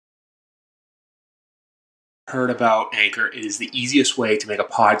Heard about Anchor, it is the easiest way to make a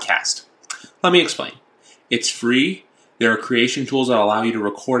podcast. Let me explain. It's free. There are creation tools that allow you to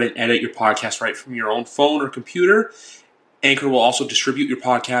record and edit your podcast right from your own phone or computer. Anchor will also distribute your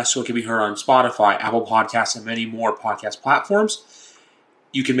podcast so it can be heard on Spotify, Apple Podcasts, and many more podcast platforms.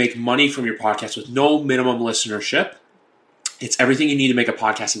 You can make money from your podcast with no minimum listenership. It's everything you need to make a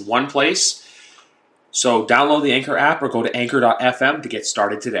podcast in one place. So download the Anchor app or go to anchor.fm to get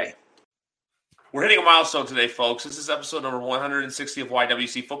started today. We're hitting a milestone today, folks. This is episode number 160 of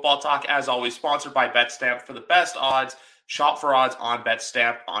YWC Football Talk. As always, sponsored by BetStamp. For the best odds, shop for odds on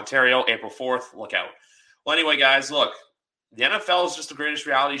BetStamp. Ontario, April 4th. Look out. Well, anyway, guys, look. The NFL is just the greatest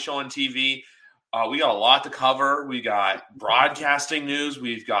reality show on TV. We got a lot to cover. We got broadcasting news.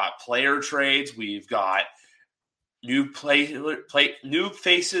 We've got player trades. We've got new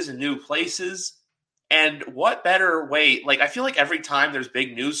faces and new places. And what better way? Like, I feel like every time there's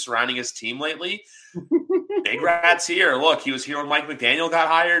big news surrounding his team lately, Big Rat's here. Look, he was here when Mike McDaniel got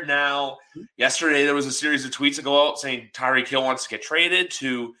hired. Now, yesterday there was a series of tweets that go out saying Tyreek Hill wants to get traded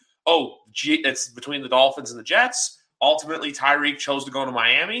to, it's between the Dolphins and the Jets. Ultimately, Tyreek chose to go to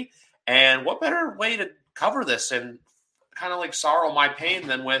Miami. And what better way to cover this and kind of like sorrow my pain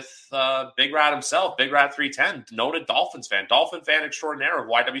than with Big Rat himself, Big Rat 310, noted Dolphins fan, Dolphin fan extraordinaire of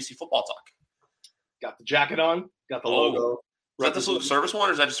YWC Football Talk. Got the jacket on, got the logo. Is that the Salute to Service one,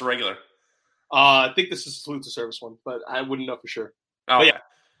 or is that just a regular? I think this is the Salute to Service one, but I wouldn't know for sure. Oh, but yeah,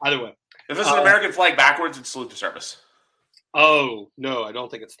 either way. If it's an American flag backwards, it's Salute to Service. Oh, no, I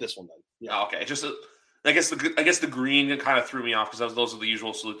don't think it's this one then. Yeah. Oh, okay. Just I guess the green kind of threw me off because those are the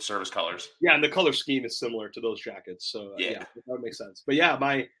usual Salute to Service colors. Yeah, and the color scheme is similar to those jackets, so yeah that would make sense. But yeah,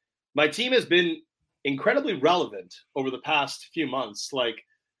 my team has been incredibly relevant over the past few months. Like,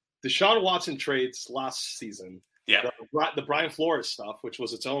 Deshaun Watson trades last season, the Brian Flores stuff, which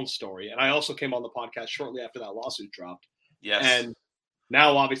was its own story. And I also came on the podcast shortly after that lawsuit dropped. Yes. And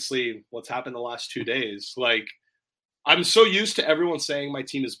now, obviously, what's happened the last 2 days, like, I'm so used to everyone saying my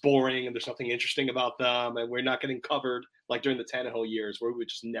team is boring and there's nothing interesting about them and we're not getting covered like during the Tannehill years where we would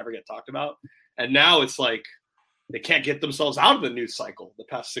just never get talked about. And now it's like they can't get themselves out of the news cycle the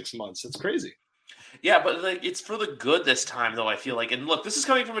past 6 months. It's crazy. Yeah, but like it's for the good this time, though, I feel like. And look, this is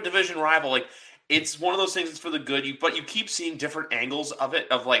coming from a division rival. Like, it's one of those things that's for the good. But you keep seeing different angles of it,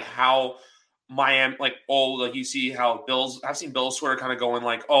 of like how Miami, you see how I've seen Bills swear kind of going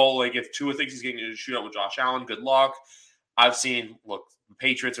like, if Tua thinks he's getting a shootout with Josh Allen, good luck. I've seen, look, the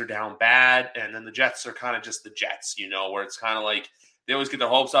Patriots are down bad, and then the Jets are kind of just the Jets, where it's kind of like they always get their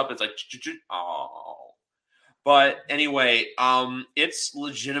hopes up. It's like, oh. But anyway, it's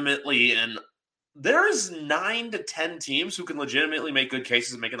legitimately there's 9 to 10 teams who can legitimately make good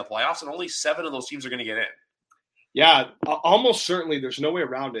cases of making the playoffs, and only 7 of those teams are going to get in. Yeah, almost certainly there's no way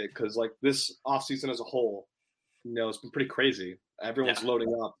around it because, like, this offseason as a whole, it's been pretty crazy. Everyone's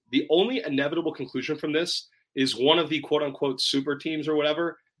loading up. The only inevitable conclusion from this is one of the quote-unquote super teams or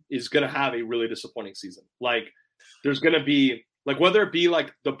whatever is going to have a really disappointing season. Like, there's going to be, like, whether it be,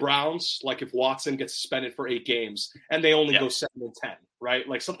 like, the Browns, like, if Watson gets suspended for 8 games and they only go 7-10, right?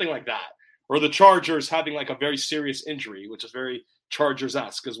 Like, something like that. Or the Chargers having like a very serious injury, which is very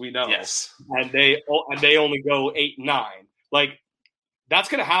Chargers-esque, as we know. Yes. And they only go 8-9. Like, that's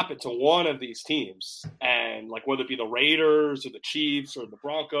going to happen to one of these teams. And like, whether it be the Raiders or the Chiefs or the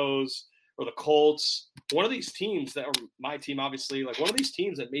Broncos or the Colts, one of these teams that are my team, obviously, like one of these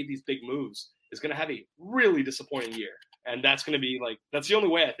teams that made these big moves is going to have a really disappointing year. And that's going to be like, that's the only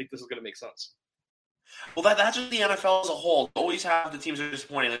way I think this is going to make sense. Well, that's just the NFL as a whole. Always have the teams that are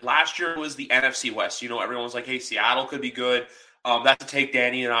disappointing. Like last year was the NFC West. Everyone was like, hey, Seattle could be good. That's a take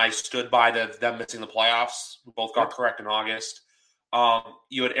Danny and I stood by them missing the playoffs. We both got correct in August.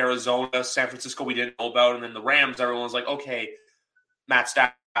 You had Arizona, San Francisco we didn't know about, and then the Rams, everyone was like, okay, Matt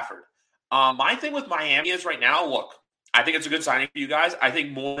Stafford. My thing with Miami is right now, look, I think it's a good signing for you guys. I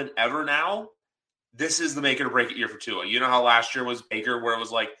think more than ever now, this is the make it or break it year for Tua. You know how last year was Baker where it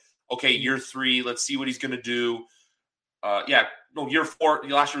was like, okay, year 3, let's see what he's going to do. Year 4.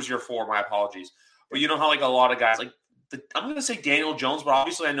 Last year was year 4. My apologies. But you know how like a lot of guys, like I'm going to say Daniel Jones, but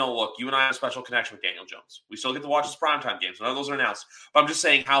obviously I know, look, you and I have a special connection with Daniel Jones. We still get to watch his primetime games. None of those are announced. But I'm just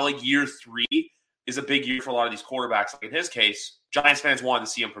saying how like year 3 is a big year for a lot of these quarterbacks. Like in his case, Giants fans wanted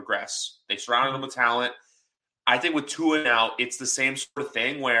to see him progress. They surrounded him with talent. I think with Tua now, it's the same sort of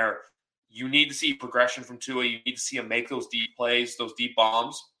thing where you need to see progression from Tua. You need to see him make those deep plays, those deep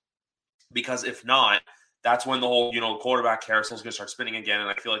bombs. Because if not, that's when the whole, quarterback carousel is going to start spinning again. And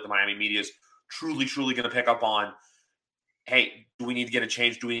I feel like the Miami media is truly, truly going to pick up on, hey, do we need to get a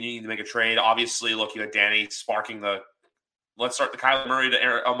change? Do we need to make a trade? Obviously, look, you had Danny sparking let's start the Kyler Murray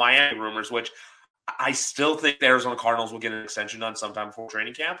to Miami rumors, which I still think the Arizona Cardinals will get an extension done sometime before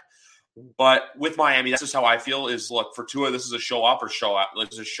training camp. But with Miami, that's just how I feel is, look, for Tua, this is a show up or show out.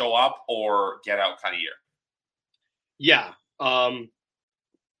 This is a show up or get out kind of year. Yeah.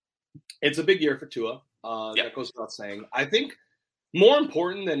 It's a big year for Tua. That goes without saying. I think more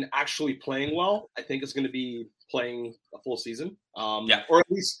important than actually playing well, I think is going to be playing a full season. Or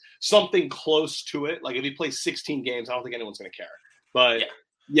at least something close to it. Like if he plays 16 games, I don't think anyone's going to care. But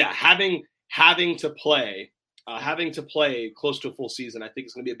having to play close to a full season, I think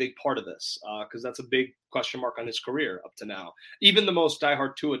is going to be a big part of this because that's a big question mark on his career up to now. Even the most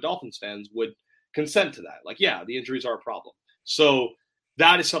diehard Tua Dolphins fans would consent to that. Like, yeah, the injuries are a problem. So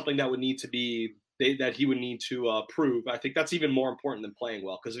that is something that would need to be that he would need to prove. I think that's even more important than playing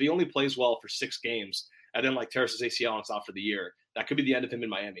well because if he only plays well for 6 games and then like tears his ACL and it's out for the year, that could be the end of him in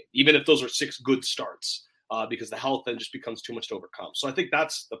Miami. Even if those are 6 good starts, because the health then just becomes too much to overcome. So I think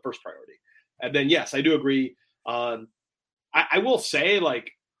that's the first priority. And then yes, I do agree. I will say,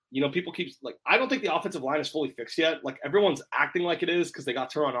 like, you know, people keep like, I don't think the offensive line is fully fixed yet. Like everyone's acting like it is because they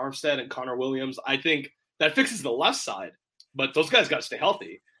got Teron Armstead and Connor Williams. I think that fixes the left side, but those guys got to stay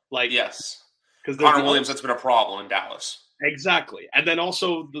healthy. Like, yes, because Connor Williams, that's been a problem in Dallas. Exactly. And then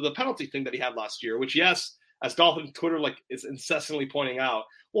also the penalty thing that he had last year, which, yes, as Dolphin Twitter like is incessantly pointing out,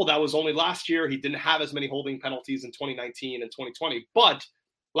 well, that was only last year. He didn't have as many holding penalties in 2019 and 2020, but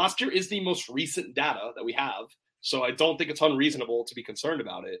last year is the most recent data that we have. So I don't think it's unreasonable to be concerned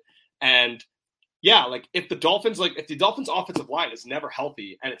about it. And yeah, like if the Dolphins offensive line is never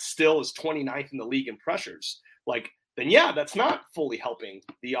healthy and it still is 29th in the league in pressures, like, then yeah, that's not fully helping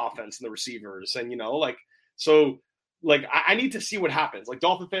the offense and the receivers. And, you know, like, so like, I need to see what happens. Like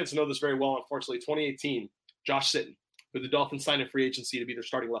Dolphin fans know this very well. Unfortunately, 2018, Josh Sitton, who the Dolphins signed in free agency to be their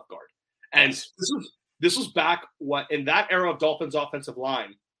starting left guard. And this was back in that era of Dolphins offensive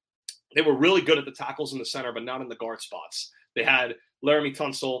line. They were really good at the tackles in the center, but not in the guard spots. They had Laramie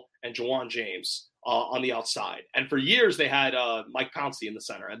Tunsil and Jawan James on the outside. And for years, they had Mike Pouncey in the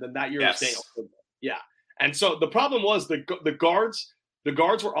center. And then that year was Daniel Quinlan. Yeah. And so the problem was the guards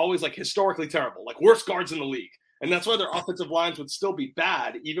were always like historically terrible, like worst guards in the league. And that's why their offensive lines would still be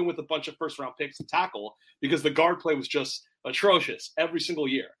bad, even with a bunch of first-round picks to tackle, because the guard play was just atrocious every single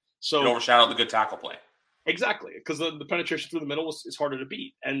year. So it overshadowed the good tackle play. Exactly, because the penetration through the middle is harder to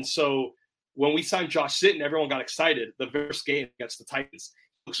beat. And so when we signed Josh Sitton, everyone got excited. The first game against the Titans,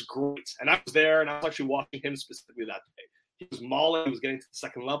 he looks great. And I was there, and I was actually watching him specifically that day. He was mauling. He was getting to the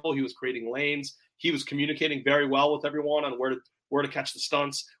second level. He was creating lanes. He was communicating very well with everyone on where to catch the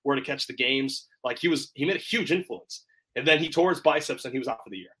stunts, where to catch the games. Like he made a huge influence. And then he tore his biceps and he was out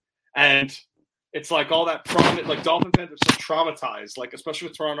for the year. And it's like all that trauma, like Dolphin fans are so traumatized, like especially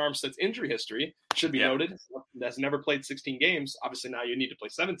with Teron Armstead's injury history, should be noted, has never played 16 games. Obviously now you need to play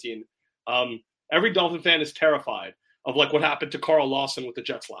 17. Every Dolphin fan is terrified of like what happened to Carl Lawson with the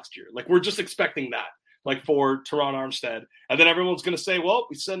Jets last year. Like we're just expecting that, like for Teron Armstead. And then everyone's going to say, well,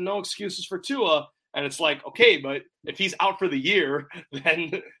 we said no excuses for Tua. And it's like, okay, but if he's out for the year,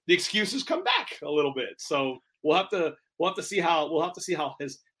 then the excuses come back a little bit. So we'll have to see how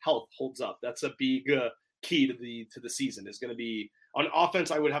his health holds up. That's a big key to the season. Is going to be on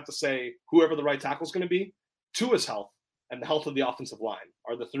offense. I would have to say whoever the right tackle is going to be, Tua's health and the health of the offensive line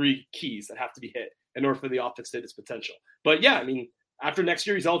are the 3 keys that have to be hit in order for the offense to hit its potential. But yeah, I mean, after next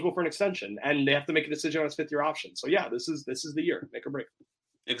year, he's eligible for an extension, and they have to make a decision on his 5th-year option. So yeah, this is the year, make or break.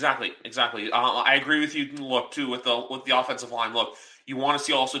 Exactly. I agree with you. Look, too, with the offensive line. Look, you want to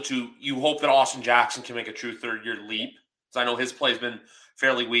see also too. You hope that Austin Jackson can make a true 3rd-year leap. Because I know his play's been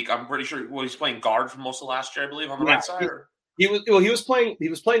fairly weak. I'm pretty sure he's playing guard for most of last year, I believe, on the right side. He was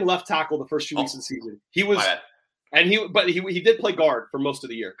playing left tackle the first 2 weeks of the season. He was, and he did play guard for most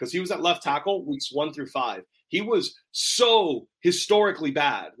of the year because he was at left tackle weeks 1 through 5. He was so historically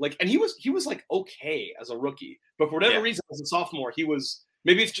bad, like, and he was like okay as a rookie, but for whatever reason, as a sophomore, he was.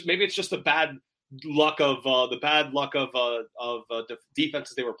 Maybe it's just the bad luck of the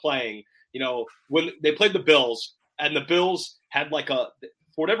defenses they were playing. You know, when they played the Bills, and the Bills had like for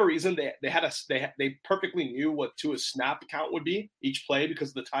whatever reason they perfectly knew what Tua's snap count would be each play because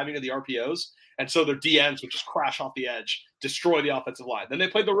of the timing of the RPOs, and so their DNs would just crash off the edge, destroy the offensive line. Then they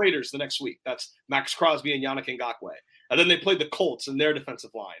played the Raiders the next week. That's Max Crosby and Yannick Ngakoue. And then they played the Colts in their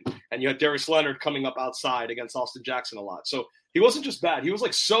defensive line. And you had Darius Leonard coming up outside against Austin Jackson a lot. So he wasn't just bad. He was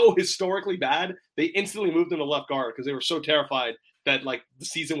like so historically bad. They instantly moved him to left guard because they were so terrified that like the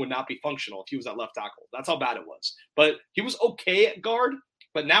season would not be functional if he was at left tackle. That's how bad it was. But he was okay at guard.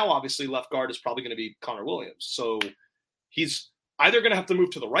 But now obviously left guard is probably going to be Connor Williams. So he's either going to have to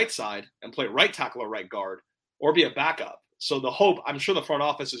move to the right side and play right tackle or right guard or be a backup. So the hope, I'm sure the front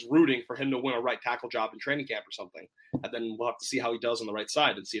office is rooting for him to win a right tackle job in training camp or something. And then we'll have to see how he does on the right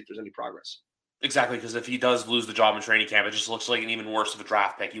side and see if there's any progress. Exactly, because if he does lose the job in training camp, it just looks like an even worse of a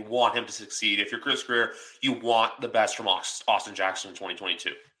draft pick. You want him to succeed. If you're Chris Greer, you want the best from Austin Jackson in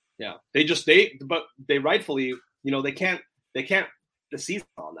 2022. Yeah, but they rightfully, they can't the season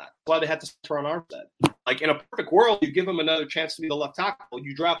on that. That's why they had to turn on Armstead. Like in a perfect world, you give him another chance to be the left tackle.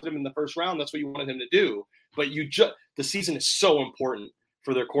 You drafted him in the first round. That's what you wanted him to do. But the season is so important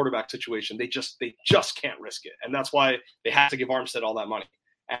for their quarterback situation. They just can't risk it, and that's why they had to give Armstead all that money.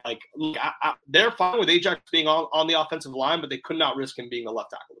 And look, they're fine with Ajax being on the offensive line, but they could not risk him being a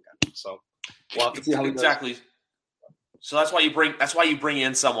left tackle again. So we'll have to see how he exactly. does. So that's why you bring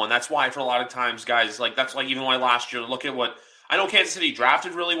in someone. That's why for a lot of times, guys, that's like even why last year. Look at what I know. Kansas City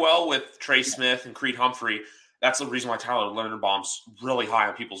drafted really well with Trey Smith and Creed Humphrey. That's the reason why Tyler Linderbaum's really high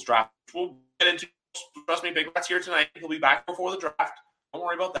on people's draft. We'll get into. Trust me, Big Rat's here tonight. He'll be back before the draft. Don't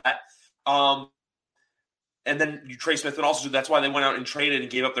worry about that. And then Trey Smith would also do. That's why they went out and traded and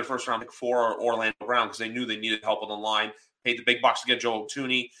gave up their first round pick for Orlando Brown because they knew they needed help on the line. Paid the big bucks to get Joe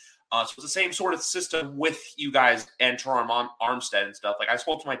Tooney. So it's the same sort of system with you guys and Teron Armstead and stuff. Like I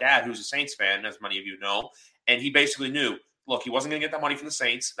spoke to my dad, who's a Saints fan, as many of you know, and he basically knew. Look, he wasn't going to get that money from the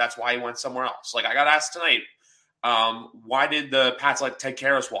Saints. That's why he went somewhere else. Like I got asked tonight, why did the Pats let Ted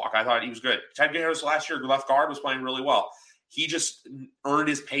Karras walk? I thought he was good. Ted Karras last year, left guard, was playing really well. He just earned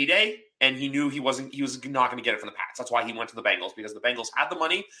his payday, and he knew he was not going to get it from the Pats. That's why he went to the Bengals, because the Bengals had the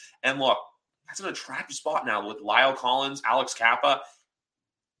money. And look, that's an attractive spot now with Lyle Collins, Alex Kappa,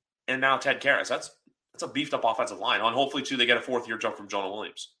 and now Ted Karras. That's a beefed up offensive line. And hopefully, too, they get a fourth-year jump from Jonah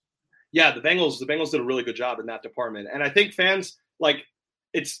Williams. Yeah, the Bengals did a really good job in that department. And I think fans,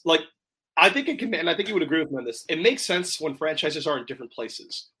 I think it can, and I think you would agree with me on this. It makes sense when franchises are in different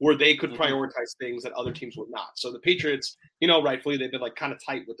places where they could prioritize things that other teams would not. So the Patriots, rightfully, they've been kind of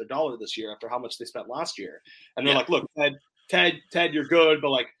tight with their dollar this year after how much they spent last year. And they're like, look, Ted, you're good,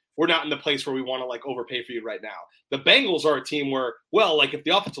 but we're not in the place where we want to overpay for you right now. The Bengals are a team where, if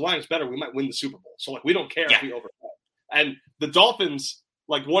the offensive line is better, we might win the Super Bowl. So we don't care if we overpay. And the Dolphins,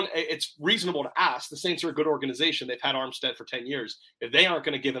 it's reasonable to ask. The Saints are a good organization. They've had Armstead for 10 years. If they aren't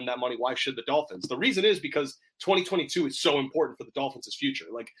going to give him that money, why should the Dolphins? The reason is because 2022 is so important for the Dolphins' future.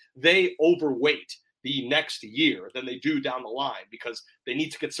 They overweight the next year than they do down the line because they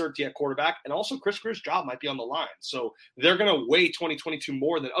need to get certainty at quarterback. And also Chris Greer's job might be on the line. So they're going to weigh 2022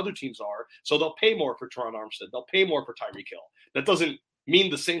 more than other teams are. So they'll pay more for Teron Armstead. They'll pay more for Tyreek Hill. That doesn't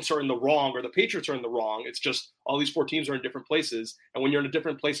mean the Saints are in the wrong or the Patriots are in the wrong. It's just all these four teams are in different places. And when you're in a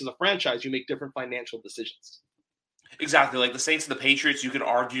different place as a franchise, you make different financial decisions. Exactly. Like the Saints and the Patriots, you could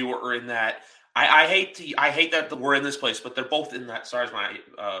argue are in that. I hate that we're in this place, but they're both in that. Sorry, my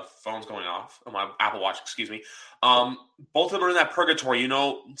phone's going off. Oh, my Apple Watch, excuse me. Both of them are in that purgatory.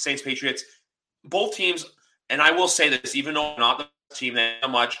 Saints, Patriots, both teams. And I will say this, even though I'm not the team that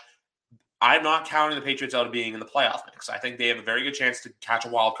much, I'm not counting the Patriots out of being in the playoff mix. I think they have a very good chance to catch a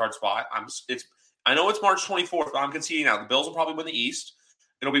wild card spot. I know it's March 24th, but I'm conceding now. The Bills will probably win the East.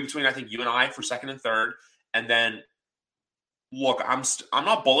 It'll be between, I think, you and I for second and third. And then, look, I'm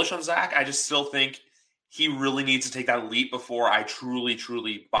not bullish on Zach. I just still think he really needs to take that leap before I truly,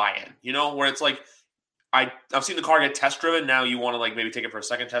 truly buy in. Where it's like I've seen the car get test driven. Now you want to maybe take it for a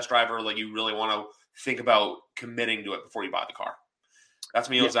second test drive, or you really want to think about committing to it before you buy the car. That's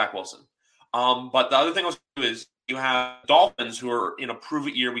me with Zach Wilson. But the other thing is you have Dolphins who are in a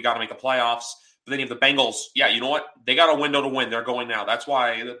prove-it year. We got to make the playoffs. But then you have the Bengals. Yeah, you know what? They got a window to win. They're going now. That's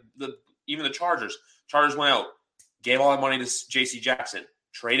why even the Chargers went out, gave all that money to J.C. Jackson,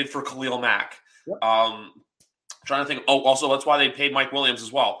 traded for Khalil Mack. Yep. Trying to think. Oh, also that's why they paid Mike Williams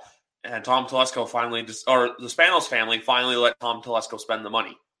as well. And Tom Telesco or the Spanos family finally let Tom Telesco spend the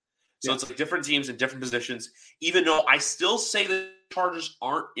money. So it's different teams in different positions. Even though I still say the Chargers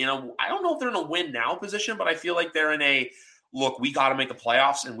aren't I don't know if they're in a win now position, but I feel like they're in a look. We got to make the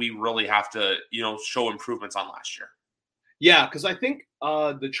playoffs, and we really have to show improvements on last year. Yeah, because I think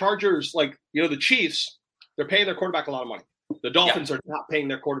the Chargers, the Chiefs, they're paying their quarterback a lot of money. The Dolphins are not paying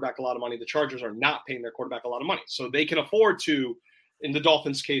their quarterback a lot of money. The Chargers are not paying their quarterback a lot of money. So they can afford to, in the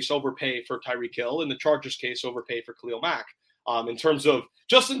Dolphins' case, overpay for Tyreek Hill. In the Chargers' case, overpay for Khalil Mack. In terms of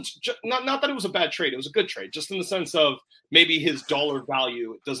not that it was a bad trade, it was a good trade, just in the sense of maybe his dollar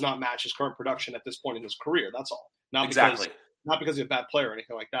value does not match his current production at this point in his career. That's all. Not because he's a bad player or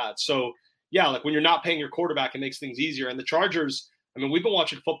anything like that. So yeah, when you're not paying your quarterback, it makes things easier. And the Chargers, we've been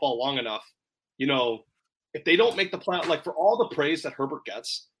watching football long enough. If they don't make the playoff, for all the praise that Herbert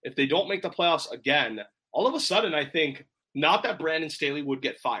gets, if they don't make the playoffs again, all of a sudden I think not that Brandon Staley would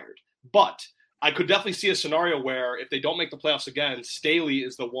get fired, but I could definitely see a scenario where if they don't make the playoffs again, Staley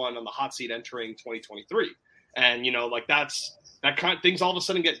is the one on the hot seat entering 2023. And, like that kind of things all of a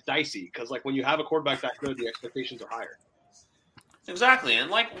sudden get dicey because like when you have a quarterback that good, the expectations are higher. Exactly.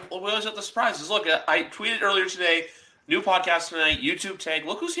 And like we always have the surprises. Look, I tweeted earlier today, new podcast tonight, YouTube tag.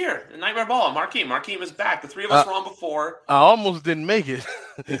 Look who's here. The Nightmare Ball, Markeem. Markeem is back. The three of us were on before. I almost didn't make it.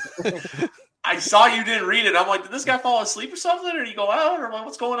 I saw you didn't read it. I'm like, did this guy fall asleep or something? Or you go out? Or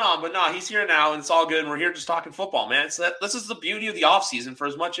what's going on? But no, he's here now, and it's all good. And we're here just talking football, man. This is the beauty of the offseason for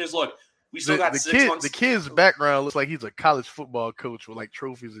as much as, look, we still got 6 months. The kid's background looks like he's a college football coach with, like,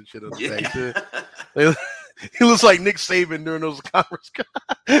 trophies and shit on the back. He looks like Nick Saban during those conference.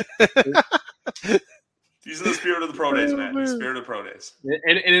 He's in the spirit of the pro days, man. The spirit of the pro days.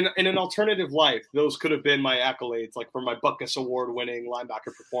 And in an alternative life, those could have been my accolades, like for my Butkus Award-winning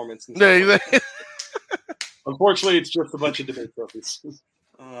linebacker performance. Unfortunately, it's just a bunch of debate trophies.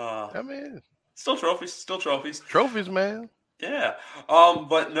 I mean, still trophies. Trophies, man. Yeah.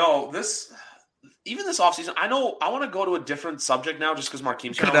 But no, even this offseason, I want to go to a different subject now just because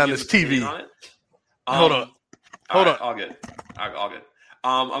Markeem's cut down this TV on it. Hold on. All good. All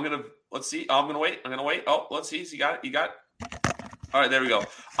good. Let's see. I'm gonna wait. Oh, let's see. You got it. All right, there we go.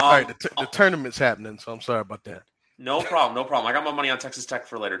 All right, the tournament's happening, so I'm sorry about that. No problem. I got my money on Texas Tech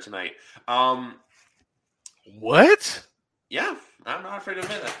for later tonight. What? Yeah, I'm not afraid to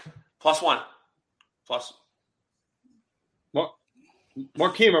admit that. +1.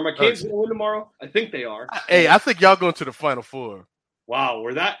 Markeem, are my Canes going to win tomorrow? I think they are. Hey, I think y'all going to the Final Four. Wow,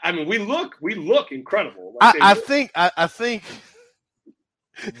 we look incredible. I think.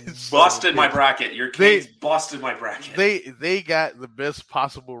 Busted my bracket. Your Canes busted my bracket. They got the best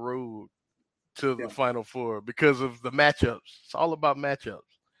possible road to the Final Four because of the matchups. It's all about matchups.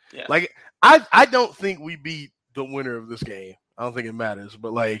 Yeah. Like I don't think we beat the winner of this game. I don't think it matters,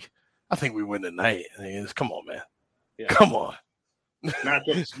 but like I think we win tonight. Come on, man. Yeah. Come on.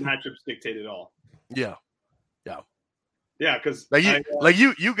 Matchups dictate it all. Yeah. Yeah, because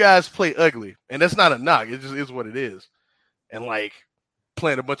you guys play ugly, and that's not a knock. It just is what it is. And like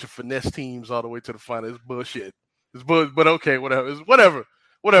playing a bunch of finesse teams all the way to the final is bullshit. But okay, whatever. It's whatever,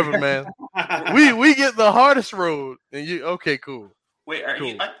 man. we get the hardest road, and you okay? Cool. Wait,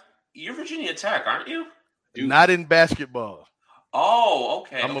 you're Virginia Tech, aren't you? Not in basketball. Oh,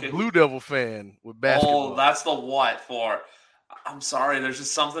 okay. I'm a Blue Devil fan with basketball. Oh, that's the what for. I'm sorry. There's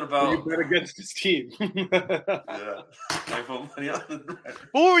just something about. You bet against this team. Yeah.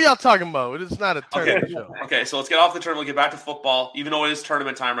 What were y'all talking about? It's not a tournament show. Okay, so let's get off the tournament. Get back to football. Even though it is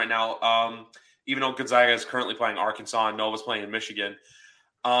tournament time right now. Even though Gonzaga is currently playing Arkansas and Nova's playing in Michigan.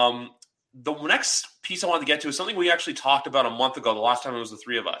 The next piece I wanted to get to is something we actually talked about a month ago. The last time it was the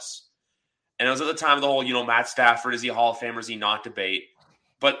three of us, and it was at the time of the whole, Matt Stafford, is he a Hall of Famer? Is he not debate?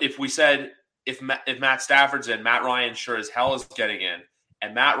 But if we said. If Matt Stafford's in, Matt Ryan sure as hell is getting in.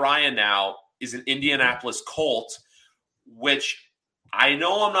 And Matt Ryan now is an Indianapolis Colt, which I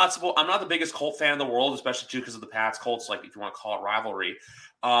know I'm not the biggest Colt fan in the world, especially too because of the Pats Colts, like if you want to call it rivalry.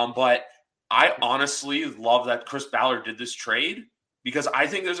 But I honestly love that Chris Ballard did this trade because I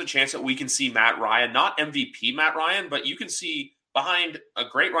think there's a chance that we can see Matt Ryan, not MVP Matt Ryan, but you can see behind a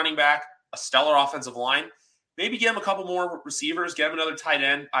great running back, a stellar offensive line. Maybe get him a couple more receivers, get him another tight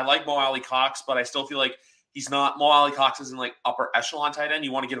end. I like Mo Alley Cox, but I still feel like Mo Alley Cox isn't like upper echelon tight end.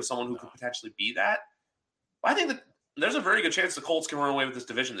 You want to get him someone who could potentially be that. But I think that there's a very good chance the Colts can run away with this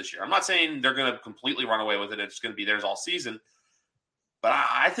division this year. I'm not saying they're going to completely run away with it. It's going to be theirs all season. But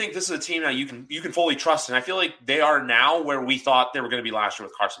I think this is a team that you can fully trust. And I feel like they are now where we thought they were going to be last year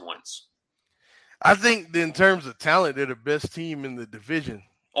with Carson Wentz. I think in terms of talent, they're the best team in the division.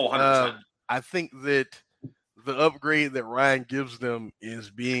 Oh, 100%. I think that the upgrade that Ryan gives them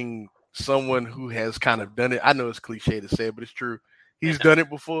is being someone who has kind of done it. I know it's cliche to say, but it's true. He's done it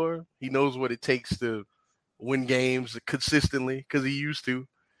before. He knows what it takes to win games consistently because he used to,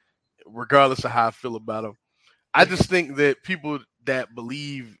 regardless of how I feel about him. I just think that people that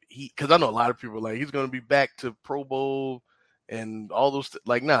believe because I know a lot of people are like, he's going to be back to Pro Bowl and all those,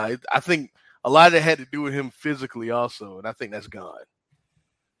 I think a lot of that had to do with him physically also, and I think that's gone.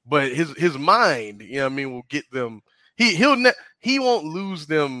 But his mind, will get them. He won't lose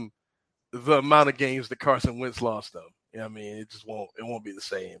them the amount of games that Carson Wentz lost them. It just won't be the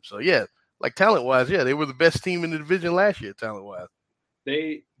same. So yeah, like talent wise, they were the best team in the division last year, talent wise.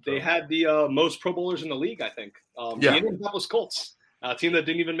 They had the most Pro Bowlers in the league, I think. The Indianapolis Colts, a team that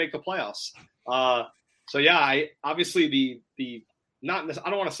didn't even make the playoffs. So yeah, I don't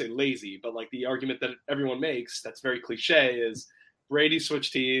want to say lazy, but like the argument that everyone makes that's very cliche is Brady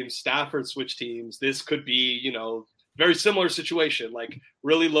switched teams, Stafford switched teams. This could be, very similar situation. Like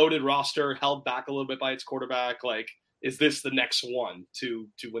really loaded roster, held back a little bit by its quarterback. Like, is this the next one to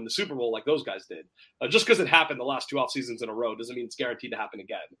win the Super Bowl like those guys did? Just because it happened the last 2 off seasons in a row doesn't mean it's guaranteed to happen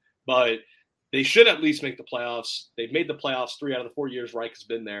again. But they should at least make the playoffs. They've made the playoffs 3 out of the 4 years Reich has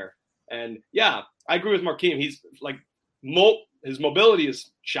been there. And yeah, I agree with Markeem. He's like his mobility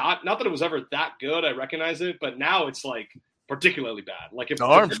is shot. Not that it was ever that good. I recognize it, but now it's like particularly bad. Like if the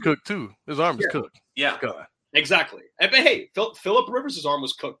arm's cooked too. His arm is cooked. Yeah, exactly. But hey, Philip Rivers' arm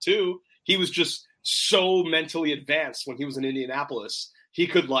was cooked too. He was just so mentally advanced when he was in Indianapolis. He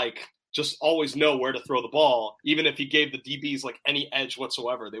could like just always know where to throw the ball, even if he gave the DBs like any edge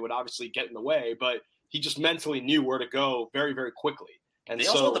whatsoever. They would obviously get in the way, but he just mentally knew where to go very, very quickly. And they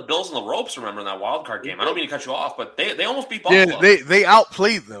also had the Bills on the ropes, remember, in that wild card game. I don't mean to cut you off, but they almost beat Buffalo. Yeah, they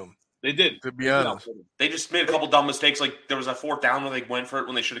outplayed them. They did. To be honest. They just made a couple dumb mistakes. Like there was a 4th down where they went for it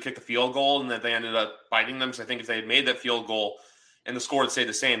when they should have kicked the field goal, and that they ended up biting them. So I think if they had made that field goal and the score had stayed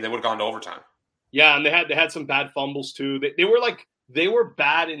the same, they would have gone to overtime. Yeah, and they had some bad fumbles too. They were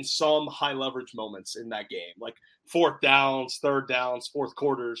bad in some high leverage moments in that game, like 4th downs, 3rd downs, 4th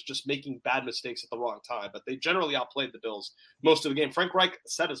quarters, just making bad mistakes at the wrong time. But they generally outplayed the Bills most of the game. Frank Reich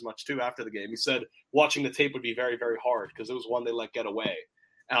said as much too after the game. He said watching the tape would be very, very hard because it was one they let get away.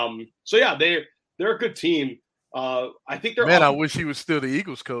 So yeah, they're a good team. I think they're. Man, I wish he was still the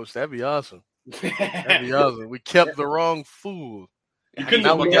Eagles coach. That'd be awesome. That'd be awesome. We kept the wrong fool. You couldn't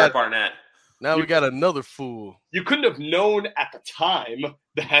have Garrett Barnett. Now we got another fool. You couldn't have known at the time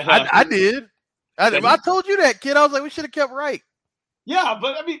that I did. I told you that, kid. I was like, we should have kept Reich. Yeah,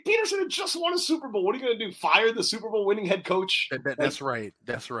 but I mean, Peterson had just won a Super Bowl. What are you going to do? Fire the Super Bowl winning head coach? That's right.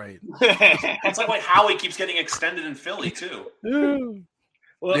 That's right. It's like Howie keeps getting extended in Philly too.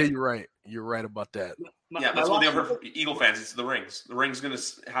 Well, yeah, you're right. You're right about that. That's what they've heard from Eagle fans. It's the rings. The ring's going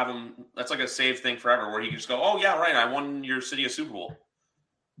to have him. That's like a save thing forever, where he can just go, "Oh yeah, right. I won your city a Super Bowl."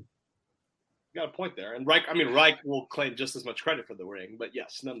 You got a point there. And Reich will claim just as much credit for the ring, but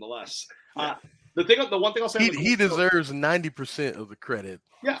yes, nonetheless. Yeah. The one thing I'll say, he deserves 90% of the credit.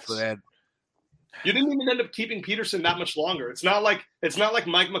 Yes. For that. You didn't even end up keeping Peterson that much longer. It's not like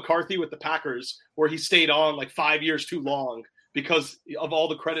Mike McCarthy with the Packers, where he stayed on like 5 years too long because of all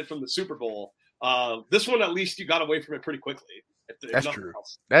the credit from the Super Bowl. This one, at least, you got away from it pretty quickly. That's true.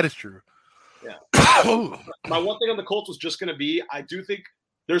 Else. That is true. Yeah. My one thing on the Colts was just going to be, I do think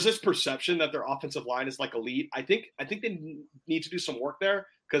there's this perception that their offensive line is like elite. I think they need to do some work there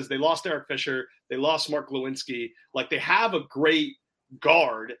because they lost Eric Fisher, they lost Mark Lewinsky. Like they have a great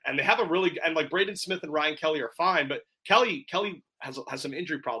guard, and they have like Braden Smith and Ryan Kelly are fine, but Kelly has some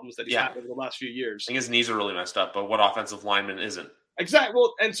injury problems that he's had over the last few years. I think his knees are really messed up, but what offensive lineman isn't? Exactly.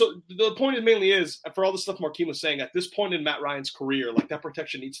 Well, and so the point is for all the stuff Markeem was saying, at this point in Matt Ryan's career, like that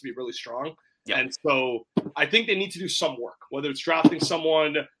protection needs to be really strong. Yeah. And so I think they need to do some work, whether it's drafting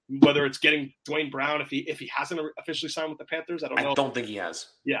someone, whether it's getting Dwayne Brown if he hasn't officially signed with the Panthers. I don't know. I don't think he has.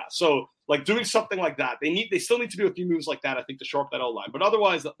 Yeah. So like doing something like that, they still need to do a few moves like that, I think, to shore up that O-line. But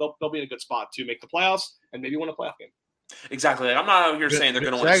otherwise, they'll be in a good spot to make the playoffs and maybe win a playoff game. Exactly. Like, I'm not out here saying they're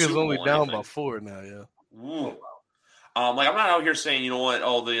going to win a Super Bowl. Only down by 4 now, yeah. Ooh. Like I'm not out here saying, you know what,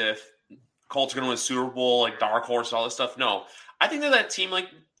 the Colts are going to win a Super Bowl, like dark horse, all this stuff. No, I think that team, like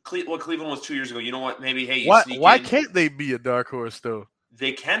what Cleveland was 2 years ago. You know what? Maybe why can't they be a dark horse though?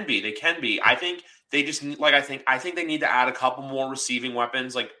 They can be. I think they just I think they need to add a couple more receiving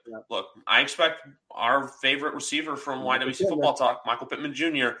weapons. Like, look, I expect our favorite receiver from YWC Football Talk, Michael Pittman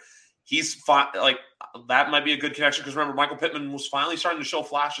Jr. He's like that might be a good connection because remember Michael Pittman was finally starting to show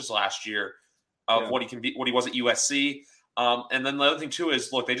flashes last year of what he can be, what he was at USC. And then the other thing too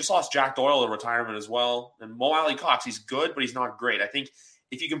is, look, they just lost Jack Doyle to retirement as well. And Mo Alley Cox, he's good, but he's not great. I think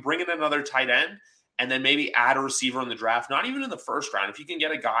if you can bring in another tight end and then maybe add a receiver in the draft, not even in the first round, if you can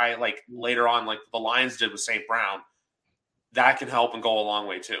get a guy like later on, like the Lions did with St. Brown, that can help and go a long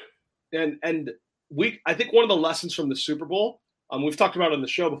way too. And I think one of the lessons from the Super Bowl, we've talked about it on the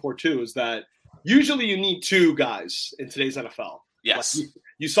show before too, is that usually you need 2 guys in today's NFL. Yes. Like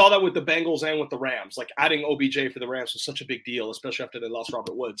you saw that with the Bengals and with the Rams. Like adding OBJ for the Rams was such a big deal, especially after they lost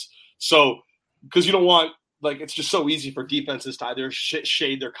Robert Woods. So, because you don't want, like, it's just so easy for defenses to either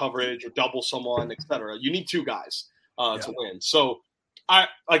shade their coverage or double someone, etc. You need 2 guys to win. So,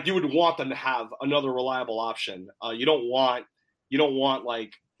 you would want them to have another reliable option. You don't want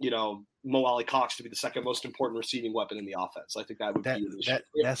like, Mo Alley Cox to be the second most important receiving weapon in the offense. I think that would be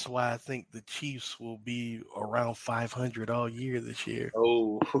that's why I think the Chiefs will be around 500 all year this year.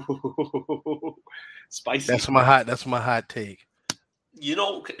 Oh, spicy! That's my hot take.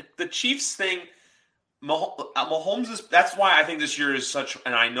 The Chiefs thing, Mahomes is. That's why I think this year is such.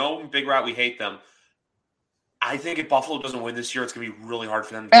 And I know Big Rat, we hate them. I think if Buffalo doesn't win this year, it's going to be really hard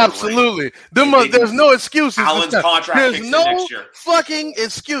for them to get Absolutely. There's no excuses. Allen's contract There's kicks in no next year. fucking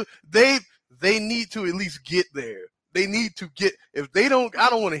excuse. They need to at least get there. They need to get – if they don't – I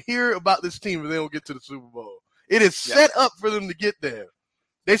don't want to hear about this team if they don't get to the Super Bowl. It is set up for them to get there.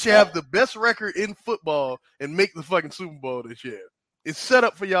 They should have the best record in football and make the fucking Super Bowl this year. It's set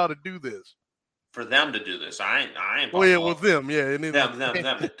up for y'all to do this. For them to do this. I ain't Well, yeah, with them, yeah. And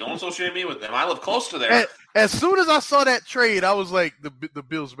them. Don't associate me with them. I live close to there. As soon as I saw that trade, I was like, the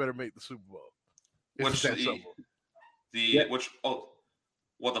Bills better make the Super Bowl. What,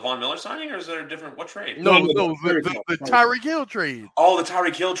 the Von Miller signing, or is there a different, what trade? No, the Tyreek Hill trade. Oh, the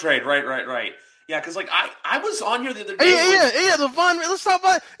Tyreek Hill trade. Right. Yeah, because I was on here the other day. Yeah. The Von. Let's talk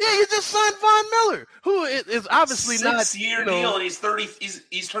about. Yeah, you just signed Von Miller, who is obviously not 6-year deal, and he's 30.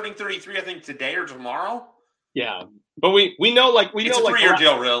 He's turning 33, I think, today or tomorrow. Yeah, but we know it's a 3-year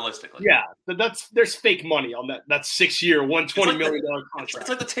deal realistically. Yeah, there's fake money on that 6-year, $120 million contract. It's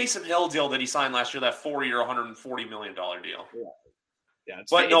like the Taysom Hill deal that he signed last year, that 4-year, $140 million deal. Yeah.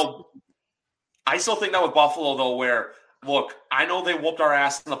 I still think that with Buffalo though, where. Look, I know they whooped our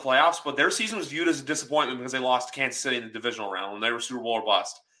ass in the playoffs, but their season was viewed as a disappointment because they lost to Kansas City in the divisional round when they were Super Bowl or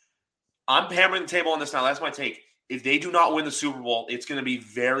bust. I'm hammering the table on this now. That's my take. If they do not win the Super Bowl, it's going to be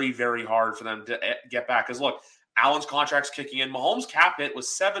very, very hard for them to get back. Because look, Allen's contract's kicking in. Mahomes' cap hit was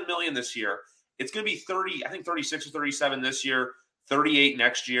 $7 million this year. It's going to be 30, I think 36 or 37 this year, 38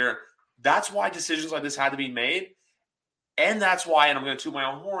 next year. That's why decisions like this had to be made. And that's why, and I'm going to toot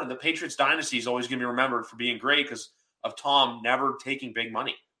my own horn, the Patriots dynasty is always going to be remembered for being great because of Tom never taking big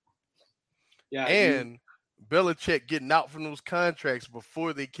money. Yeah, and Belichick getting out from those contracts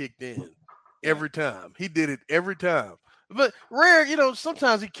before they kicked in every time. He did it every time. But rare,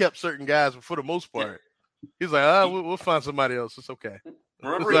 sometimes he kept certain guys, but for the most part, he's like, we'll find somebody else. It's okay.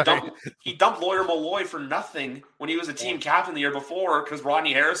 Remember, he dumped Lawyer Malloy for nothing when he was a team captain the year before because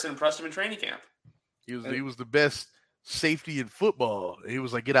Rodney Harrison impressed him in training camp. He was the best safety in football. He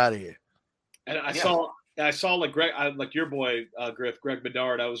was like, get out of here. And I saw like Greg, like your boy Griff, Greg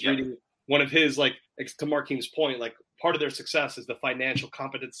Bedard. I was reading one of his, like, to Marking's point, like part of their success is the financial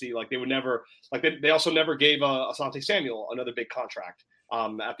competency. Like they would never, like they also never gave Asante Samuel another big contract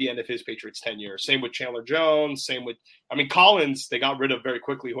at the end of his Patriots tenure. Same with Chandler Jones. Same with, Collins. They got rid of very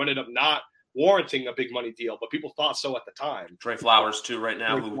quickly, who ended up not warranting a big money deal, but people thought so at the time. Trey Flowers too, right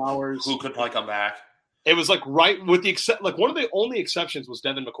now, who could probably come back. It was like right with the one of the only exceptions was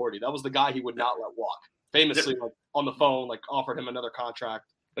Devin McCourty. That was the guy he would not let walk. Famously, like on the phone, like offered him another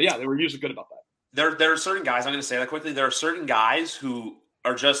contract. But yeah, they were usually good about that. There are certain guys. I'm going to say that quickly. There are certain guys who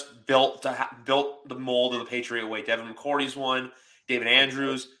are just built the mold of the Patriot way. Devin McCourty's one. David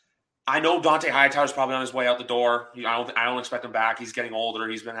Andrews. I know Dante Hightower's probably on his way out the door. I don't expect him back. He's getting older.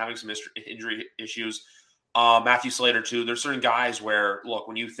 He's been having some injury issues. Matthew Slater too. There's certain guys where, look,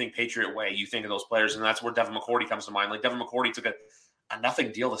 when you think Patriot way, you think of those players, and that's where Devin McCourty comes to mind. Like Devin McCourty took a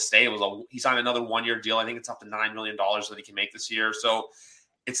nothing deal to stay. He signed another 1-year deal. I think it's up to $9 million that he can make this year. So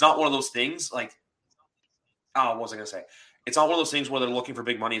it's not one of those things like, what was I going to say? It's not one of those things where they're looking for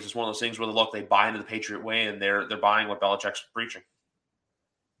big money. It's just one of those things where they buy into the Patriot way and they're buying what Belichick's preaching.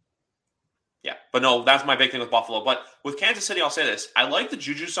 Yeah, but no, that's my big thing with Buffalo. But with Kansas City, I'll say this: I like the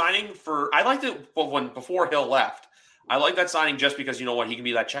Juju signing before Hill left. I like that signing just because he can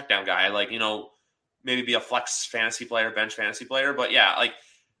be that check down guy. Maybe be a flex fantasy player, bench fantasy player. But yeah,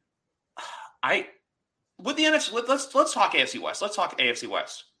 with the NFC, let's talk AFC West. Let's talk AFC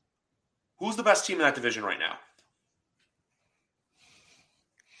West. Who's the best team in that division right now?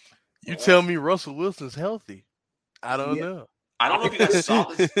 You tell me Russell Wilson's healthy. I don't know. I don't know if you guys saw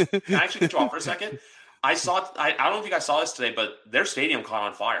this. Can I actually get you off for a second? I don't know if you guys saw this today, but their stadium caught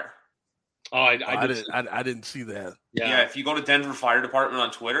on fire. Oh, I didn't see that. Yeah, if you go to Denver Fire Department on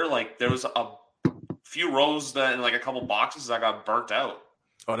Twitter, there was a few rows and a couple boxes that got burnt out.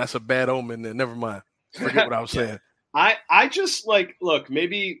 Oh, that's a bad omen. Then never mind. Forget what I was saying. I just look,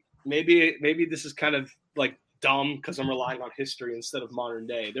 maybe this is kind of dumb because I'm relying on history instead of modern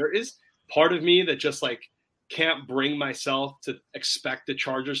day. There is part of me that just can't bring myself to expect the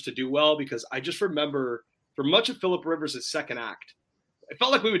Chargers to do well because I just remember for much of Phillip Rivers' second act, it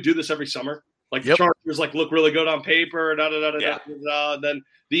felt like we would do this every summer. The Chargers look really good on paper, then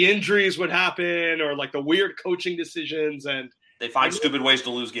the injuries would happen or the weird coaching decisions and they find stupid ways to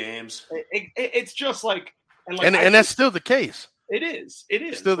lose games. It's just and that's still the case. It is.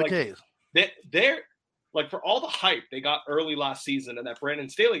 Still the case. They're for all the hype they got early last season and that Brandon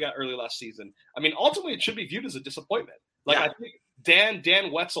Staley got early last season, ultimately it should be viewed as a disappointment. I think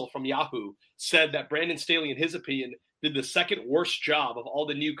Dan Wetzel from Yahoo said that Brandon Staley, in his opinion, did the second worst job of all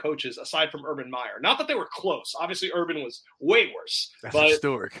the new coaches aside from Urban Meyer. Not that they were close. Obviously, Urban was way worse. That's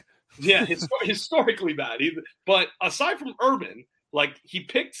historic. Yeah, historically bad. But aside from Urban, like he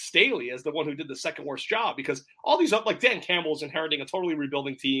picked Staley as the one who did the second worst job because all these like Dan Campbell's inheriting a totally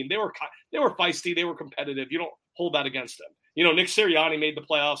rebuilding team. They were feisty. They were competitive. You don't hold that against them. Nick Sirianni made the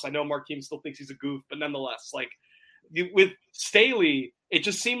playoffs. I know Mark Keane still thinks he's a goof, but nonetheless, like with Staley, it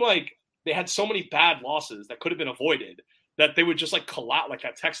just seemed like they had so many bad losses that could have been avoided that they would just like collapse, like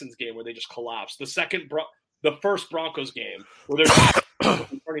that Texans game where they just collapsed. The first Broncos game where they're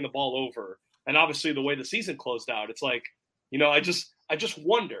turning the ball over, and obviously the way the season closed out, it's like, I just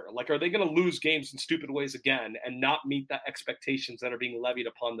wonder, like, are they going to lose games in stupid ways again and not meet the expectations that are being levied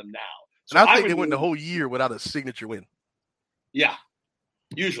upon them now? So and I think they went the whole year without a signature win. Yeah,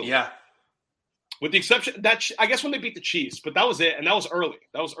 usually. Yeah. With the exception that I guess when they beat the Chiefs, but that was it, and that was early.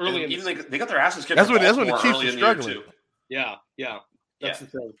 And even they got their asses kicked. That's when the Chiefs were struggling. Yeah. That's the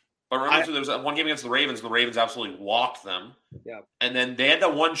thing. But remember, there was one game against the Ravens. And the Ravens absolutely walked them. Yeah. And then they had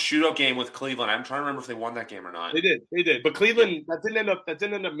that one shootout game with Cleveland. I'm trying to remember if they won that game or not. They did. But Cleveland, that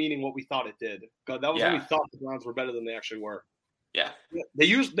didn't end up meaning what we thought it did. That was when we thought the Browns were better than they actually were. Yeah. They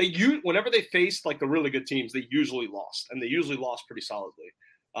use whenever they faced like the really good teams, they usually lost, and they usually lost pretty solidly.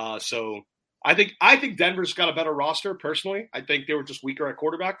 So I think Denver's got a better roster personally. I think they were just weaker at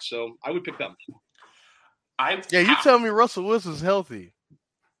quarterback, so I would pick them. You tell me Russell Wilson's healthy.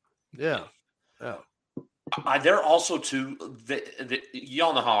 Yeah. They're also too.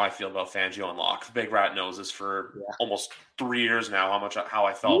 Y'all know how I feel about Fangio and Locke. Big Rat knows this for almost 3 years now. How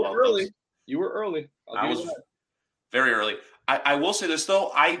I felt about early. Those. You were early. I was very early. I will say this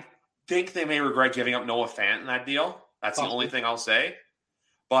though. I think they may regret giving up Noah Fant in that deal. That's the only thing I'll say.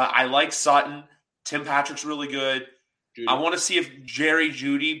 But I like Sutton. Tim Patrick's really good. Judy. I want to see if Jerry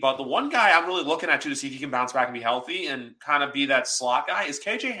Jeudy, but the one guy I'm really looking at too to see if he can bounce back and be healthy and kind of be that slot guy is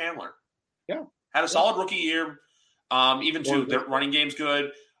KJ Hamler. Yeah. Had a solid rookie year. Even too, their running game's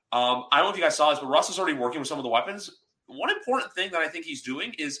good. I don't know if you guys saw this, but Russ is already working with some of the weapons. One important thing that I think he's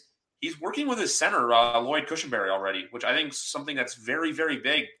doing is he's working with his center, Lloyd Cushenberry already, which I think is something that's very, very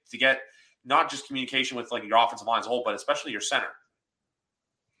big to get not just communication with like your offensive line as a whole, but especially your center.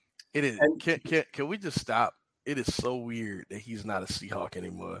 It is. Can we just stop? It is so weird that he's not a Seahawk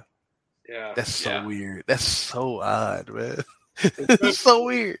anymore. Yeah. That's so weird. That's so odd, man. It's so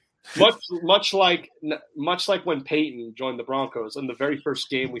weird. Much like when Peyton joined the Broncos in the very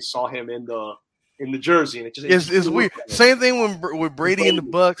first game we saw him in the jersey, and it's weird. Same thing with Brady and the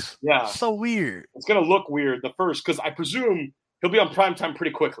Bucks. Yeah, so weird. It's gonna look weird the first because I presume he'll be on primetime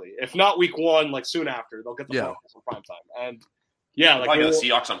pretty quickly. If not week one, like soon after, they'll get the Broncos on primetime. And like probably the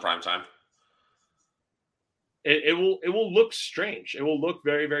Seahawks on primetime. It will look strange. It will look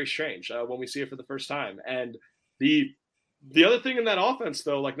very, very strange when we see it for the first time. And the other thing in that offense,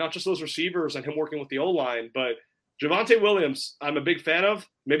 though, like not just those receivers and him working with the O-line, but Javonte Williams, I'm a big fan of.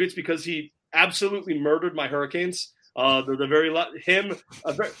 Maybe it's because he absolutely murdered my Hurricanes. They're the very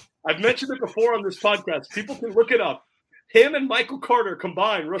I've mentioned it before on this podcast. People can look it up. Him and Michael Carter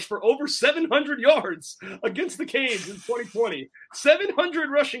combined rushed for over 700 yards against the Canes in 2020. 700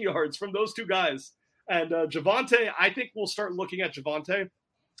 rushing yards from those two guys. And Javonte, I think we'll start looking at Javonte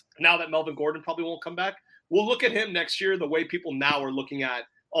now that Melvin Gordon probably won't come back. We'll look at him next year the way people now are looking at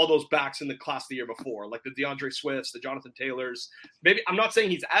all those backs in the class the year before, like the DeAndre Swifts, the Jonathan Taylors. Maybe I'm not saying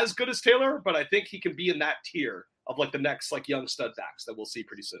he's as good as Taylor, but I think he can be in that tier of like the next like young stud backs that we'll see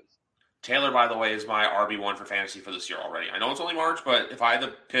pretty soon. Taylor, by the way, is my RB1 for fantasy for this year already. I know it's only March, but if I had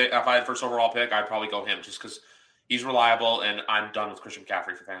the first overall pick, I'd probably go him just because he's reliable, and I'm done with Christian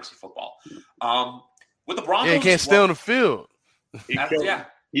McCaffrey for fantasy football. With the Broncos, he can't stay on the field. He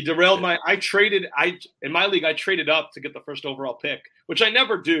derailed in my league. I traded up to get the first overall pick, which I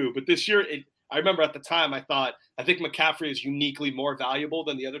never do. But this year, I remember at the time I think McCaffrey is uniquely more valuable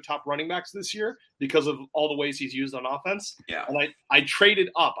than the other top running backs this year because of all the ways he's used on offense. Yeah. And I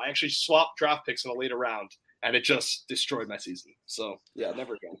traded up. I actually swapped draft picks in a later round, and it just destroyed my season. So yeah,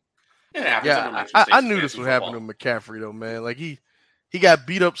 never again. I knew this would happen to McCaffrey though, man. Like he got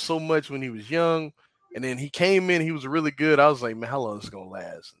beat up so much when he was young. And then he came in, he was really good. I was like, man, how long is this going to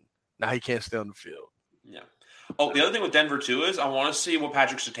last? And now he can't stay on the field. Yeah. Oh, the other thing with Denver, too, is I want to see what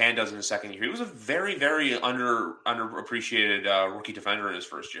Patrick Surtain does in his second year. He was a very, very underappreciated rookie defender in his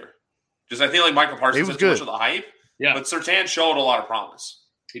first year. Just I feel like Michael Parsons had too much of the hype. Yeah. But Surtain showed a lot of promise.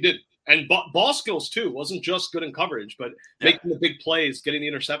 He did. And ball skills, too. Wasn't just good in coverage, but making the big plays, getting the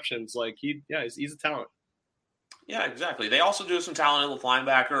interceptions. Like, he's a talent. Yeah, exactly. They also do have some talent in the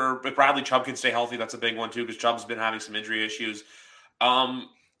linebacker. If Bradley Chubb can stay healthy, that's a big one, too, because Chubb's been having some injury issues.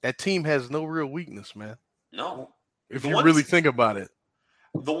 That team has no real weakness, man. No. If you really think about it.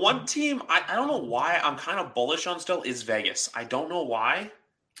 The one team, I don't know why I'm kind of bullish on still is Vegas. I don't know why.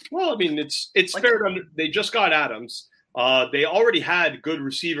 Well, I mean, it's like, fair to they just got Adams. They already had good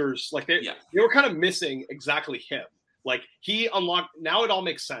receivers. Like they were kind of missing exactly him. Like he unlocked. Now it all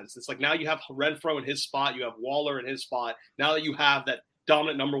makes sense. It's like now you have Renfro in his spot. You have Waller in his spot. Now that you have that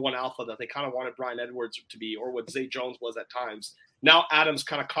dominant number one alpha that they kind of wanted Brian Edwards to be, or what Zay Jones was at times. Now Adams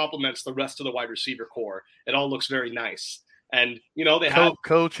kind of complements the rest of the wide receiver core. It all looks very nice. And, they have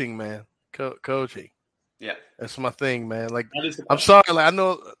coaching, man. Coaching. Yeah. That's my thing, man. Like, I'm sorry. Like,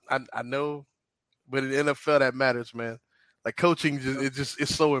 I know, but in the NFL that matters, man. Like, coaching,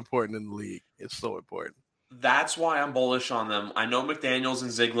 it's so important in the league. It's so important. That's why I'm bullish on them. I know McDaniels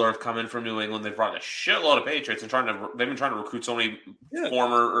and Ziegler have come in from New England. They've brought a shitload of Patriots and they've been trying to recruit so many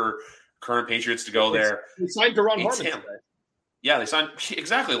former or current Patriots to go there. They signed Deron Harmon today. Yeah, they signed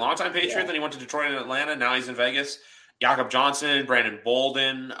exactly longtime Patriot. Then he went to Detroit and Atlanta. Now he's in Vegas. Jakob Johnson, Brandon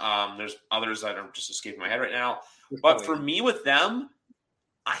Bolden. There's others that are just escaping my head right now. But for me with them,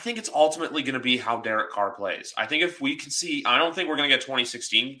 I think it's ultimately going to be how Derek Carr plays. I think if we can see, I don't think we're going to get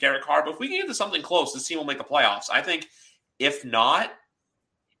 2016 Derek Carr, but if we can get to something close, this team will make the playoffs. I think if not,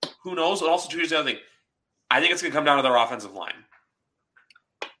 who knows? It also chooses the other thing. I think it's going to come down to their offensive line.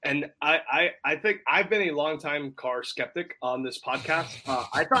 And I think I've been a longtime Carr skeptic on this podcast.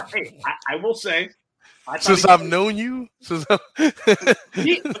 I thought, I will say, since I've known you,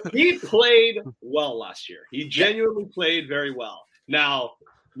 he played well last year. He genuinely played very well. Now,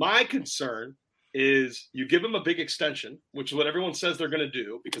 my concern is you give him a big extension, which is what everyone says they're going to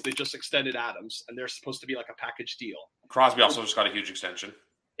do because they just extended Adams, and they're supposed to be like a package deal. Crosby also just got a huge extension.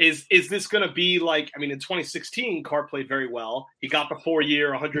 Is this going to be like? I mean, in 2016, Carr played very well. He got the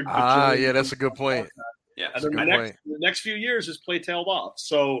 4-year, 100. Yeah, that's a good point. Yeah, and then the next few years, his play tailed off.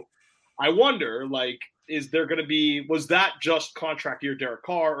 So I wonder, like, is there going to be? Was that just contract year Derek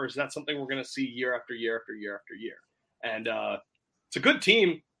Carr, or is that something we're going to see year after year after year after year? And it's a good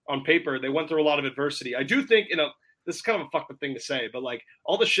team on paper. They went through a lot of adversity. I do think, this is kind of a fucked up thing to say, but like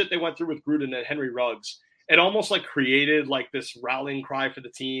all the shit they went through with Gruden and Henry Ruggs, it almost like created like this rallying cry for the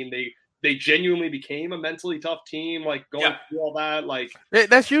team. They genuinely became a mentally tough team, like going through all that. Like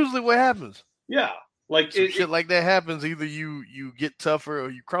that's usually what happens. Yeah, like shit like that happens. Either you get tougher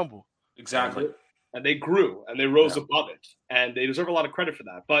or you crumble. Exactly. And they grew and they rose above it, and they deserve a lot of credit for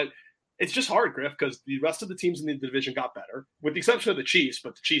that. But it's just hard, Griff, because the rest of the teams in the division got better, with the exception of the Chiefs,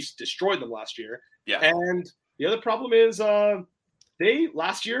 but the Chiefs destroyed them last year. Yeah. And the other problem is they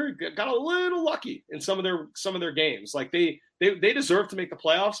last year got a little lucky in some of their games. Like they deserved to make the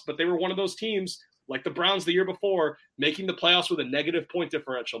playoffs, but they were one of those teams like the Browns the year before, making the playoffs with a negative point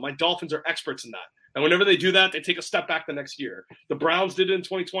differential. My Dolphins are experts in that. And whenever they do that, they take a step back the next year. The Browns did it in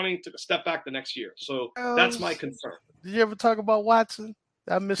 2020, took a step back the next year. So that's my concern. Did you ever talk about Watson?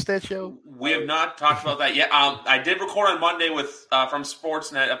 I missed that show. We have not talked about that yet. I did record on Monday with from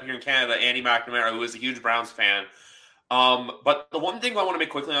Sportsnet up here in Canada, Andy McNamara, who is a huge Browns fan. But the one thing I want to make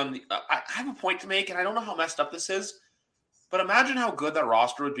quickly on I have a point to make, and I don't know how messed up this is, but imagine how good that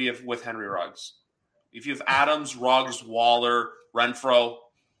roster would be with Henry Ruggs. If you have Adams, Ruggs, Waller, Renfro,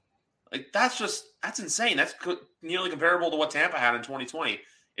 like that's insane. That's nearly comparable to what Tampa had in 2020.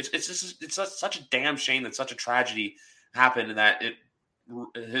 It's such a damn shame that such a tragedy happened and that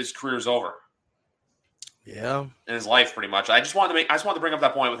his career's over. Yeah, in his life, pretty much. I just wanted to bring up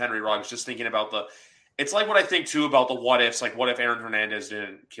that point with Henry Ruggs. Just thinking about it's like what I think too about the what ifs. Like, what if Aaron Hernandez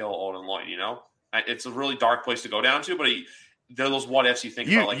didn't kill Odin Lloyd? It's a really dark place to go down to, but there are those what ifs you think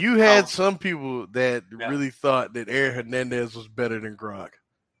about. Like you had some people that really thought that Aaron Hernandez was better than Gronk.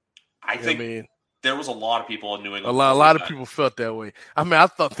 I think there was a lot of people in New England. A lot of people felt that way. I mean, I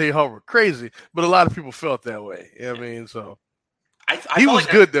thought they all were crazy, but a lot of people felt that way. I mean, so he was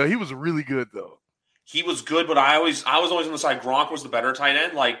good though. He was really good though. He was good, but I was always on the side. Gronk was the better tight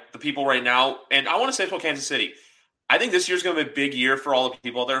end. Like the people right now, and I want to say this about Kansas City. I think this year's going to be a big year for all the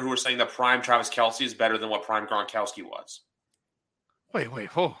people out there who are saying that prime Travis Kelce is better than what prime Gronkowski was. Wait,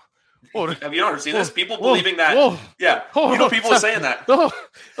 hold. Have you ever seen this? People believing that. Yeah, people are saying that.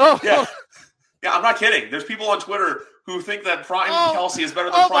 Yeah, I'm not kidding. There's people on Twitter who think that prime Kelce is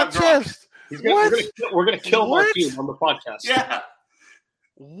better than prime Gronk. We're going to kill Martin on the podcast. Yeah.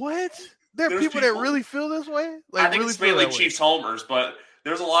 What? There are people that really feel this way? Like, I think it's mainly Chiefs homers, but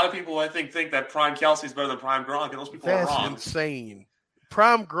there's a lot of people I think that prime Kelce is better than prime Gronk, and those people are wrong. That's insane.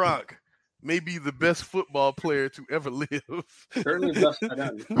 Prime Gronk may be the best football player to ever live. Certainly the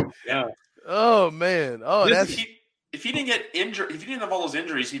best. Yeah. Oh, man. Oh, if he didn't get injured, if he didn't have all those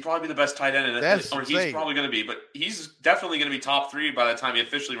injuries, he'd probably be the best tight end in it. Or he's probably going to be. But he's definitely going to be top 3 by the time he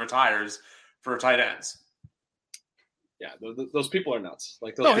officially retires for tight ends. Yeah, those people are nuts.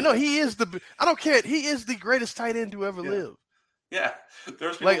 Like no, he is I don't care. He is the greatest tight end to ever live. Yeah,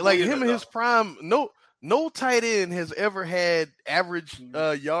 there's people like him in his prime. No tight end has ever had average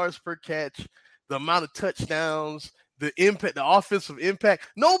yards per catch, the amount of touchdowns, the impact, the offensive impact.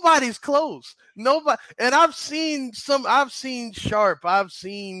 Nobody's close. Nobody. And I've seen Sharp, I've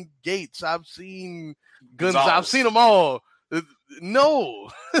seen Gates, I've seen Gonzalez. I've seen them all. No,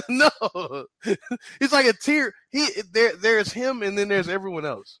 no. It's like a tier. There's him, and then there's everyone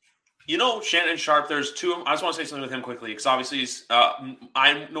else. You know, Shannon Sharp, there's two. I just want to say something with him quickly because obviously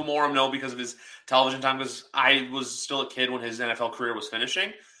I know more of him because of his television time because I was still a kid when his NFL career was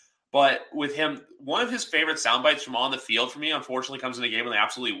finishing. But with him, one of his favorite sound bites from on the field for me, unfortunately, comes in a game when they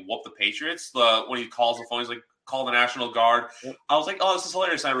absolutely whoop the Patriots. When he calls the phone, he's like, call the National Guard. Yep. I was like, oh, this is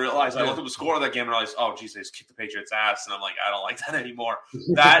hilarious. And I realized, I looked at the score of that game and I realized, oh, geez, they just kicked the Patriots' ass. And I'm like, I don't like that anymore.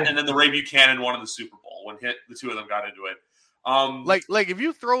 That and then the Ray Buchanan one in the Super Bowl when the two of them got into it. Like if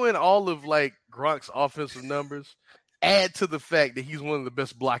you throw in all of like Gronk's offensive numbers, add to the fact that he's one of the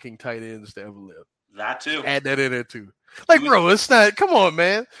best blocking tight ends to ever live. That too. Add that in there too. Like, bro, it's not. Come on,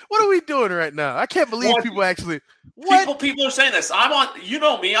 man. What are we doing right now? I can't believe people actually. What? People are saying this. I'm on. You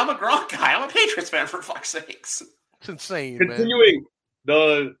know me. I'm a Gronk guy. I'm a Patriots fan for fuck's sakes. It's insane. Continuing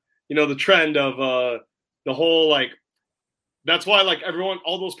the trend of the whole like. That's why like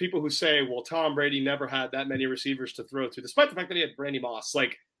all those people who say, well, Tom Brady never had that many receivers to throw to, despite the fact that he had Randy Moss.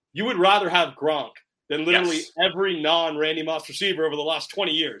 Like, you would rather have Gronk than literally every non-Randy Moss receiver over the last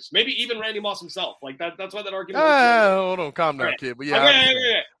 20 years. Maybe even Randy Moss himself. Like that's why that argument. Hold on, calm down, kid. But yeah,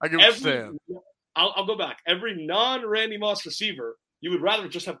 I get what you're saying. I'll go back. Every non-Randy Moss receiver, you would rather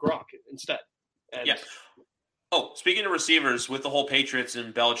just have Gronk instead. And yeah. Oh, speaking of receivers, with the whole Patriots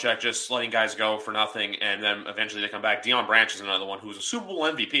and Belichick just letting guys go for nothing, and then eventually they come back. Deion Branch is another one who's a Super Bowl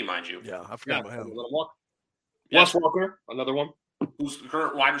MVP, mind you. Yeah, I forgot about him. Wes Walker, another one. Who's the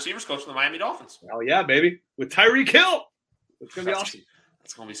current wide receivers coach for the Miami Dolphins. Oh, yeah, baby. With Tyreek Hill. It's going to be awesome.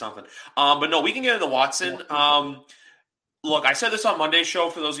 That's going to be something. But no, we can get into Watson. Look, I said this on Monday's show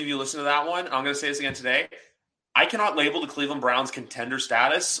for those of you who listen to that one. I'm going to say this again today. I cannot label the Cleveland Browns contender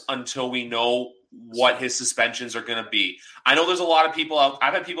status until we know what his suspensions are going to be. I know there's a lot of people out.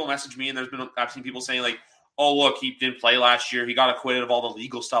 I've had people message me, and I've seen people saying like, "Oh, look, he didn't play last year. He got acquitted of all the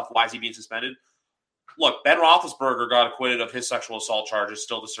legal stuff. Why is he being suspended?" Look, Ben Roethlisberger got acquitted of his sexual assault charges,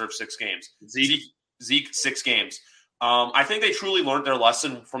 still to serve 6 games. Zeke 6 games. I think they truly learned their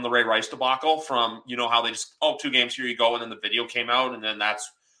lesson from the Ray Rice debacle. From how they just 2 games, here you go, and then the video came out, and then that's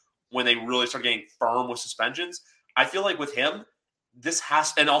when they really started getting firm with suspensions. I feel like with him, this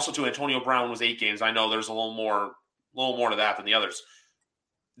has, and also to Antonio Brown was 8 games. I know there's a little more to that than the others.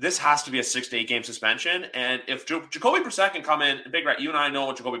 This has to be a 6 to 8 game suspension. And if Jacoby Brissett can come in, and Big Rat, you and I know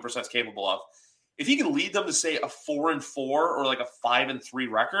what Jacoby Brissett's capable of. If he can lead them to say a 4-4 or like a 5-3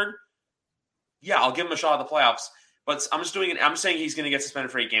 record, yeah, I'll give him a shot at the playoffs. But I'm saying he's going to get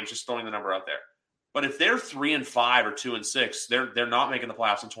suspended for 8 games, just throwing the number out there. But if they're 3-5 or 2-6, they're not making the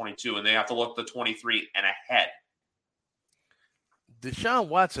playoffs in 22, and they have to look to 23 and ahead. Deshaun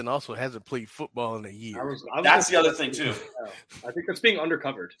Watson also hasn't played football in a year. That's the other thing too. I think that's being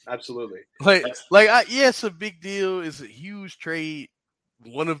undercovered. Absolutely. It's a big deal. It's a huge trade,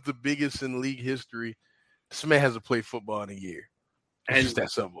 one of the biggest in league history. This man hasn't played football in a year. It's just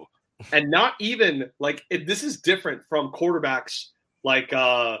that simple. And not even this is different from quarterbacks like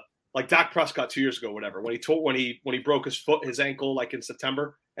Dak Prescott 2 years ago, whatever. When he broke his ankle in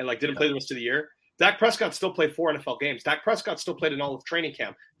September and didn't play the rest of the year. Dak Prescott still played 4 NFL games. Dak Prescott still played in all of training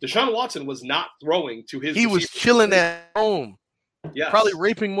camp. Deshaun Watson was not throwing to his. He was chilling at home. Yeah, probably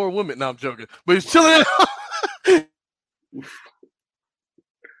raping more women. No, I'm joking. But he's chilling at home.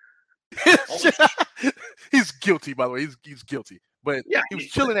 He's guilty, by the way. He's guilty. But yeah, he was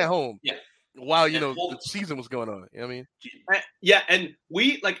chilling at home. Yeah. While the season was going on. You know what I mean? Yeah, and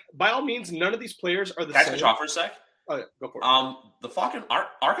we by all means, none of these players are the same. Can I switch off for a sec? Oh yeah, go for it. The fucking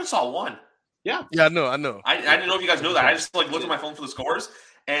Arkansas won. Yeah, I know. I didn't know if you guys knew that. I just looked at my phone for the scores,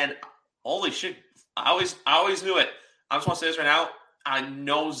 and holy shit, I always knew it. I just want to say this right now. I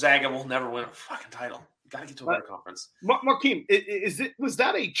know Zaga will never win a fucking title. You got to get to a better conference. Markeem, was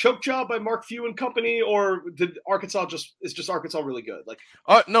that a choke job by Mark Few and company, or did Arkansas is Arkansas really good?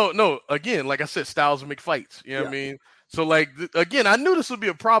 No. Again, like I said, styles make fights. You know what I mean? So again, I knew this would be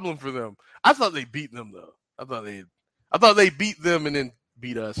a problem for them. I thought they beat them though. I thought they beat them and then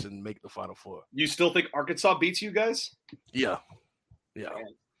beat us and make the Final Four. You still think Arkansas beats you guys? Yeah.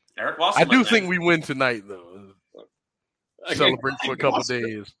 Eric Watson. I do think we win tonight, though. Celebrate for a couple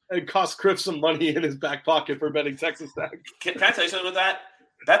days. It cost Griff some money in his back pocket for betting Texas Tech. Can I tell you something with that?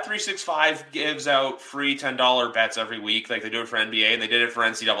 Bet365 gives out free $10 bets every week, like they do it for NBA, and they did it for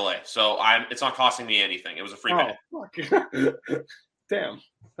NCAA. So it's not costing me anything. It was a free bet. Fuck. Damn,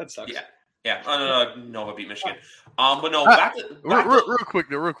 that sucks. Yeah. Nova beat Michigan. But no, back to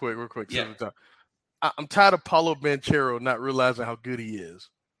real quick. Yeah. I'm tired of Paulo Banchero not realizing how good he is.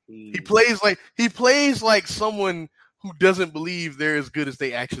 He plays like someone who doesn't believe they're as good as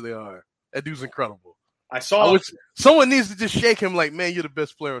they actually are. That dude's incredible. Someone needs to just shake him like, man, you're the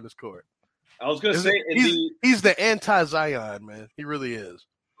best player on this court. I was going to say he's the anti-Zion, man. He really is.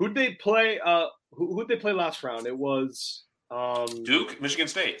 Who'd they play? Who'd they play last round? It was Duke, Michigan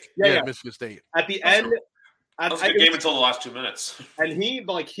State. Yeah, Michigan State. At the end, that was a good game until the last 2 minutes. And he,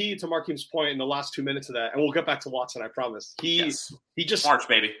 to Markeem's point, in the last 2 minutes of that, and we'll get back to Watson, I promise. He just March,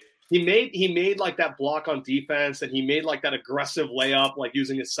 baby. He made like that block on defense, and he made like that aggressive layup, like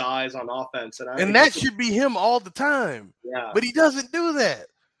using his size on offense. And that should be him all the time. Yeah. But he doesn't do that.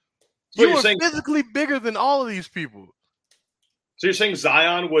 So you are physically bigger than all of these people. So you're saying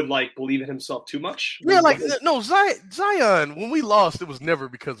Zion would like believe in himself too much? Yeah, Zion, when we lost, it was never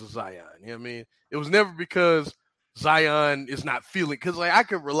because of Zion. You know what I mean? It was never because Zion is not feeling, because like I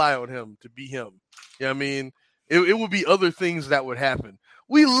could rely on him to be him. You know what I mean? It would be other things that would happen.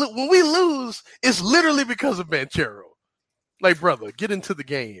 When we lose, it's literally because of Banchero. Like, brother, get into the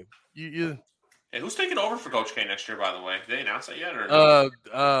game. You Hey, who's taking over for Coach K next year, by the way? Did they announce that yet? Or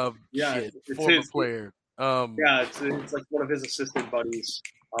it's player. It's like one of his assistant buddies.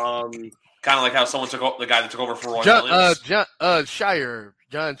 Kind of like how someone took the guy that took over for Roy Williams. John Shire.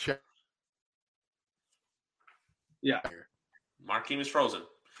 Yeah. Markeem is frozen.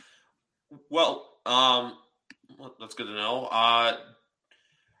 Well, that's good to know.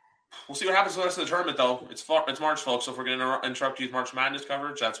 We'll see what happens with the rest of the tournament, though. It's March, folks, so if we're going to interrupt you with March Madness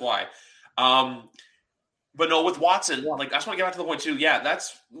coverage, that's why. But no, with Watson, I just want to get back to the point, too. Yeah,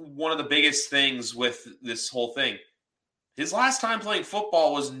 that's one of the biggest things with this whole thing. His last time playing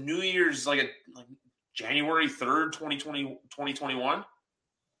football was New Year's, January 3rd, 2021.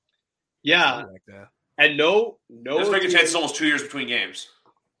 Yeah. Like that. And no. There's a big chance it's almost 2 years between games.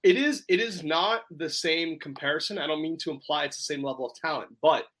 It is not the same comparison. I don't mean to imply it's the same level of talent.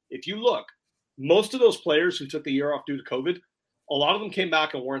 But if you look, most of those players who took the year off due to COVID, a lot of them came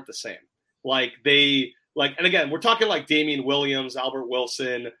back and weren't the same. And again, we're talking like Damian Williams, Albert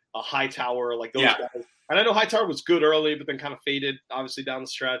Wilson, Hightower, like those guys. And I know Hightower was good early, but then kind of faded, obviously, down the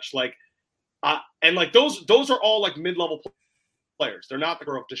stretch. Those are all like mid-level players. They're not the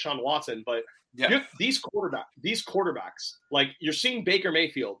growth of Deshaun Watson, but these quarterbacks, like you're seeing Baker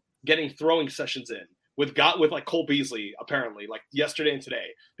Mayfield getting throwing sessions in with like Cole Beasley, apparently, like yesterday and today,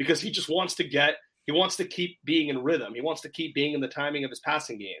 because he just wants to keep being in rhythm. He wants to keep being in the timing of his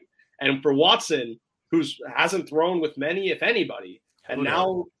passing game. And for Watson, who hasn't thrown with many, if anybody, and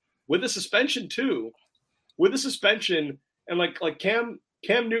now with the suspension too, and like Cam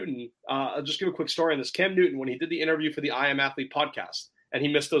Newton, I'll just give a quick story on this. Cam Newton, when he did the interview for the I Am Athlete podcast, and he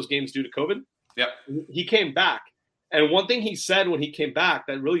missed those games due to COVID, he came back. And one thing he said when he came back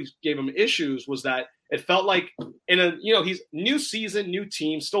that really gave him issues was that it felt like he's new season, new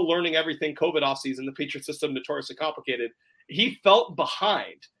team, still learning everything, COVID offseason, the Patriot system, notoriously complicated. He felt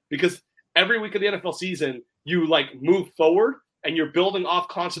behind because every week of the NFL season, you move forward and you're building off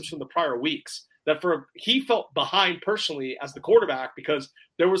concepts from the prior weeks. He felt behind personally as the quarterback because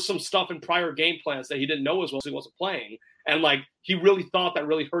there was some stuff in prior game plans that he didn't know as well, so he wasn't playing. And he really thought that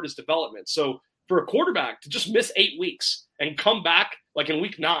really hurt his development. So for a quarterback to just miss 8 weeks and come back in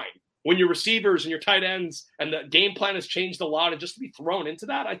week 9, when your receivers and your tight ends and the game plan has changed a lot, and just to be thrown into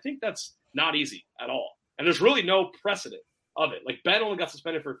that, I think that's not easy at all. And there's really no precedent of it. Ben only got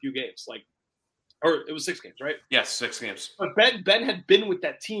suspended for a few games, or it was 6 games, right? Yes, 6 games. But Ben had been with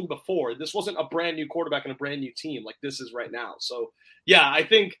that team before. This wasn't a brand new quarterback and a brand new team like this is right now. So, yeah, I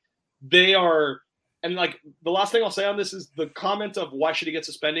think they are – and, the last thing I'll say on this is the comment of why should he get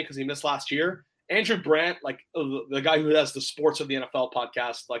suspended because he missed last year. Andrew Brandt, the guy who has the Sports of the NFL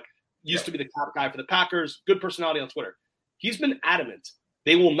podcast, used to be the top guy for the Packers, good personality on Twitter. He's been adamant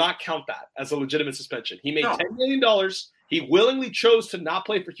they will not count that as a legitimate suspension. He made $10 million. He willingly chose to not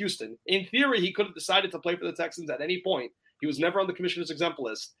play for Houston. In theory, he could have decided to play for the Texans at any point. He was never on the commissioner's exempt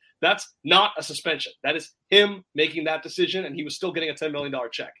list. That's not a suspension. That is him making that decision, and he was still getting a $10 million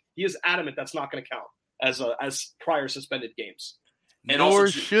check. He is adamant that's not going to count as prior suspended games. And nor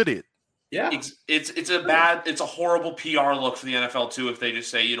should it. Yeah, it's a horrible PR look for the NFL too if they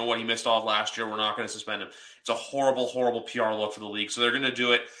just say, you know what, he missed all of last year, we're not going to suspend him. It's a horrible, horrible PR look for the league. So they're going to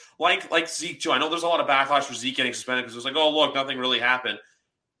do it like Zeke too. I know there's a lot of backlash for Zeke getting suspended because it was oh look, nothing really happened.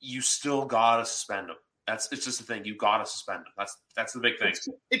 You still got to suspend him. It's just the thing. You got to suspend him. That's the big thing.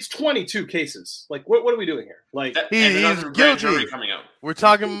 It's 22 cases. Like, what are we doing here? Like, and he's grand jury guilty. coming out. We're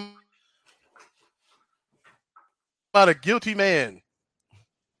talking about a guilty man.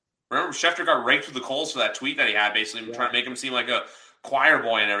 Remember, Schefter got raked with the coals for that tweet that he had, basically trying to make him seem like a choir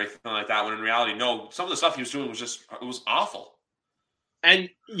boy and everything like that. When in reality, no, some of the stuff he was doing was awful. And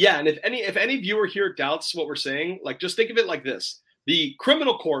yeah, and if any viewer here doubts what we're saying, like, just think of it like this: the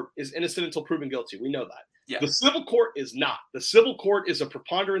criminal court is innocent until proven guilty. We know that. Yeah. The civil court is not. The civil court is a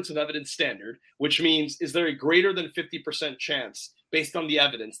preponderance of evidence standard, which means is there a greater than 50% chance based on the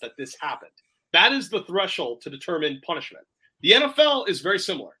evidence that this happened? That is the threshold to determine punishment. The NFL is very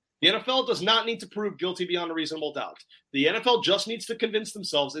similar. The NFL does not need to prove guilty beyond a reasonable doubt. The NFL just needs to convince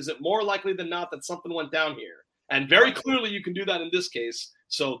themselves, is it more likely than not that something went down here? And very clearly you can do that in this case.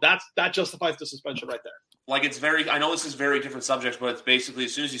 So that justifies the suspension right there. Like, it's very, I know this is very different subjects, but it's basically,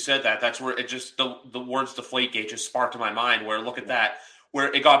 as soon as you said that, that's where it just, the words Deflategate just sparked in my mind, where look at that,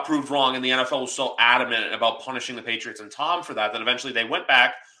 where it got proved wrong and the NFL was so adamant about punishing the Patriots and Tom for that eventually they went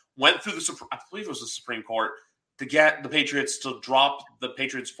through I believe it was the Supreme Court, to get the Patriots to drop. The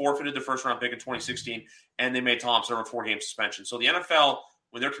Patriots forfeited the first round pick in 2016, and they made Tom serve a 4-game suspension. So the NFL,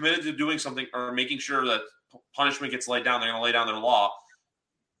 when they're committed to doing something or making sure that punishment gets laid down, they're going to lay down their law.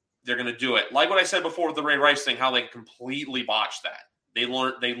 They're going to do it. Like what I said before with the Ray Rice thing, how they completely botched that.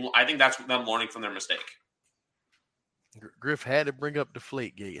 I think that's them learning from their mistake. Griff had to bring up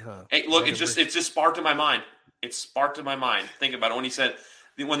Deflategate, huh? Hey, look, it just sparked in my mind. It sparked in my mind. Think about it when he said,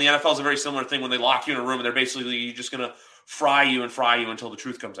 when the NFL is a very similar thing, when they lock you in a room and they're basically just going to fry you until the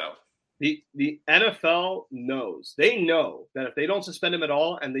truth comes out. The NFL knows. They know that if they don't suspend him at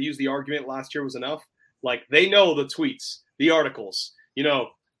all, and they use the argument last year was enough, like, they know the tweets, the articles,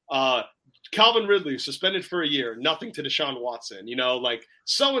 Calvin Ridley suspended for a year, nothing to Deshaun Watson, like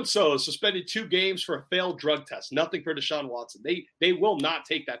so-and-so suspended 2 games for a failed drug test, nothing for Deshaun Watson. They will not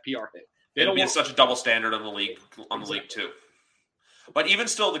take that PR hit. It'll be such a double standard on the league, the league too. But even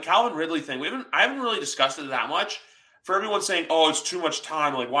still, the Calvin Ridley thing, I haven't really discussed it that much. For everyone saying, oh, it's too much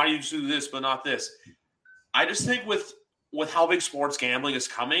time, like, why do you do this but not this? I just think with how big sports gambling is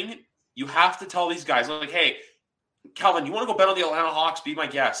coming, you have to tell these guys, like, hey, Calvin, you want to go bet on the Atlanta Hawks? Be my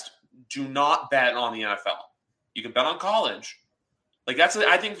guest. Do not bet on the NFL. You can bet on college. Like,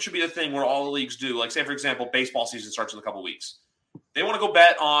 I think it should be the thing where all the leagues do. Like, say, for example, baseball season starts in a couple weeks. They want to go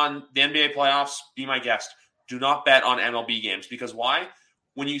bet on the NBA playoffs? Be my guest. Do not bet on MLB games. Because why?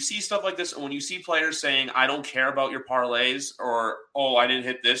 When you see stuff like this, and when you see players saying, I don't care about your parlays, or, oh, I didn't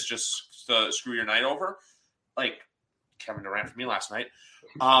hit this just to screw your night over, like Kevin Durant for me last night,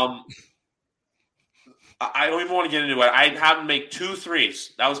 I don't even want to get into it. I had him make 2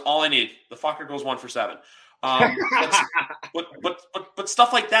 threes. That was all I need. The fucker goes 1 for 7. But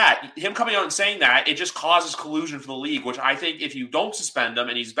stuff like that, him coming out and saying that, it just causes collusion for the league, which I think if you don't suspend him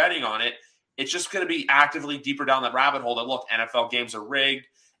and he's betting on it, it's just going to be actively deeper down that rabbit hole that, look, NFL games are rigged.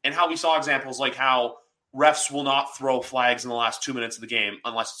 And how we saw examples like how refs will not throw flags in the last 2 minutes of the game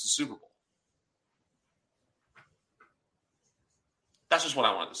unless it's a Super Bowl. That's just what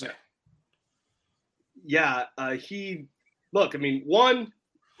I wanted to say. Yeah, one,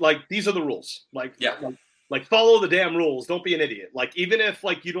 like, these are the rules. Like, like follow the damn rules. Don't be an idiot. Like, even if,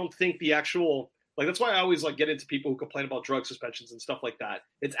 like, you don't think the actual, like, that's why I always, like, get into people who complain about drug suspensions and stuff like that.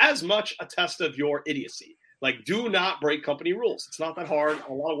 It's as much a test of your idiocy. Like, do not break company rules. It's not that hard.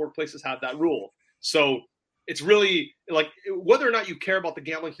 A lot of workplaces have that rule. So it's really, like, whether or not you care about the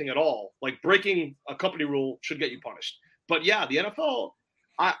gambling thing at all, like, breaking a company rule should get you punished. But yeah, the NFL,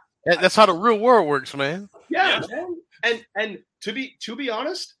 that's how the real world works, man. Yeah, man. And to be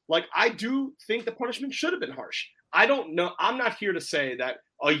honest, like, I do think the punishment should have been harsh. I don't know. I'm not here to say that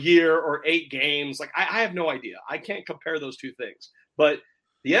a year or 8 games. Like, I have no idea. I can't compare those two things. But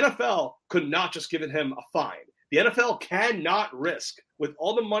the NFL could not just given him a fine. The NFL cannot risk, with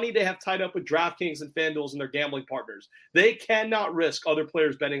all the money they have tied up with DraftKings and FanDuel and their gambling partners, they cannot risk other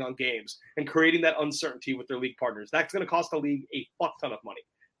players betting on games and creating that uncertainty with their league partners. That's going to cost the league a fuck ton of money.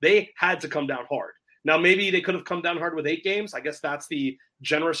 They had to come down hard. Now, maybe they could have come down hard with 8 games. I guess that's the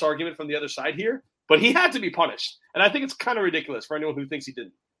generous argument from the other side here. But he had to be punished. And I think it's kind of ridiculous for anyone who thinks he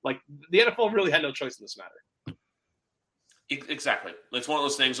didn't. Like, the NFL really had no choice in this matter. Exactly. It's one of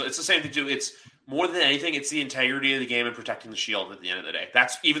those things. It's the same thing, too. It's more than anything, it's the integrity of the game and protecting the shield at the end of the day.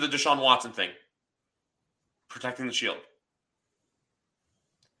 That's even the Deshaun Watson thing. Protecting the shield.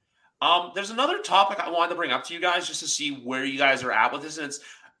 There's another topic I wanted to bring up to you guys just to see where you guys are at with this. And it's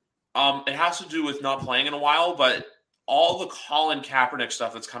it has to do with not playing in a while, but all the Colin Kaepernick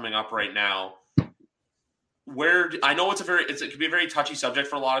stuff that's coming up right now. I know it could be a very touchy subject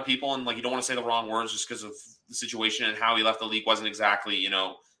for a lot of people, and like you don't want to say the wrong words just because of the situation and how he left the league wasn't exactly, it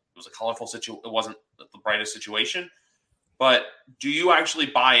was a colorful situation. It wasn't the brightest situation. But do you actually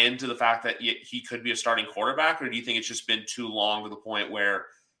buy into the fact that he could be a starting quarterback, or do you think it's just been too long to the point where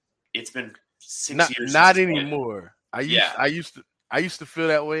it's been 6 years? Not anymore. I used to feel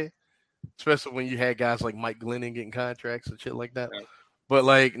that way, especially when you had guys like Mike Glennon getting contracts and shit like that. Yeah. But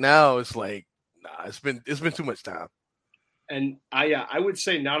like now, it's like, nah, it's been too much time. And I would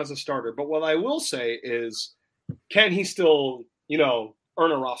say not as a starter, but what I will say is, can he still,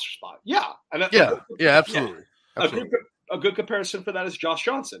 earn a roster spot? Yeah, and absolutely. A good comparison for that is Josh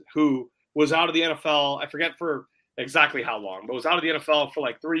Johnson, who was out of the NFL. I forget for exactly how long, but was out of the NFL for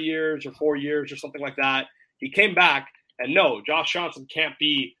like 3 years or 4 years or something like that. He came back, and no, Josh Johnson can't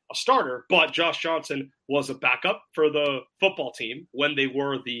be a starter, but Josh Johnson was a backup for the football team when they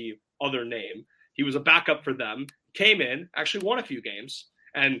were the other name. He was a backup for them, came in, actually won a few games,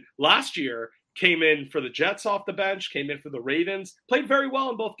 and last year came in for the Jets off the bench, came in for the Ravens, played very well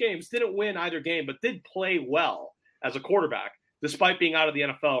in both games, didn't win either game, but did play well as a quarterback, despite being out of the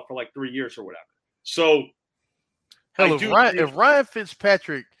NFL for like 3 years or whatever. So, hell, if Ryan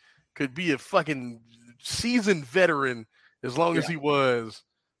Fitzpatrick could be a fucking seasoned veteran as long as he was,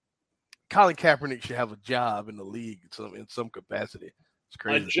 Colin Kaepernick should have a job in the league in some capacity. It's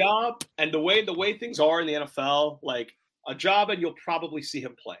crazy. A job, and the way things are in the NFL, like a job, and you'll probably see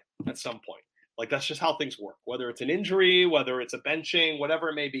him play at some point. Like that's just how things work. Whether it's an injury, whether it's a benching, whatever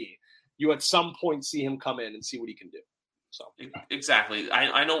it may be, you at some point see him come in and see what he can do. So exactly.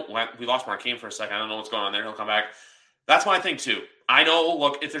 I know we lost Marquine for a second. I don't know what's going on there. He'll come back. That's my thing too. I know.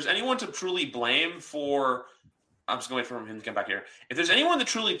 Look, if there's anyone to truly blame for, I'm just going to wait for him to come back here. If there's anyone to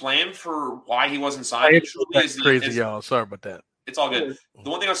truly blame for why he wasn't signed, it truly is crazy, y'all. Sorry about that. It's all good. The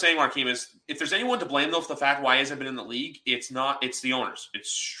one thing I was saying, Marquine, is if there's anyone to blame though for the fact why he hasn't been in the league, it's the owners.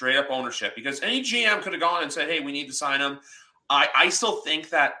 It's straight up ownership, because any GM could have gone and said, "Hey, we need to sign him." I still think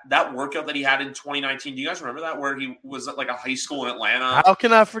that workout that he had in 2019, do you guys remember that, where he was at like a high school in Atlanta? How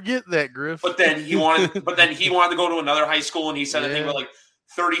can I forget that, Griff? But then he wanted to go to another high school, and he said that they were like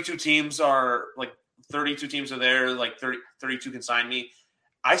 32 teams are there, like 32 can sign me.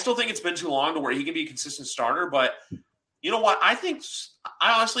 I still think it's been too long to where he can be a consistent starter, but you know what? I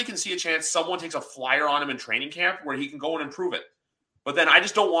honestly can see a chance someone takes a flyer on him in training camp where he can go and improve it. But then I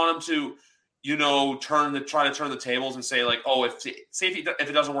just don't want him to, try to turn the tables and say like, oh, if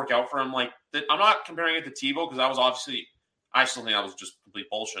it doesn't work out for him, like I'm not comparing it to Tebow, because I still think that was just complete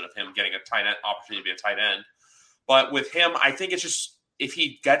bullshit of him getting a tight end opportunity to be a tight end. But with him, I think it's just if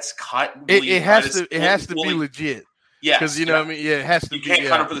he gets cut, it has to be legit. Yeah, because what I mean. Yeah, it has to. You can't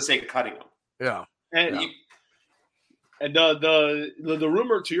cut him for the sake of cutting him. Yeah, and the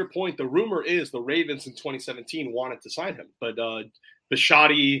rumor, to your point, the rumor is the Ravens in 2017 wanted to sign him, but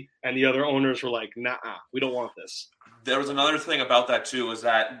Bisciotti and the other owners were like, nah, we don't want this. There was another thing about that too, is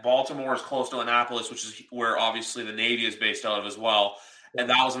that Baltimore is close to Annapolis, which is where obviously the Navy is based out of as well. And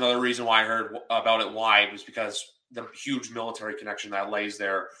that was another reason why I heard about it. Why? It was because the huge military connection that lays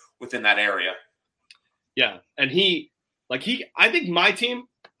there within that area. Yeah. And I think my team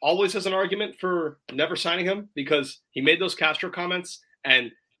always has an argument for never signing him, because he made those Castro comments,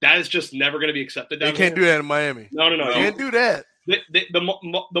 and that is just never going to be accepted. They can't do that in Miami. No. You can't do that.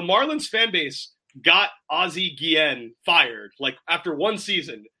 The Marlins fan base got Ozzie Guillen fired like after one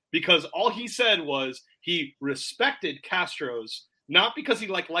season, because all he said was he respected Castro's, not because he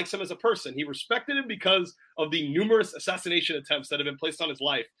likes him as a person. He respected him because of the numerous assassination attempts that have been placed on his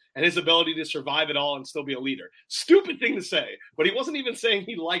life and his ability to survive it all and still be a leader. Stupid thing to say, but he wasn't even saying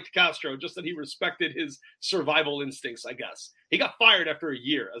he liked Castro, just that he respected his survival instincts, I guess. He got fired after a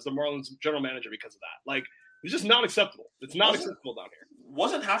year as the Marlins general manager because of that. Like, it's just not acceptable. It's not acceptable down here.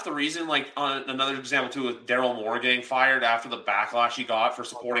 Wasn't half the reason, like, on another example too, with Daryl Moore getting fired after the backlash he got for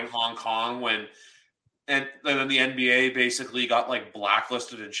supporting Hong Kong and then the NBA basically got like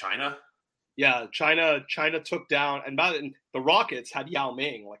blacklisted in China? Yeah, China took down, and the Rockets had Yao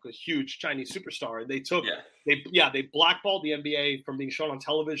Ming, like a huge Chinese superstar. They blackballed the NBA from being shown on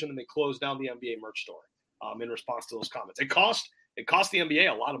television, and they closed down the NBA merch store in response to those comments. It cost the NBA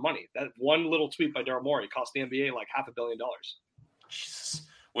a lot of money. That one little tweet by Daryl Morey cost the NBA like $500 million. Jesus.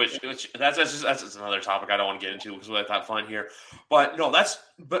 Which that's another topic I don't want to get into because we let that fun here. But no,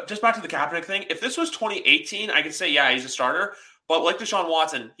 but just back to the Kaepernick thing. If this was 2018, I could say, yeah, he's a starter. But like Deshaun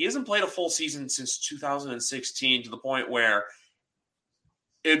Watson, he hasn't played a full season since 2016 to the point where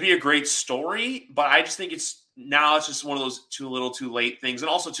it would be a great story. But I just think it's just one of those too little too late things. And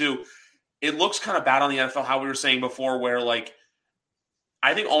also, too, it looks kind of bad on the NFL, how we were saying before, where like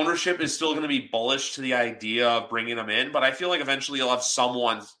I think ownership is still going to be bullish to the idea of bringing him in, but I feel like eventually you'll have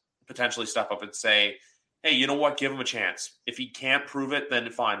someone potentially step up and say, hey, you know what? Give him a chance. If he can't prove it, then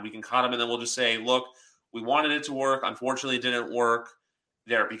fine. We can cut him, and then we'll just say, look, we wanted it to work. Unfortunately, it didn't work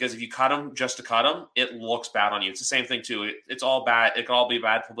there. Because if you cut him just to cut him, it looks bad on you. It's the same thing, too. It's all bad. It could all be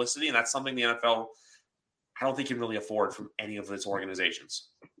bad publicity, and that's something the NFL, I don't think, can really afford from any of its organizations.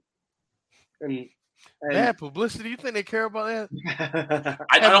 And bad publicity? You think they care about that?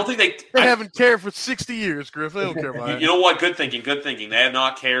 I don't think they haven't cared for 60 years, Griff. They don't care about that. You know what? Good thinking. They have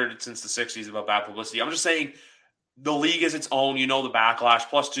not cared since the 60s about bad publicity. I'm just saying the league is its own. You know the backlash.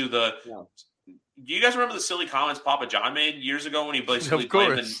 Plus, do you guys remember the silly comments Papa John made years ago when he basically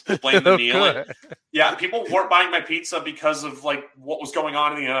blamed the kneeling? Yeah, people weren't buying my pizza because of like what was going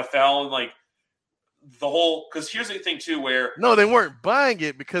on in the NFL and like the whole. Because here's the thing too, where no, they weren't buying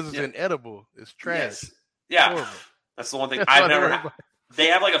it because it's inedible. It's trash. Yes. Yeah, that's the one thing I've never. They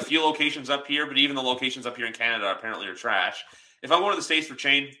have like a few locations up here, but even the locations up here in Canada apparently are trash. If I'm going to the States for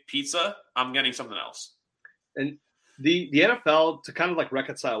chain pizza, I'm getting something else. And the NFL, to kind of like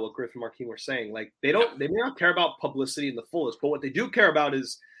reconcile what Griff and Marquine were saying, like they may not care about publicity in the fullest, but what they do care about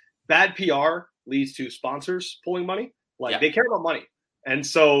is bad PR leads to sponsors pulling money. Like they care about money, and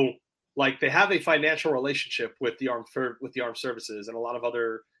so like they have a financial relationship with the armed services and a lot of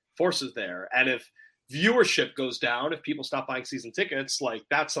other forces there. And if viewership goes down, if people stop buying season tickets, like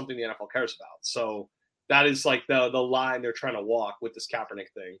that's something the NFL cares about. So that is like the line they're trying to walk with this Kaepernick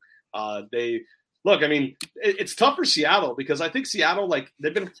thing. Look, I mean, it's tough for Seattle because I think Seattle, like,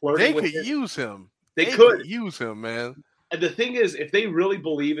 they've been flirting with him. They could use him. They could use him, man. And the thing is, if they really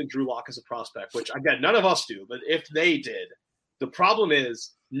believe in Drew Lock as a prospect, which, again, none of us do, but if they did, the problem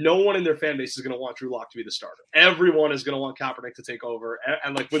is no one in their fan base is going to want Drew Lock to be the starter. Everyone is going to want Kaepernick to take over,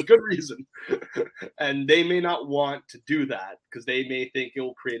 and like, with good reason. And they may not want to do that because they may think it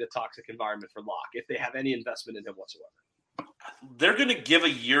will create a toxic environment for Lock if they have any investment in him whatsoever. They're going to give a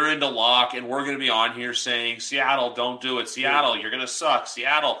year into Lock, and we're going to be on here saying, Seattle, don't do it. Seattle, you're going to suck.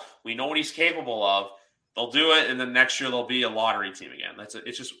 Seattle, we know what he's capable of. They'll do it, and then next year they'll be a lottery team again.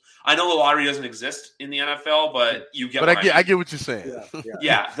 It's just I know the lottery doesn't exist in the NFL, but you get. But I get what you're saying.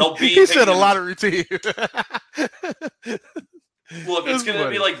 Yeah they'll be. He said a lottery team. Look, it's going to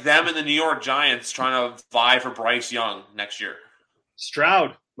be like them and the New York Giants trying to vie for Bryce Young next year.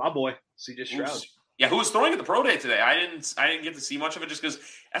 Stroud, my boy, CJ Stroud. Yeah, who was throwing at the pro day today? I didn't get to see much of it just because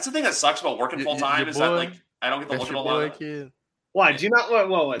that's the thing that sucks about working full time is that like I don't get to look at a lot of it. Why? Do you not?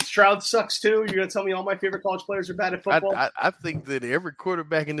 Well, Stroud sucks too. You're gonna tell me all my favorite college players are bad at football? I think that every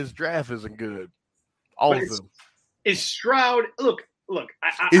quarterback in this draft isn't good. All of them. Is Stroud? Look.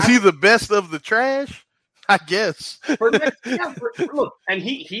 Is he the best of the trash? I guess. Look, and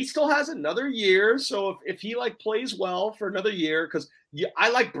he still has another year. So if he like plays well for another year, because I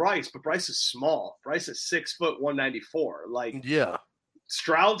like Bryce, but Bryce is small. Bryce is 6 foot 194. Like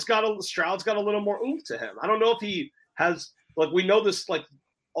Stroud's got a little more oomph to him. I don't know if he has. Like, we know this, like,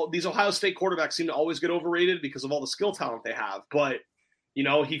 these Ohio State quarterbacks seem to always get overrated because of all the skill talent they have. But, you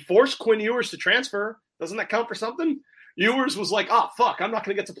know, he forced Quinn Ewers to transfer. Doesn't that count for something? Ewers was like, fuck, I'm not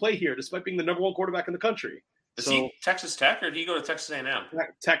going to get to play here, despite being the number one quarterback in the country. Is he Texas Tech, or did he go to Texas A&M?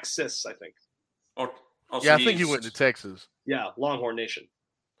 Texas, I think. I think he went to Texas. Yeah, Longhorn Nation.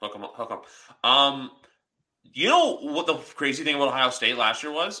 Hook him. You know what the crazy thing about Ohio State last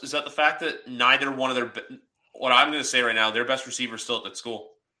year was? Is that the fact that neither one of their – what I'm going to say right now, their best receiver is still at that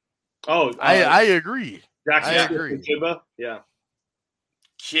school. Oh, I agree. Jackson, I agree. Yeah.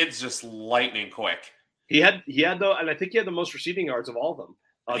 Kid's just lightning quick. He had though, and I think he had the most receiving yards of all of them.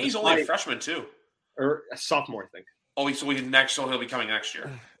 I think he's only a freshman too, or a sophomore, I think. Oh, so he'll be coming next year.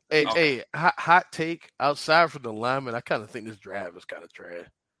 Hey, hot take. Outside from the lineman, I kind of think this draft is kind of trash.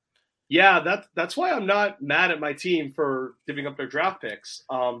 Yeah, that's why I'm not mad at my team for giving up their draft picks,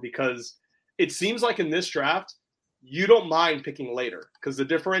 because it seems like in this draft, you don't mind picking later because the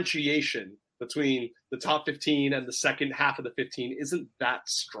differentiation between the top 15 and the second half of the 15 isn't that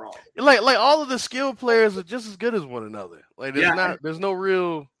strong. Like all of the skill players are just as good as one another. Like there's no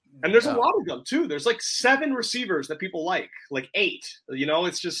real. And there's a lot of them too. There's like 7 receivers that people like 8. You know,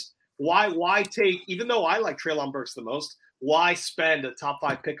 it's just why take, even though I like Treylon Burks the most, why spend a top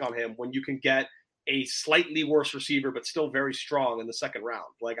 5 pick on him when you can get a slightly worse receiver but still very strong in the second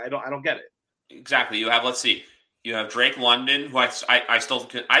round? Like I don't get it. Exactly. You have Drake London, who I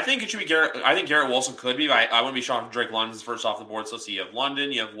think it should be Garrett. I think Garrett Wilson could be. I wouldn't be shocked if Drake London's first off the board. So let's see. You have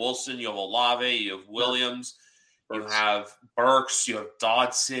London, you have Wilson, you have Olave, you have Williams, You have Burks, you have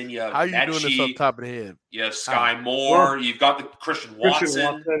Dodson, you have How are you doing this off Mechie, top of the head? you have Sky Moore, you've got the Christian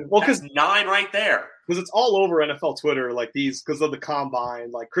Watson. Well, that's 9 right there. Because it's all over NFL Twitter, like these, because of the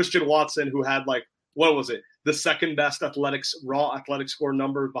combine, like Christian Watson, who had like, what was it? The second best raw athletic score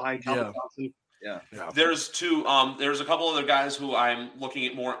number behind Calvin Johnson. Yeah. There's a couple other guys who I'm looking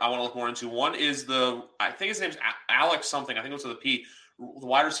at more. I want to look more into. One is I think his name's Alex something. I think it was with a P, the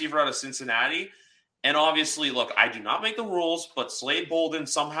wide receiver out of Cincinnati. And obviously, look, I do not make the rules, but Slade Bolden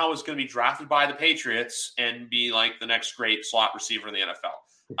somehow is going to be drafted by the Patriots and be like the next great slot receiver in the NFL.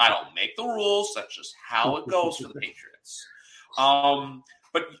 I don't make the rules. That's just how it goes for the Patriots.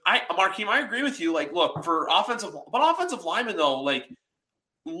 But Markeem, I agree with you. Like, look, for offensive linemen though, like,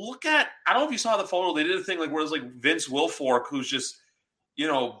 look at, I don't know if you saw the photo. They did a thing like where it's like Vince Wilfork, who's just,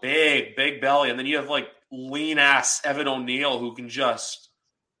 big belly, and then you have like lean ass Evan O'Neal, who can just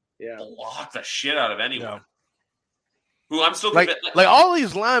block the shit out of anyone. Yeah. Who I'm still like all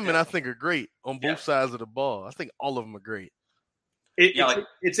these linemen, I think are great on both sides of the ball. I think all of them are great.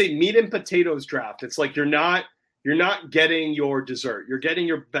 It's a meat and potatoes draft. It's like you're not getting your dessert. You're getting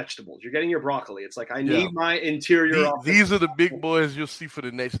your vegetables. You're getting your broccoli. It's like I need my interior. These are the big boys you'll see for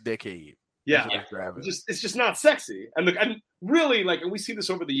the next decade. Yeah. It's just not sexy. And really, like, and we see this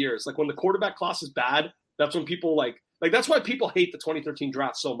over the years. Like when the quarterback class is bad, that's when people like that's why people hate the 2013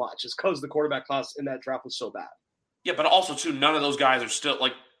 draft so much. It's because the quarterback class in that draft was so bad. Yeah, but also too, none of those guys are still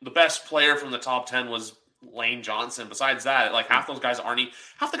like the best player from the top 10 was Lane Johnson. Besides that, like half the guys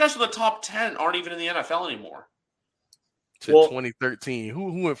from the top 10 aren't even in the NFL anymore. 2013.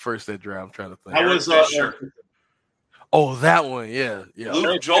 Who went first that draft? I'm trying to think. I was Fisher. Oh, that one. Yeah.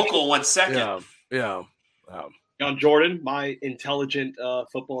 Luke Jokel went second. Yeah. John Jordan, my intelligent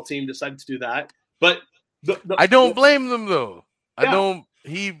football team, decided to do that. But I don't blame them though. I don't.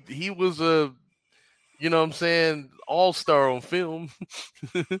 He was a, all-star on film.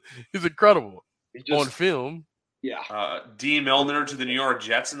 He's incredible on film. Yeah. D. Milner to the New York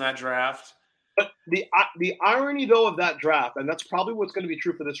Jets in that draft. But the irony, though, of that draft, and that's probably what's going to be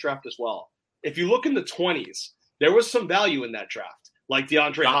true for this draft as well. If you look in the 20s, there was some value in that draft. Like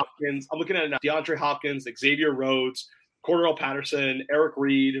DeAndre Hopkins. I'm looking at it now. DeAndre Hopkins, Xavier Rhodes, Cordell Patterson, Eric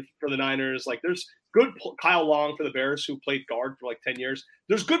Reed for the Niners. Like there's good Kyle Long for the Bears, who played guard for like 10 years.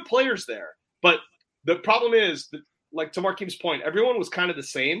 There's good players there. But the problem is, that, like to Markeem's point, everyone was kind of the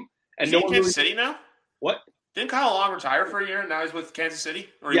same. And Is he in Kansas City now? What? Didn't Kyle Long retire for a year and now he's with Kansas City?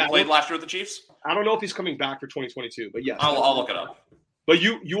 Or he played last year with the Chiefs? I don't know if he's coming back for 2022, but yes. I'll look it up. But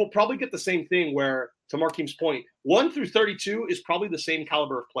you will probably get the same thing where, to Markeem's point, 1 through 32 is probably the same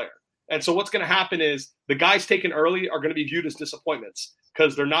caliber of player. And so what's going to happen is the guys taken early are going to be viewed as disappointments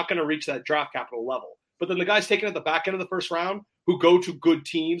because they're not going to reach that draft capital level. But then the guys taken at the back end of the first round who go to good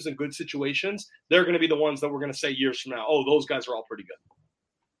teams and good situations, they're going to be the ones that we're going to say years from now, oh, those guys are all pretty good.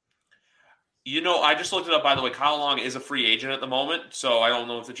 I just looked it up, by the way. Kyle Long is a free agent at the moment, so I don't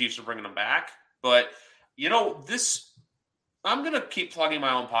know if the Chiefs are bringing him back. But, I'm going to keep plugging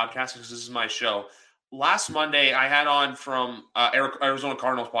my own podcast because this is my show. Last Monday, I had on from Arizona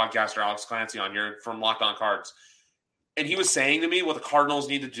Cardinals podcaster Alex Clancy on here from Locked On Cards. And he was saying to me what the Cardinals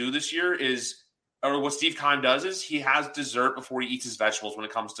need to do this year or what Steve Keim does is he has dessert before he eats his vegetables when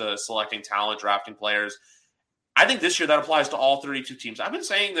it comes to selecting talent, drafting players. I think this year that applies to all 32 teams. I've been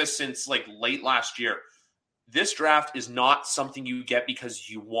saying this since like late last year. This draft is not something you get because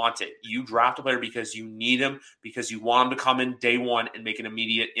you want it. You draft a player because you need him, because you want him to come in day one and make an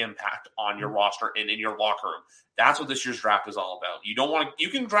immediate impact on your roster and in your locker room. That's what this year's draft is all about. You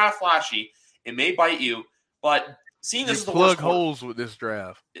can draft flashy. It may bite you, but seeing this is the plug holes with this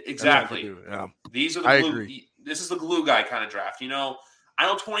draft. Exactly. Yeah. These are the glue. This is the glue guy kind of draft. I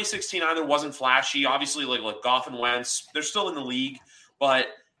know 2016 either wasn't flashy. Obviously, like Goff and Wentz, they're still in the league, but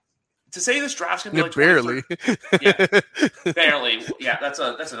to say this draft's gonna be like barely, barely. Yeah, that's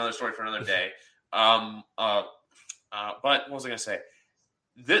another story for another day. But what was I gonna say?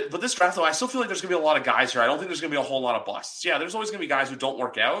 But this draft, though, I still feel like there's gonna be a lot of guys here. I don't think there's gonna be a whole lot of busts. Yeah, there's always gonna be guys who don't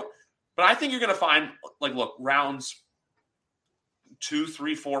work out, but I think you're gonna find rounds 2,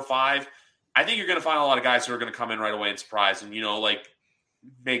 3, 4, 5. I think you're gonna find a lot of guys who are gonna come in right away and surprise and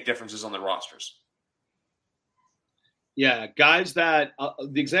make differences on their rosters. Yeah, guys that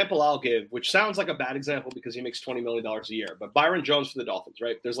the example I'll give, which sounds like a bad example because he makes $20 million a year, but Byron Jones for the Dolphins,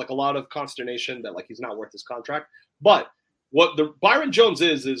 right? There's a lot of consternation that he's not worth his contract. But what the Byron Jones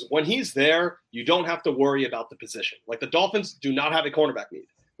is when he's there, you don't have to worry about the position. The Dolphins do not have a cornerback need,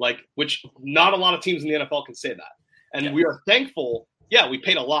 which not a lot of teams in the NFL can say that. And we are thankful. Yeah, we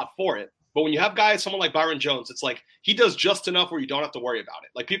paid a lot for it. But when you have someone like Byron Jones, it's he does just enough where you don't have to worry about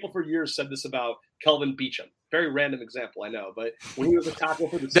it. People for years said this about Kelvin Beachum. very random example, I know, but when he was a tackle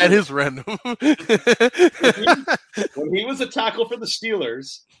for the Steelers, that is random. when he was a tackle for the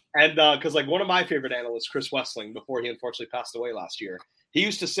Steelers, and because like one of my favorite analysts, Chris Wessling, before he unfortunately passed away last year, he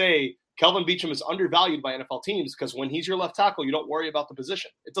used to say Kelvin Beachum is undervalued by NFL teams because when he's your left tackle, you don't worry about the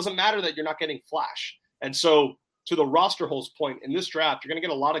position. It doesn't matter that you're not getting flash. And so to the roster holes point, in this draft, you're going to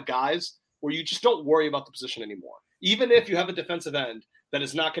get a lot of guys where you just don't worry about the position anymore. Even if you have a defensive end that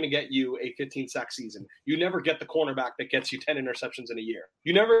is not going to get you a 15-sack season, you never get the cornerback that gets you 10 interceptions in a year.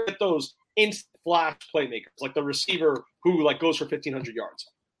 You never get those instant flash playmakers, like the receiver who like goes for 1,500 yards.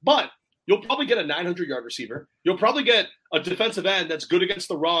 But you'll probably get a 900-yard receiver. You'll probably get a defensive end that's good against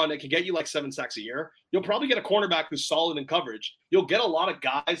the run and can get you like 7 sacks a year. You'll probably get a cornerback who's solid in coverage. You'll get a lot of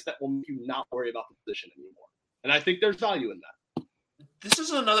guys that will make you not worry about the position anymore. And I think there's value in that. This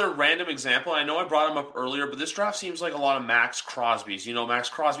is another random example. I know I brought him up earlier, but this draft seems like a lot of Max Crosby's. You know, Max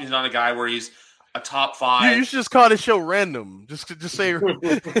Crosby's not a guy where he's a top 5. You should just call this show random. Just say. Oh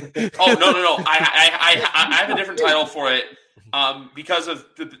no! I have a different title for it because of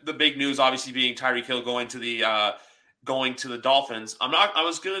the big news, obviously being Tyreek Hill going to the Dolphins. I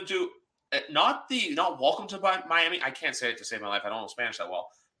was gonna do not Welcome to Miami. I can't say it to save my life. I don't know Spanish that well,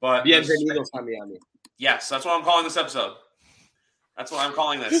 but Bienvenidos a Miami. Yes, that's what I'm calling this episode. That's what I'm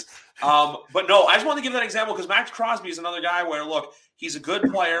calling this. But no, I just wanted to give that example because Max Crosby is another guy where, look, he's a good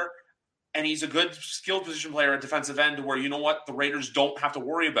player and he's a good skilled position player at defensive end where, you know what, the Raiders don't have to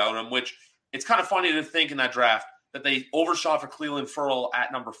worry about him, which it's kind of funny to think in that draft that they overshot for Cleveland Ferrell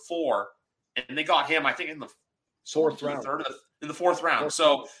at number 4, and they got him, I think, in the fourth round.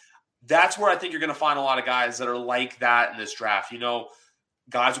 So that's where I think you're going to find a lot of guys that are like that in this draft. You know,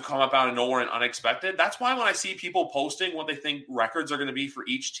 guys who come up out of nowhere and unexpected. That's why when I see people posting what they think records are going to be for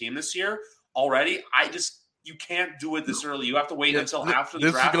each team this year already, you can't do it this early. You have to wait until after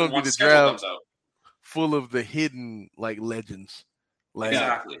the draft. This is going to be the draft comes out. Full of the hidden like legends. Like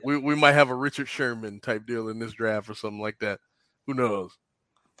exactly. We might have a Richard Sherman type deal in this draft or something like that. Who knows?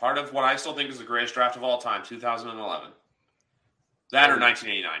 Part of what I still think is the greatest draft of all time, 2011. That or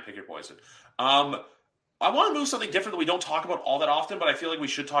 1989. Pick your poison. I want to move something different that we don't talk about all that often, but I feel like we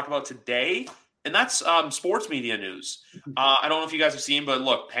should talk about today, and that's sports media news. I don't know if you guys have seen, but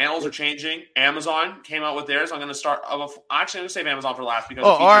look, panels are changing. Amazon came out with theirs. I'm going to start. Actually, I'm going to save Amazon for last because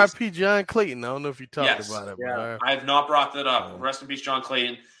R.I.P. John Clayton. I don't know if you talked about it. Yeah. I have not brought that up. Rest in peace, John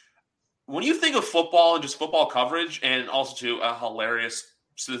Clayton. When you think of football and just football coverage, and also to a hilarious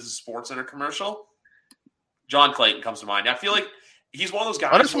Sports Center commercial, John Clayton comes to mind. I feel like he's one of those guys.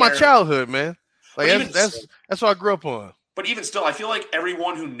 Oh, that's my childhood, man. Like that's what I grew up on. But even still, I feel like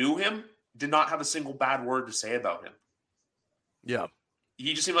everyone who knew him did not have a single bad word to say about him. Yeah.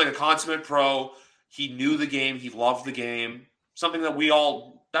 He just seemed like a consummate pro. He knew the game. He loved the game. Something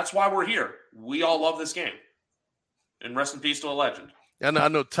that that's why we're here. We all love this game. And rest in peace to a legend. I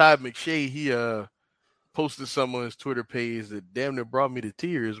know Todd McShay, he posted something on his Twitter page that damn near brought me to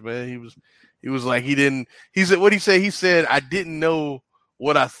tears, man. He was like, he said, I didn't know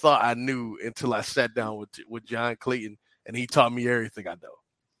what I thought I knew until I sat down with John Clayton, and he taught me everything I know.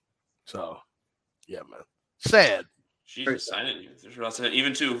 So, yeah, man. Sad. Jesus, I didn't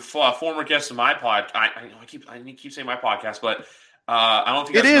even to former guest of my podcast. I keep saying my podcast, but I don't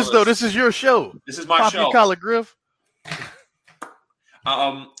think it is though. This is your show. This is my Pop show. Your collar, Griff.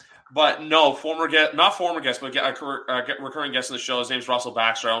 But no, not former guest, but recurring guest on the show. His name's Russell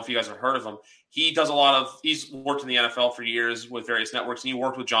Baxter. I don't know if you guys have heard of him. He's worked in the NFL for years with various networks, and he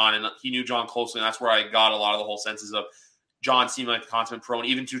worked with John, and he knew John closely, and that's where I got a lot of the whole senses of John seeming like the consummate pro, and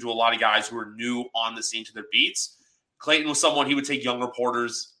even to a lot of guys who were new on the scene to their beats. Clayton was someone he would take young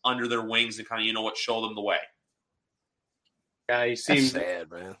reporters under their wings and kind of, show them the way. Yeah, he seems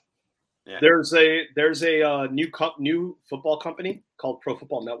sad, man. Yeah. There's a new football company called Pro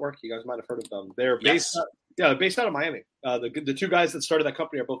Football Network. You guys might have heard of them. They're based out of Miami. The two guys that started that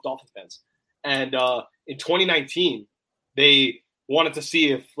company are both Dolphins fans. And in 2019, they wanted to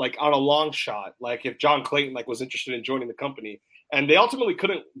see if, like, on a long shot, like if John Clayton was interested in joining the company. And they ultimately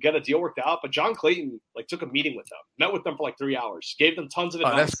couldn't get a deal worked out, but John Clayton took a meeting with them, met with them for 3 hours, gave them tons of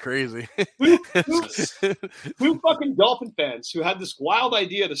advice. Oh, that's crazy. Two fucking Dolphin fans who had this wild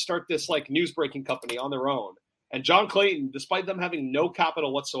idea to start this news breaking company on their own. And John Clayton, despite them having no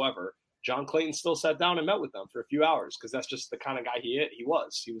capital whatsoever, John Clayton still sat down and met with them for a few hours because that's just the kind of guy he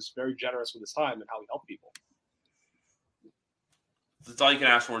was. He was very generous with his time and how he helped people. That's all you can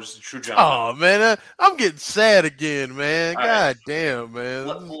ask for, just a true gentleman. Oh, man, I'm getting sad again, man. All God damn, man.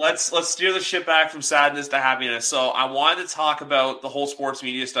 Let's steer the ship back from sadness to happiness. So I wanted to talk about the whole sports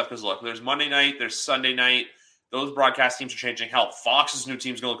media stuff because, look, there's Monday night, there's Sunday night. Those broadcast teams are changing. Hell, Fox's new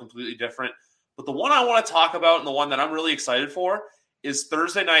team's going to look completely different. But the one I want to talk about and the one that I'm really excited for is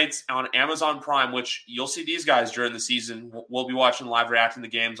Thursday nights on Amazon Prime, which you'll see these guys during the season. We'll be watching live reacting to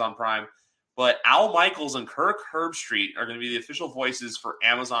games on Prime. But Al Michaels and Kirk Herbstreit are going to be the official voices for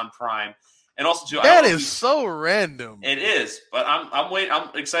Amazon Prime. And also, too, that is so random. It is, but I'm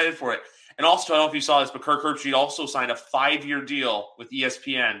excited for it. And also, I don't know if you saw this, but Kirk Herbstreit also signed a 5-year deal with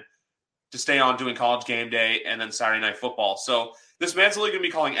ESPN to stay on doing College Game Day and then Saturday Night Football. So this man's only going to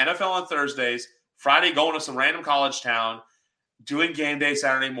be calling NFL on Thursdays, Friday going to some random college town, doing game day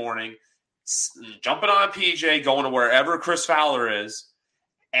Saturday morning, jumping on a PJ, going to wherever Chris Fowler is,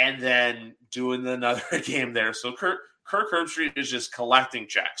 and then doing another game there. So Kirk Herbstreit is just collecting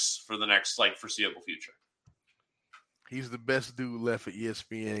checks for the next foreseeable future. He's the best dude left at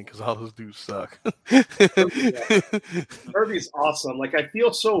ESPN because all those dudes suck. Herbie's awesome. Like, I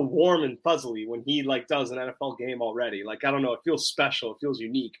feel so warm and fuzzily when he does an NFL game already. Like, I don't know, it feels special, it feels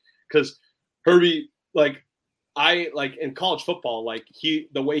unique because Herbie, in college football,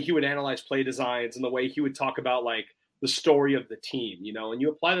 the way he would analyze play designs and the way he would talk about the story of the team, and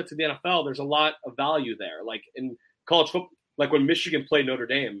you apply that to the NFL, there's a lot of value there. Like in college football, when Michigan played Notre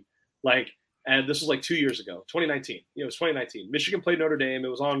Dame, and this was 2 years ago, 2019. It was 2019. Michigan played Notre Dame. It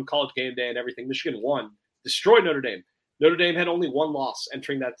was on College Game Day and everything. Michigan won, destroyed Notre Dame. Notre Dame had only one loss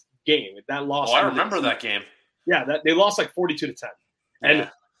entering that game. That loss. Oh, I remember that game. Yeah, they lost 42-10. And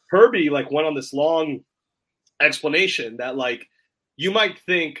Herbie went on this long explanation that you might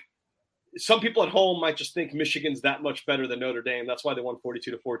think some people at home might just think Michigan's that much better than Notre Dame. That's why they won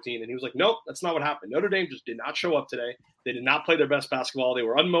 42-14. And he was like, nope, that's not what happened. Notre Dame just did not show up today. They did not play their best basketball. They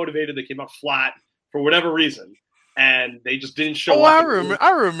were unmotivated. They came out flat for whatever reason. And they just didn't show up.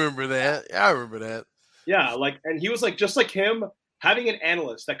 I remember that. I remember that. Yeah, and he was just like him, having an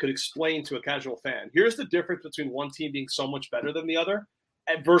analyst that could explain to a casual fan, here's the difference between one team being so much better than the other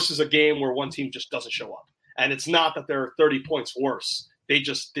versus a game where one team just doesn't show up. And it's not that they're 30 points worse. They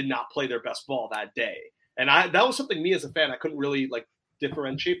just did not play their best ball that day. And that was something me as a fan, I couldn't really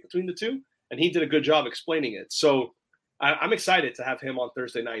differentiate between the two. And he did a good job explaining it. So I'm excited to have him on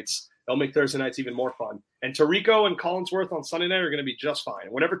Thursday nights. They'll make Thursday nights even more fun. And Tirico and Collinsworth on Sunday night are going to be just fine.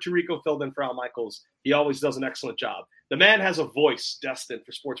 Whenever Tirico filled in for Al Michaels, he always does an excellent job. The man has a voice destined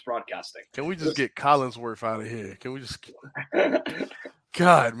for sports broadcasting. Can we just get Collinsworth out of here? Can we just –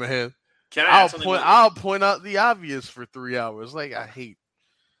 God, man. I'll point out the obvious for 3 hours. I hate.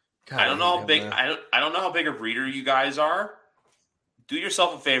 God, I don't know how big. I don't know how big a reader you guys are. Do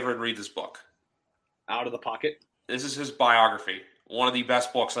yourself a favor and read this book. Out of the Pocket. This is his biography. One of the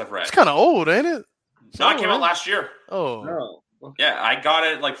best books I've read. It's kind of old, ain't it? No, it came out last year. Oh. Yeah, I got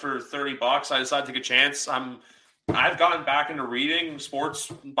it for $30. I decided to take a chance. I've gotten back into reading.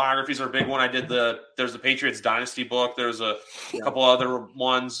 Sports biographies are a big one. There's the Patriots Dynasty book. There's a couple other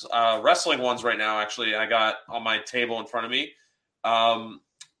ones, wrestling ones right now. Actually, I got on my table in front of me.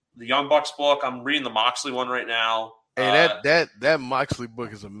 The Young Bucks book. I'm reading the Moxley one right now. Hey, that Moxley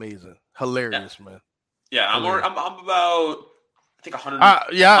book is amazing, hilarious, man. Yeah, I'm about I think 100.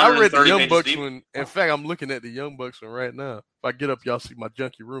 I read the Young Bucks one. In fact, I'm looking at the Young Bucks one right now. If I get up, y'all see my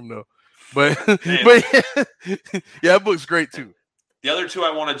junky room though. But that book's great too. The other two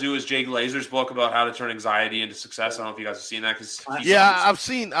I want to do is Jay Glazer's book about how to turn anxiety into success. I don't know if you guys have seen that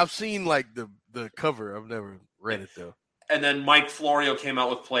I've seen the cover. I've never read it though. And then Mike Florio came out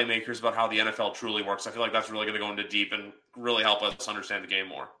with Playmakers about how the NFL truly works. I feel like that's really going to go into deep and really help us understand the game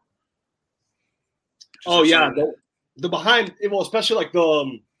more. The behind, especially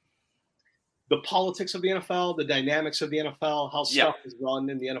the politics of the NFL, the dynamics of the NFL, how stuff is run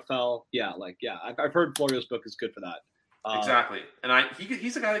in the NFL. I've heard Florio's book is good for that. Exactly, and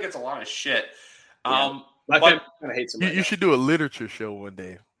he's a guy that gets a lot of shit. My family kind of hates him. You should do a literature show one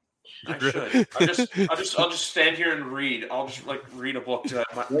day. I should. I'll just stand here and read. I'll just read a book.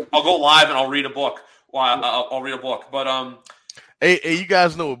 I'll go live and I'll read a book. I'll read a book. But hey, you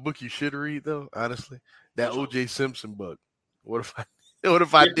guys know what book you should read though? Honestly, that O.J. Simpson book. What if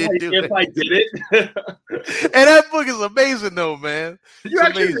I did it? And that book is amazing though, man. Did you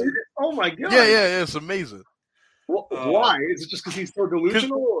actually read it? Oh my god. Yeah, it's amazing. Why? Is it just because he's so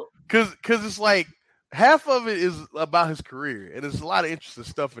delusional? Because it's half of it is about his career, and there's a lot of interesting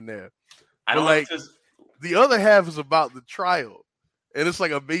stuff in there. I don't like the other half is about the trial, and it's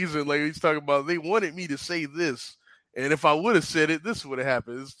amazing. He's talking about they wanted me to say this, and if I would have said it, this would have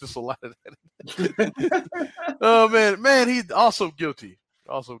happened. It's just a lot of that. Oh man, he's also guilty.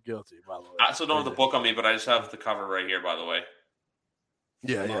 Also guilty, by the way. I also don't have the book on me, but I just have the cover right here, by the way.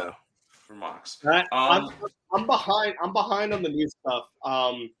 Yeah. For Mox. I'm behind on the new stuff.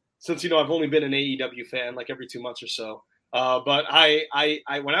 Since I've only been an AEW fan every 2 months or so. But I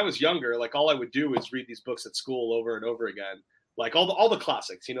when I was younger, like all I would do is read these books at school over and over again, like all the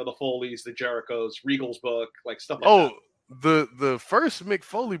classics, you know, the Foleys, the Jerichos, Regal's book, like stuff like that. The first Mick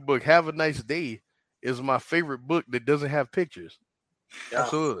Foley book, Have a Nice Day, is my favorite book that doesn't have pictures. Yeah.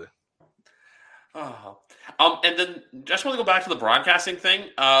 Absolutely. Oh. And then just want to go back to the broadcasting thing.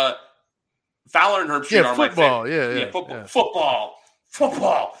 Fowler and Herbstreit are football. my favorite.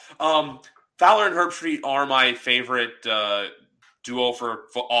 Football. Fowler and Herbstreit are my favorite duo for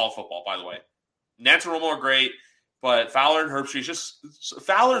all football, by the way. Nance and Romo are great, but Fowler and Herbstreit,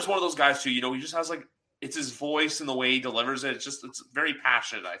 Fowler's one of those guys too, you know, he just has like, it's his voice and the way he delivers it. It's very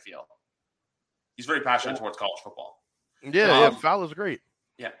passionate, I feel. He's very passionate towards college football. Yeah, Fowler's great.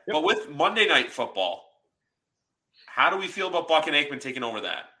 Yeah, but with Monday Night Football, how do we feel about Buck and Aikman taking over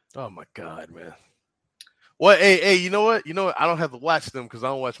that? Oh my God, man! Well, hey, you know what? I don't have to watch them because I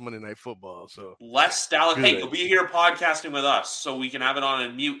don't watch Monday Night Football. So less Dallas. Hey, you'll be here podcasting with us, so we can have it on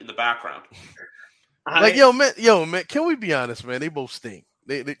and mute in the background. Like, yo, man, can we be honest, man? They both stink.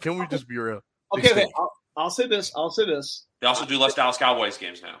 They can we just be real? Okay, I'll say this. They also do less Dallas Cowboys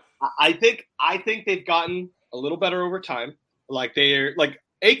games now. I think they've gotten a little better over time. Like they're like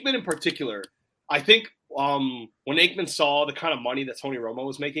Aikman in particular. I think when Aikman saw the kind of money that Tony Romo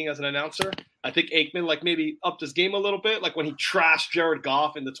was making as an announcer, I think Aikman like maybe upped his game a little bit. Like when he trashed Jared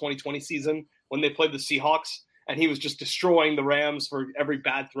Goff in the 2020 season when they played the Seahawks and he was just destroying the Rams for every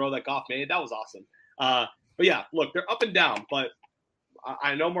bad throw that Goff made. That was awesome. But yeah, look, they're up and down. But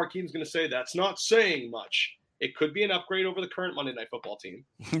I know Marquinhos going to say that's not saying much. It could be an upgrade over the current Monday Night Football team.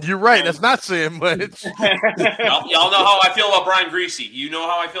 You're right. That's not saying much. Y'all know how I feel about Brian Greasy. You know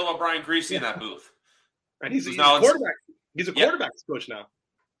how I feel about Brian Greasy in that booth. And he's a quarterback. He's a quarterback's coach now.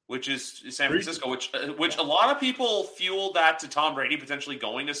 Which is San Francisco, which a lot of people fueled that to Tom Brady potentially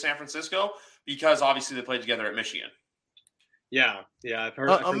going to San Francisco because obviously they played together at Michigan. Yeah. I've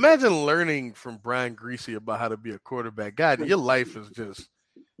heard imagine learning from Brian Greasy about how to be a quarterback. God, your life is just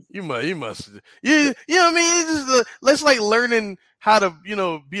you know what I mean? It's just let's like learning how to,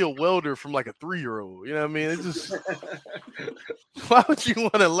 be a welder from like a 3-year-old. You know what I mean? It's just why would you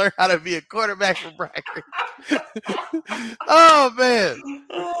want to learn how to be a quarterback from Brian Greasy? Oh man.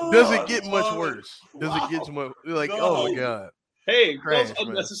 Does it get much worse? Does it get much oh my God. Hey, that's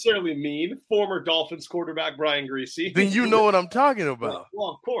unnecessarily mean. Former Dolphins quarterback Brian Greasy. Then you know what I'm talking about.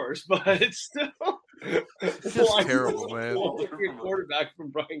 Well, of course, but it's still it's just terrible, man. Quarterback from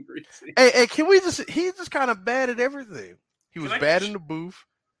Brian Greasy. Hey, can we just? He's just kind of bad at everything. He was bad in the booth.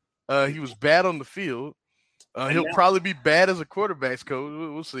 He was bad on the field. He'll probably be bad as a quarterback's coach.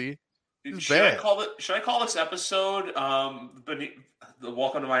 We'll see. Should I call this episode the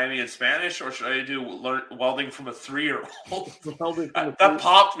Welcome to Miami in Spanish, or should I do welding from a 3-year-old? That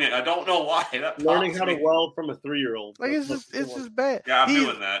popped me. I don't know why. Learning how to weld from a 3-year-old. Like it's just bad. Yeah, I'm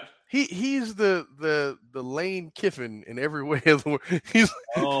doing that. He's the Lane Kiffin in every way of the world.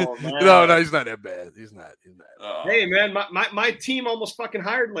 Oh man. No, he's not that bad. He's not. Hey man, my team almost fucking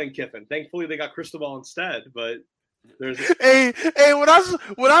hired Lane Kiffin. Thankfully they got Cristobal instead, but there's hey, when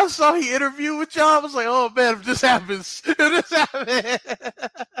I saw he interviewed with y'all, I was like, oh man, if this happens,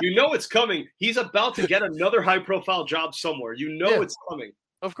 you know it's coming. He's about to get another high profile job somewhere. You know it's coming.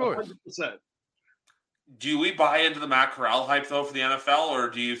 Of course. 100%. Do we buy into the Matt Corral hype though for the NFL, or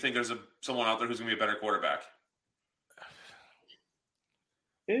do you think there's someone out there who's going to be a better quarterback?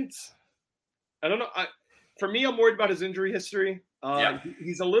 I don't know. For me, I'm worried about his injury history.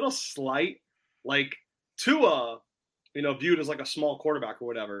 He's a little slight. Like Tua, viewed as like a small quarterback or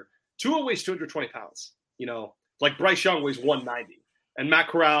whatever. Tua weighs 220 pounds. Like Bryce Young weighs 190, and Matt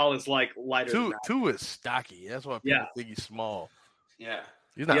Corral is like lighter. Tua is stocky. That's why people think he's small. Yeah,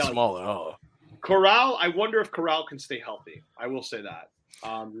 he's not small at all. Corral, I wonder if Corral can stay healthy. I will say that.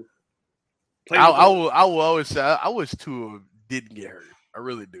 I will always say I wish Tua didn't get hurt. I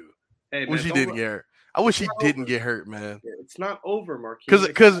really do. Hey, man, wish he didn't get hurt. I wish he didn't get hurt, man. It's not over, Marquinhos.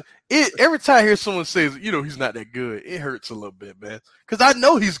 Because every time I hear someone say, he's not that good, it hurts a little bit, man. Because I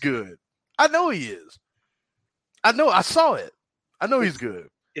know he's good. I know he is. I know. I saw it. I know he's good.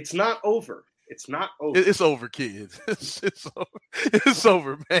 It's not over. It's not over. It's over, kids. It's over. It's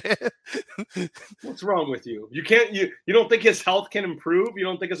over, man. What's wrong with you? You can't. You don't think his health can improve? You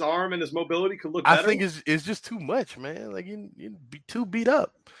don't think his arm and his mobility could look better? I think it's just too much, man. Like you'd be too beat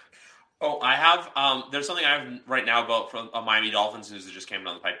up. Oh, I have. There's something I have right now about from Miami Dolphins news that just came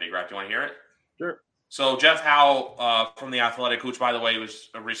down the pipe. Big Rat, do you want to hear it? Sure. So Jeff Howe from The Athletic, which, by the way, was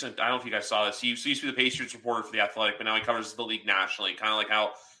a recent – I don't know if you guys saw this. He used to be the Patriots reporter for The Athletic, but now he covers the league nationally, kind of like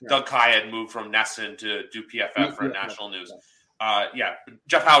how Doug Kye had moved from NESN to do PFF for national news.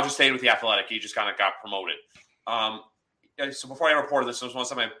 Jeff Howe just stayed with The Athletic. He just kind of got promoted. So before I reported this, I just want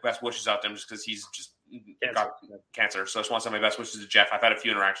to send my best wishes out to him, just because he's just got cancer. So I just want to send my best wishes to Jeff. I've had a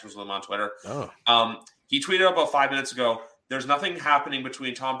few interactions with him on Twitter. He tweeted about 5 minutes ago, "There's nothing happening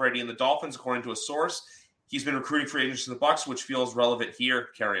between Tom Brady and the Dolphins, according to a source. He's been recruiting free agents to the Bucs, which feels relevant here.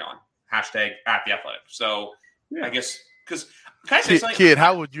 Carry on. Hashtag at the Athletic." So I guess because can I say something? Kid,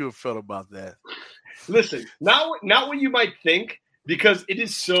 how would you have felt about that? Listen, not what you might think, because it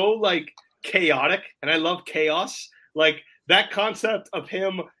is so like chaotic, and I love chaos. Like that concept of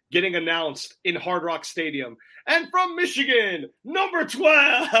him getting announced in Hard Rock Stadium and from Michigan, number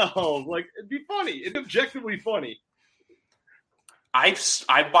 12. Like it'd be funny. It'd be objectively funny. I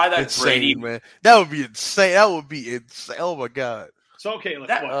buy that insane, Brady, man. That would be insane. That would be insane. Oh my god. So okay, like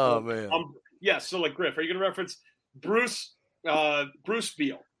that, what? Oh man. Yeah. So like Griff, are you going to reference Bruce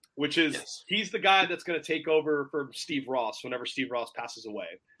Beal, which is he's the guy that's going to take over for Steve Ross whenever Steve Ross passes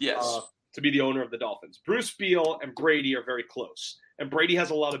away. Yes. To be the owner of the Dolphins. Bruce Beal and Brady are very close, and Brady has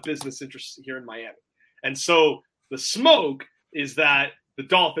a lot of business interests here in Miami. And so the smoke is that the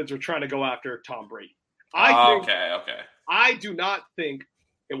Dolphins are trying to go after Tom Brady. Okay. I do not think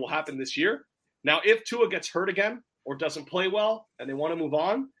it will happen this year. Now, if Tua gets hurt again or doesn't play well and they want to move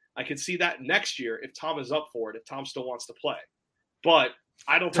on, I can see that next year if Tom is up for it, if Tom still wants to play. But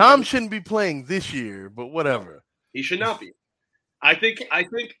I don't think Tom shouldn't be playing this year, but whatever. He should not be. I think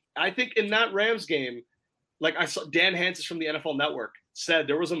in that Rams game, like I saw Dan Hansis from the NFL Network said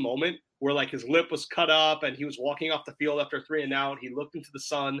there was a moment where like his lip was cut up and he was walking off the field after 3 and out. He looked into the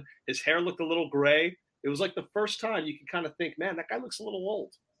sun. His hair looked a little gray. It was like the first time you can kind of think, man, that guy looks a little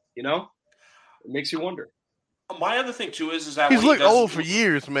old. You know, it makes you wonder. My other thing too is that he's looked old for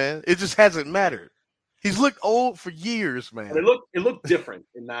years, man. It just hasn't mattered. He's looked old for years, man. And it looked different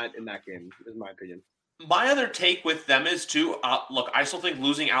in that game, in my opinion. My other take with them is too. Look, I still think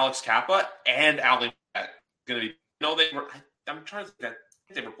losing Alex Kappa and Ali going to be. No, they were. I'm trying to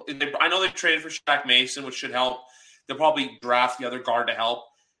think that I know they traded for Shaq Mason, which should help. They'll probably draft the other guard to help.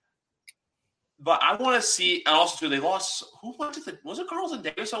 But I want to see, and also too, they lost. Who went to the? Was it Carlton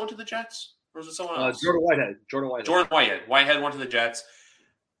Davis that went to the Jets, or was it someone else? Jordan Whitehead. Whitehead went to the Jets.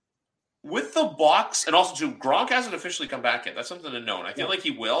 With the Bucs, and also too, Gronk hasn't officially come back yet. That's something to note. I feel like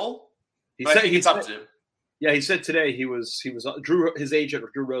he will. He but said I think it's up to him. Yeah, he said today he was Drew. His agent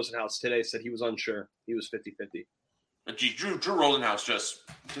Drew Rosenhaus today said he was unsure. He was 50-50. But geez, Drew Rosenhaus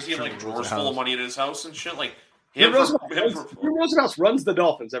does he have like drawers full of money at his house and shit? Like Drew Rosenhaus runs the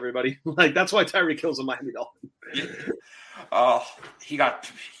Dolphins. Everybody, like that's why Tyreek Hill's a Miami Dolphin. He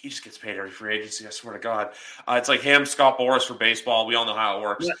just gets paid every free agency. I swear to God, it's like him, Scott Boras for baseball. We all know how it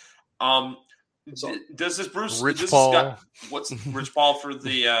works. Yeah. Does this Bruce Rich Paul? What's Rich Paul for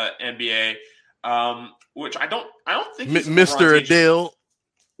the NBA? Which I don't think Mr. Adele.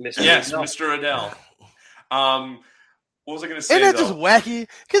 Yes, Mr. Adele. What was I going to say? Isn't that just wacky?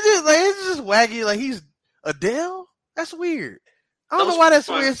 Because it's just wacky. Like he's Adele. That's weird. I don't know why that's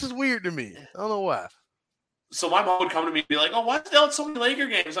weird. It's just weird to me. I don't know why. So my mom would come to me and be like, "Oh, why is Adele at so many Laker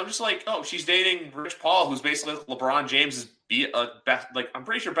games?" I'm just like, "Oh, she's dating Rich Paul, who's basically LeBron James's best. Like I'm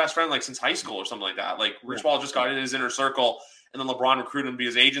pretty sure best friend like since high school or something like that. Like Rich Paul just got in his inner circle." And then LeBron recruited him to be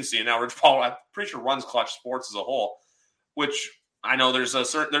his agency, and now Rich Paul, I'm pretty sure, runs Clutch Sports as a whole. Which I know there's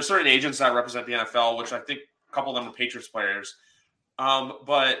certain agents that represent the NFL, which I think a couple of them are Patriots players.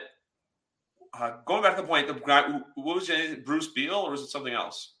 But going back to the point, the guy, what was his name? Bruce Beal, or was it something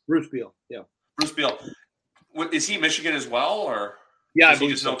else? Bruce Beal, yeah. Bruce Beal. Is he Michigan as well, or yeah? Does he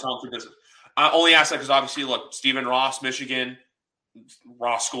just know Tom through business? I only asked that because obviously, look, Stephen Ross, Michigan,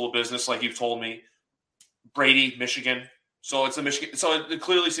 Ross School of Business, like you've told me. Brady, Michigan. So it's a Michigan. So it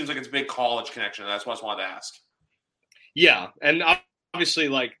clearly seems like it's a big college connection. That's what I just wanted to ask. Yeah, and obviously,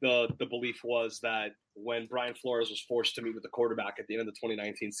 like the belief was that when Brian Flores was forced to meet with the quarterback at the end of the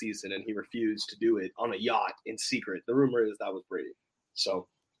 2019 season, and he refused to do it on a yacht in secret, the rumor is that was Brady. So,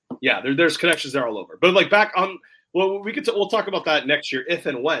 yeah, there's connections there all over. But like back on, well, we'll talk about that next year if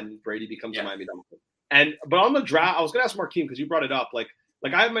and when Brady becomes a Miami Dolphin. But on the draft, I was going to ask Markeem because you brought it up. Like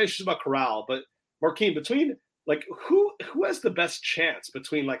I have my issues about Corral, but Markeem, between like who has the best chance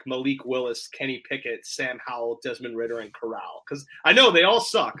between like Malik Willis, Kenny Pickett, Sam Howell, Desmond Ridder, and Corral? Because I know they all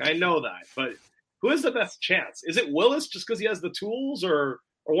suck. I know that, but who has the best chance? Is it Willis just because he has the tools, or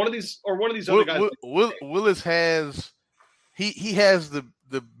one of these other guys? Willis has he has the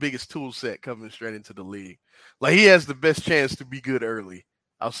biggest tool set coming straight into the league. Like he has the best chance to be good early.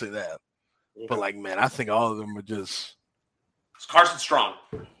 I'll say that. Mm-hmm. But like, man, I think all of them are just. It's Carson Strong.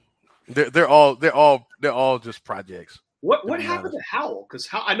 They're all just projects. What happened to Howell? Because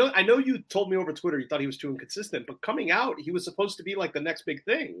I know you told me over Twitter you thought he was too inconsistent, but coming out he was supposed to be like the next big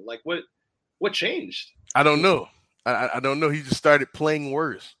thing. Like what changed? I don't know. I don't know. He just started playing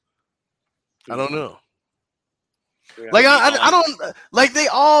worse. I don't know. Yeah. Like I don't like they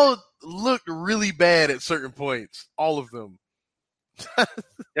all looked really bad at certain points. All of them. Yeah,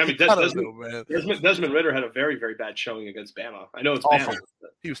 I mean, I don't know, man. Desmond Ritter had a very, very bad showing against Bama. I know it's Awful. Bama.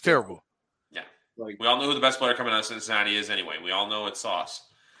 He was terrible. Yeah. Like, we all know who the best player coming out of Cincinnati is anyway. We all know it's Sauce.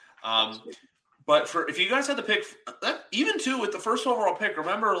 But if you guys had to pick, even too with the first overall pick,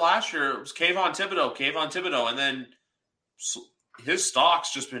 remember last year it was Kayvon Thibodeau, and then his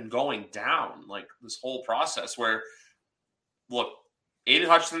stock's just been going down like this whole process. Where look, Aiden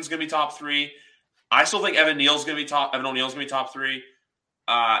Hutchinson's going to be top 3. I still think Evan O'Neal's going to be top 3.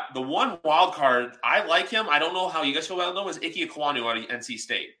 The one wild card, I like him. I don't know how you guys feel about him, is Ike Ekwonu out of NC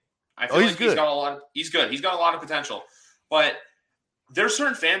State. I feel like he's got he's good. He's got a lot of potential. But there's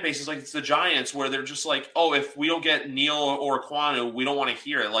certain fan bases, like it's the Giants, where they're just like, oh, if we don't get Neal or Ekwonu, we don't want to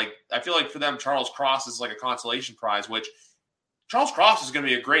hear it. Like, I feel like for them, Charles Cross is like a consolation prize, which Charles Cross is going to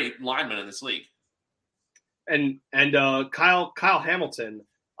be a great lineman in this league. And Kyle Hamilton,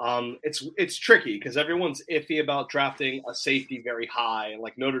 it's tricky because everyone's iffy about drafting a safety very high, and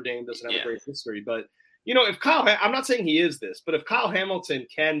like Notre Dame doesn't have a great history. But if I'm not saying he is this, but if Kyle Hamilton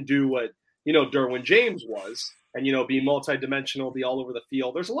can do what Derwin James was, and be multidimensional, be all over the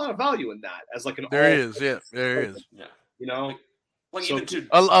field, there's a lot of value in that as like an. There is. Yeah. Like so, even too,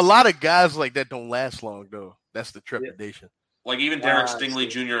 a lot of guys like that don't last long though. That's the trepidation. Like even Derek Stingley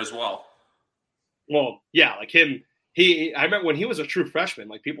Jr. as well. Well, yeah, like him. I remember when he was a true freshman,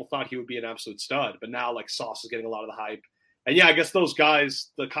 like people thought he would be an absolute stud, but now like Sauce is getting a lot of the hype. And yeah, I guess those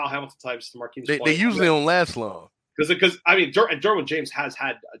guys, the Kyle Hamilton types, the Marquise, they usually don't last long. Because I mean, Derwin James has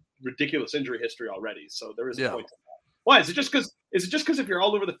had a ridiculous injury history already, so there is a point to that. Why is it just because? Is it just because if you're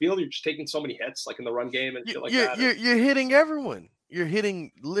all over the field, you're just taking so many hits, like in the run game and shit like that? You're hitting everyone. You're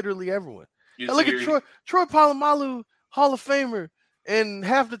hitting literally everyone. Look at Troy Polamalu, Hall of Famer, and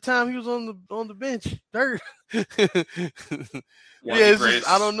half the time he was on the bench. Dirt. I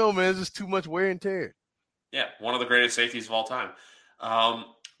don't know, man. It's just too much wear and tear. Yeah, one of the greatest safeties of all time.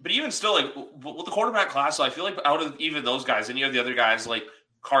 But even still, like with the quarterback class, so I feel like out of even those guys, and you have the other guys like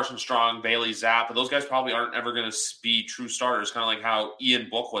Carson Strong, Bailey Zapp, but those guys probably aren't ever going to be true starters. Kind of like how Ian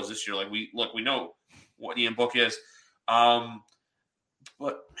Book was this year. Like we know what Ian Book is,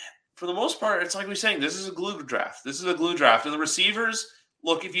 but for the most part, it's like we're saying this is a glue draft. And the receivers,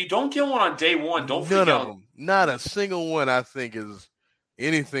 look, if you don't get one on day one, don't freak out. None of them, not a single one, I think is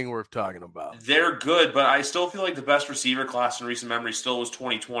anything worth talking about. They're good, but I still feel like the best receiver class in recent memory still was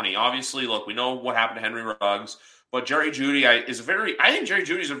 2020. Obviously, look, we know what happened to Henry Ruggs, but Jerry Jeudy I think Jerry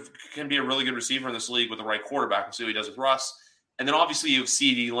Jeudy can be a really good receiver in this league with the right quarterback. We'll see what he does with Russ. And then obviously you have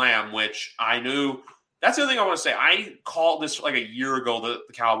CeeDee Lamb, which I knew. That's the other thing I want to say. I called this like a year ago that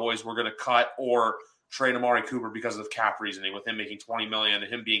the Cowboys were going to cut or trade Amari Cooper because of cap reasoning, with him making $20 million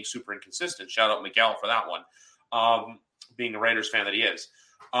and him being super inconsistent. Shout out Miguel for that one. Being a Raiders fan that he is.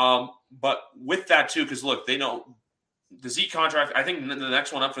 But with that too, because look, they know the Zeke contract. I think the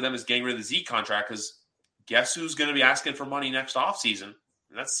next one up for them is getting rid of the Zeke contract, because guess who's going to be asking for money next offseason?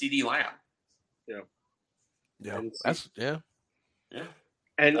 And that's CeeDee Lamb. Yeah. And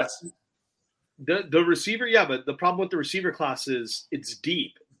that's the receiver. Yeah, but the problem with the receiver class is it's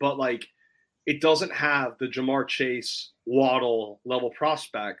deep, but like it doesn't have the Jamar Chase, Waddle level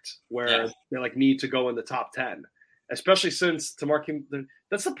prospect where they like need to go in the top 10. Especially since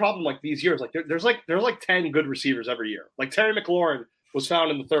that's the problem. Like these years, like there's like 10 good receivers every year. Like Terry McLaurin was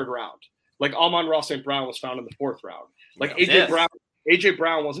found in the 3rd round. Like Amon-Ra St. Brown was found in the 4th round. Like AJ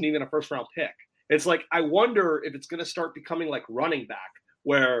Brown wasn't even a 1st round pick. It's like I wonder if it's going to start becoming like running back,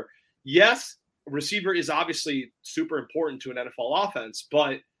 where yes, receiver is obviously super important to an NFL offense,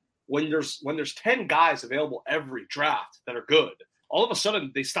 but when there's 10 guys available every draft that are good, all of a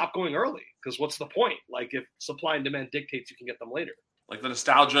sudden they stop going early, because what's the point? Like if supply and demand dictates you can get them later. Like the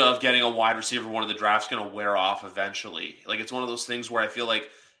nostalgia of getting a wide receiver one of the drafts going to wear off eventually. Like it's one of those things where I feel like,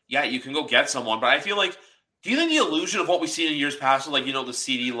 yeah, you can go get someone, but I feel like, do you think the illusion of what we've seen in years past, like, the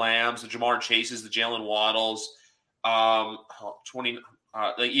CeeDee Lambs, the Jamar Chases, the Jalen Waddles,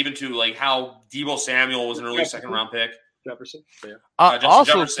 even to like how Deebo Samuel was an early 2nd round pick. Jefferson. Yeah. I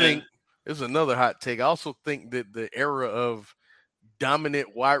also think this is another hot take. I also think that the era of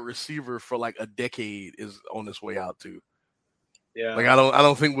dominant wide receiver for like a decade is on its way out too. Yeah. Like I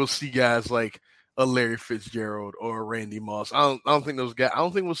don't think we'll see guys like a Larry Fitzgerald or a Randy Moss. I don't think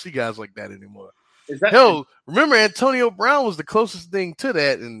we'll see guys like that anymore. Remember Antonio Brown was the closest thing to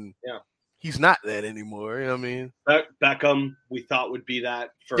that, and he's not that anymore. You know what I mean? Beckham, we thought would be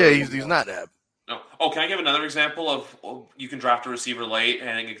that. He's not that. Oh, can I give another example of you can draft a receiver late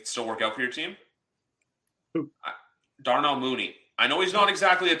and it can still work out for your team? Who? Darnell Mooney. I know he's not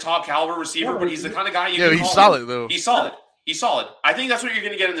exactly a top caliber receiver, but he's the kind of guy you can he's call solid, though. He's solid. He's solid. I think that's what you're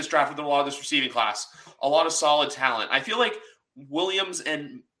going to get in this draft with a lot of this receiving class. A lot of solid talent. I feel like Williams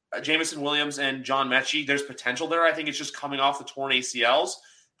and Jameson Williams and John Mechie, there's potential there. I think it's just coming off the torn ACLs.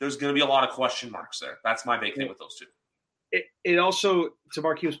 There's going to be a lot of question marks there. That's my big thing with those two. It also, to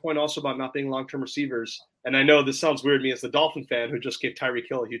Marquinhos' point, also about not being long-term receivers, and I know this sounds weird to me as the Dolphin fan who just gave Tyreek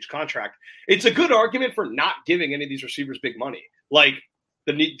Hill a huge contract. It's a good argument for not giving any of these receivers big money. Like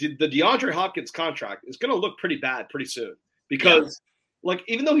the DeAndre Hopkins contract is going to look pretty bad pretty soon because, like,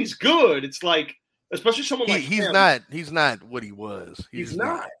 even though he's good, it's like, especially someone like him, he's not what he was. He's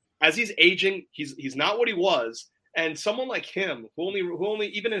not. As he's aging, he's not what he was. And someone like him, who only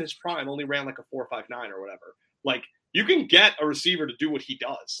even in his prime only ran like a 4.59 or whatever, like. You can get a receiver to do what he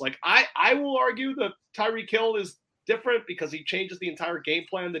does. Like I will argue that Tyreek Hill is different because he changes the entire game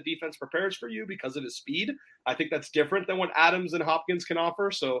plan the defense prepares for you because of his speed. I think that's different than what Adams and Hopkins can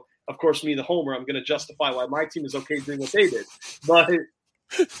offer. So, of course, me, the homer, I'm going to justify why my team is okay doing what they did. But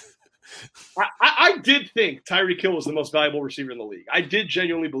I did think Tyreek Hill was the most valuable receiver in the league. I did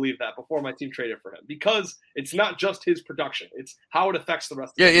genuinely believe that before my team traded for him because it's not just his production. It's how it affects the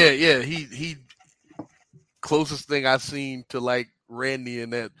rest of the team. Yeah. He closest thing I've seen to like Randy in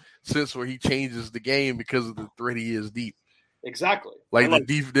that sense where he changes the game because of the threat he is deep. Exactly. Like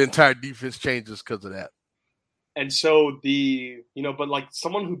the entire defense changes because of that. And so but like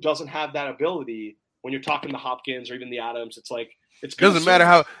someone who doesn't have that ability, when you're talking to Hopkins or even the Adams, it's like doesn't matter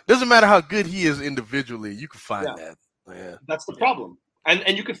how good he is individually. You can find that. Yeah. That's the problem.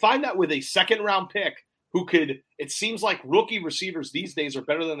 And you can find that with a second round pick. Who could? It seems like rookie receivers these days are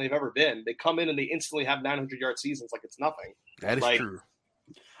better than they've ever been. They come in and they instantly have 900-yard seasons like it's nothing. That is true.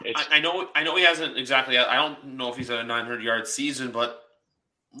 I know he hasn't exactly. I don't know if he's at a 900-yard season, but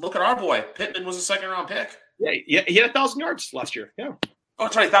look at our boy Pittman was a second-round pick. Yeah, he had 1,000 yards last year. Yeah. Oh,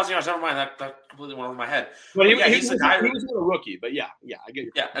 sorry, 1,000 yards. Never mind. That completely went over my head. But he was not a rookie. But yeah, I get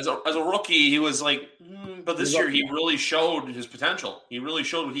you. Yeah, as a rookie, he was like, but this year he really showed his potential. He really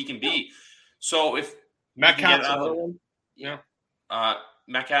showed what he can be. So if Metcalf's another one. Yeah.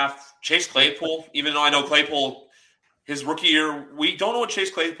 Metcalf, Chase Claypool, even though I know Claypool, his rookie year, we don't know what Chase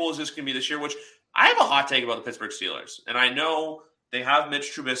Claypool is going to be this year, which I have a hot take about the Pittsburgh Steelers. And I know they have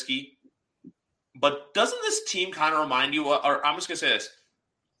Mitch Trubisky, but doesn't this team kind of remind you, or I'm just going to say this,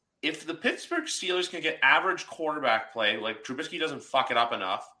 if the Pittsburgh Steelers can get average quarterback play, like Trubisky doesn't fuck it up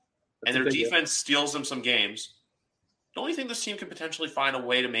enough, and their defense steals them some games, don't you think this team could potentially find a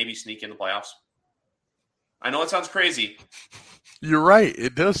way to maybe sneak in the playoffs? I know it sounds crazy. You're right.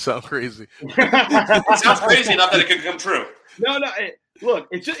 It does sound crazy. It sounds crazy enough that it could come true. No. Look,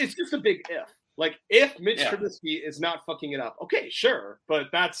 it's just a big if. Like if Mitch Trubisky is not fucking it up, okay, sure, but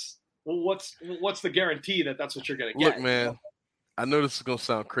what's the guarantee that that's what you're going to get? Look, man, I know this is going to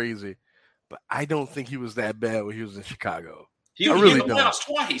sound crazy, but I don't think he was that bad when he was in Chicago. I really don't. Playoffs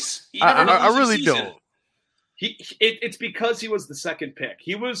twice. I really don't. It's because he was the second pick.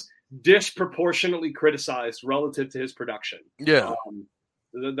 He was disproportionately criticized relative to his production. Yeah.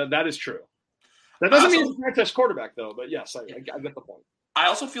 That is true. That doesn't mean he's a franchise quarterback, though, but yes, I get the point. I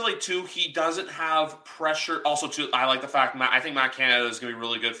also feel like, too, he doesn't have pressure. Also, too, I like the fact I think Matt Canada is going to be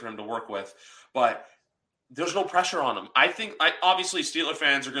really good for him to work with, but there's no pressure on him. I think, obviously, Steeler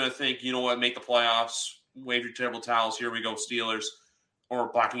fans are going to think, you know what, make the playoffs, wave your terrible towels, here we go, Steelers,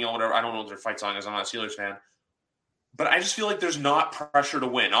 or Black and Yellow, whatever. I don't know what their fight song is. I'm not a Steelers fan. But I just feel like there's not pressure to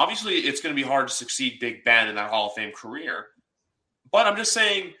win. Obviously, it's going to be hard to succeed Big Ben in that Hall of Fame career. But I'm just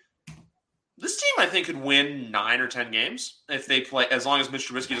saying, this team, I think, could win 9 or 10 games if they play, as long as Mitch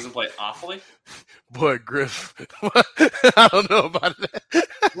Trubisky doesn't play awfully. Boy, Griff, I don't know about that.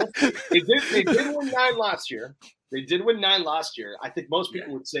 They did win 9 last year. I think most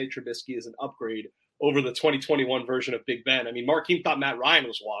people would say Trubisky is an upgrade over the 2021 version of Big Ben. I mean, Markeem thought Matt Ryan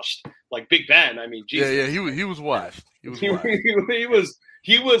was washed. Like Big Ben, I mean, Jesus. Yeah, he was washed. He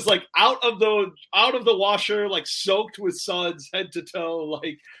was like out of the washer, like soaked with suds, head to toe,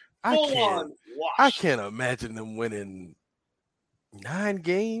 like full on wash. I can't imagine them winning 9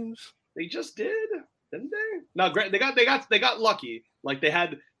 games. They just did, didn't they? No, great. They got lucky. Like they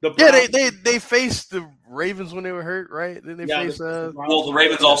had the they faced the Ravens when they were hurt, right? Then they faced well, the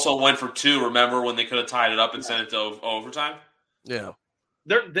Ravens also went for 2. Remember when they could have tied it up and sent it to overtime? Yeah,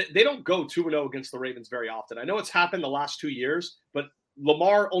 they don't go 2-0 against the Ravens very often. I know it's happened the last 2 years, but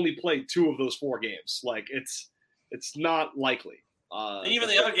Lamar only played 2 of those 4 games. Like it's not likely. And even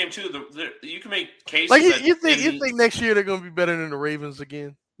the other game too. You can make cases. Like you think next year they're going to be better than the Ravens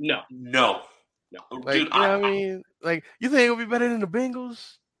again? No. Like, dude, I mean, like you think it'll be better than the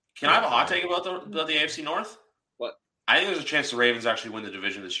Bengals? Can I have a hot take about the AFC North? What? I think there's a chance the Ravens actually win the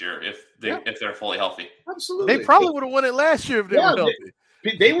division this year if they're fully healthy. Absolutely. They probably would have won it last year if they were healthy.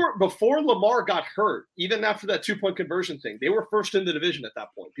 They were, before Lamar got hurt, even after that 2-point conversion thing, they were first in the division at that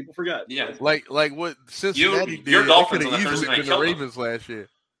point. People forget. Yeah. Like what Cincinnati did. Your Dolphins could have easily been the Ravens last year.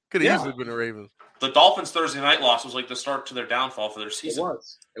 Could have easily been the Ravens. The Dolphins' Thursday night loss was like the start to their downfall for their season.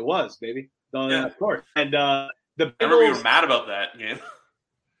 It was, baby. Of course. And the Bengals, I remember you were mad about that game.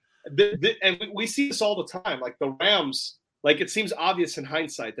 And we see this all the time. Like the Rams, like it seems obvious in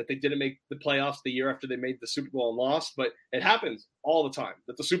hindsight that they didn't make the playoffs the year after they made the Super Bowl and lost, but it happens all the time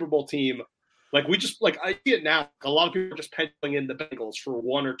that the Super Bowl team, like I see it now. A lot of people are just penciling in the Bengals for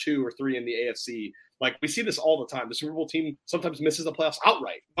 1 or 2 or 3 in the AFC. Like we see this all the time. The Super Bowl team sometimes misses the playoffs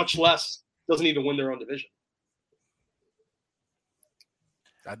outright, much less doesn't even win their own division.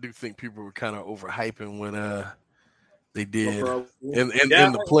 I do think people were kind of overhyping when they did in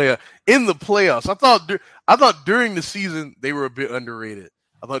the playoffs. I thought during the season they were a bit underrated.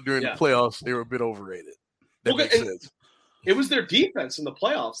 I thought during the playoffs they were a bit overrated. That makes sense. It was their defense in the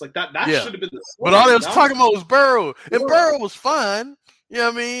playoffs. Like that should have been the story. But all they was talking about was Burrow. And Burrow was fine. You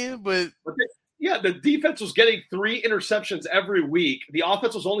know what I mean? But the defense was getting 3 interceptions every week. The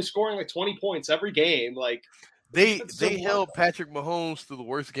offense was only scoring like 20 points every game. Like they held Patrick Mahomes to the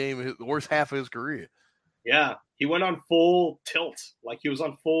worst game, the worst half of his career. Yeah, he went on full tilt. Like he was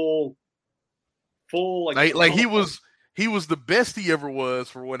on full like he was the best he ever was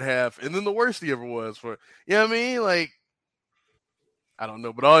for one half, and then the worst he ever was for. You know what I mean? Like I don't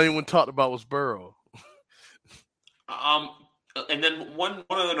know, but all anyone talked about was Burrow. And then one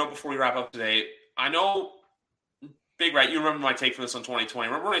other note before we wrap up today. I know, Big Rat, you remember my take for this on 2020.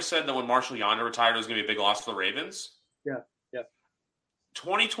 Remember when I said that when Marshall Yonder retired, it was going to be a big loss for the Ravens? Yeah.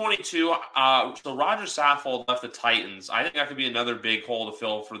 2022, so Roger Saffold left the Titans. I think that could be another big hole to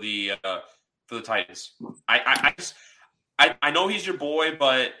fill for the Titans. I know he's your boy,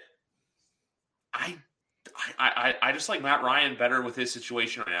 but I just like Matt Ryan better with his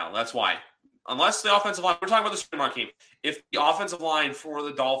situation right now. That's why. Unless the offensive line, we're talking about the Super Mark game. If the offensive line for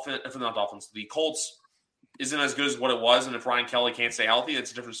the the Colts isn't as good as what it was, and if Ryan Kelly can't stay healthy,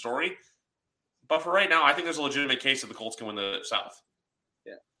 it's a different story. But for right now, I think there's a legitimate case that the Colts can win the South.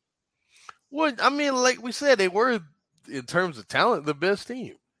 Yeah. Well, I mean, like we said, they were, in terms of talent, the best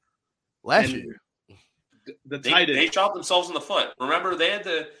team last year. They shot themselves in the foot. Remember, they had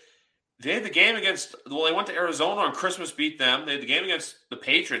the game against. Well, they went to Arizona on Christmas, beat them. They had the game against the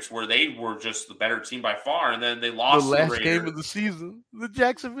Patriots, where they were just the better team by far, and then they lost the last game of the season. The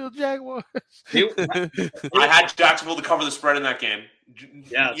Jacksonville Jaguars. I had Jacksonville to cover the spread in that game.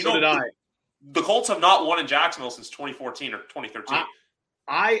 Yeah, so did I. The Colts have not won in Jacksonville since 2014 or 2013.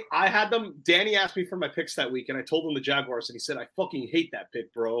 I had them. Danny asked me for my picks that week, and I told him the Jaguars, and he said, "I fucking hate that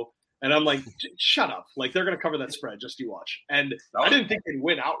pick, bro." And I'm like, "Shut up! Like they're gonna cover that spread. Just you watch." And I didn't think they'd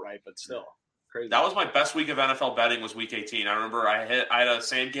win outright, but still, crazy. That was my best week of NFL betting. Was Week 18. I remember I had a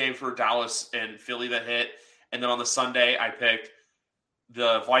same game for Dallas and Philly that hit, and then on the Sunday I picked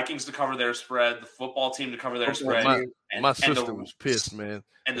the Vikings to cover their spread, the football team to cover their spread. My sister was pissed, man.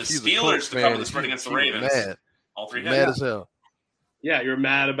 And the Steelers to cover the spread against the Ravens. Mad. All three mad as hell. Yeah, you're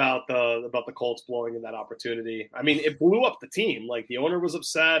mad about the Colts blowing in that opportunity. I mean, it blew up the team. Like the owner was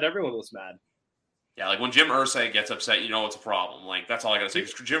upset, everyone was mad. Yeah, like when Jim Irsay gets upset, you know it's a problem. Like that's all I gotta say.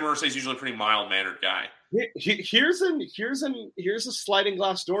 Because Jim Irsay's usually a pretty mild-mannered guy. Here's a sliding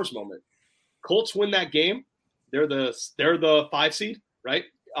glass doors moment. Colts win that game. They're the 5 seed, right?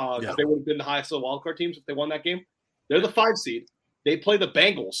 They would have been the highest of the wildcard teams if they won that game. They're the 5 seed. They play the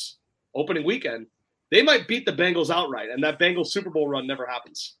Bengals opening weekend. They might beat the Bengals outright, and that Bengals Super Bowl run never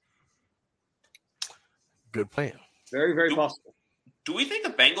happens. Good plan. Very, very possible. Do we think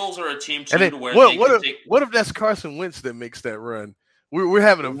the Bengals are a team too to where what if that's Carson Wentz that makes that run? We're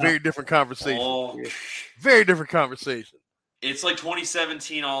having a very different conversation. Very different conversation. It's like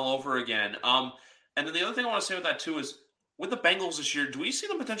 2017 all over again. And then the other thing I want to say with that too is with the Bengals this year, do we see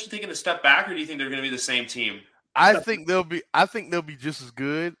them potentially taking a step back, or do you think they're going to be the same team? I think they'll be just as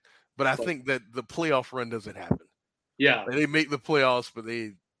good, but I think that the playoff run doesn't happen. Yeah, they make the playoffs, but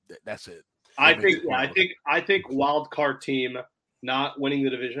that's it. I think wild card team not winning the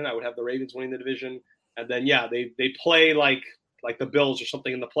division. I would have the Ravens winning the division, and then they play like the Bills or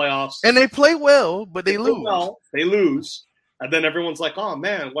something in the playoffs, and they play well, but they lose. Well, they lose, and then everyone's like, "Oh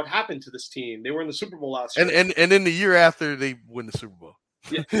man, what happened to this team? They were in the Super Bowl last year." And then the year after they win the Super Bowl,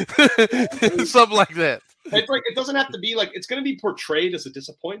 something like that. It's like it doesn't have to be like it's going to be portrayed as a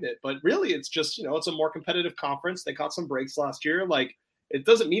disappointment, but really, it's just it's a more competitive conference. They caught some breaks last year. Like it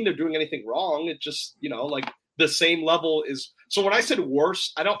doesn't mean they're doing anything wrong. It just like the same level is. So when I said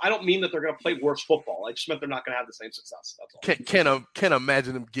worse, I don't mean that they're going to play worse football. I just meant they're not going to have the same success. That's all. Can't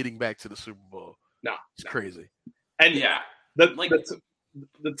imagine them getting back to the Super Bowl. No, it's crazy. And the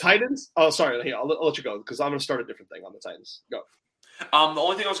Titans. Oh, sorry. Hey, I'll let you go because I'm going to start a different thing on the Titans. Go. The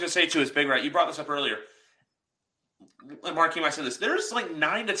only thing I was going to say too is Big Rat. You brought this up earlier. Marky, I said this. There's like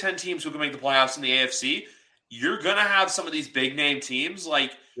 9 to 10 teams who can make the playoffs in the AFC. You're going to have some of these big name teams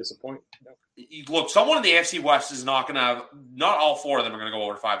like disappoint. No. Look, someone in the AFC West is not going to have. Not all 4 of them are going to go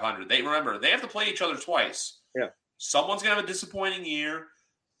over 500. They have to play each other twice. Yeah. Someone's going to have a disappointing year.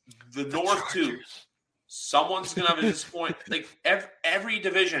 The North too. Someone's going to have a disappointing. Like every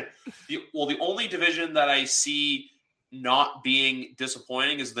division. The only division that I see not being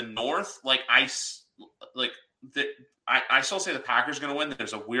disappointing is the North. I still say the Packers are going to win.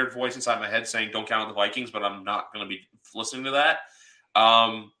 There's a weird voice inside my head saying don't count the Vikings, but I'm not going to be listening to that.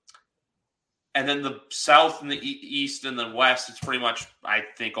 And then the South and the East and the West, it's pretty much, I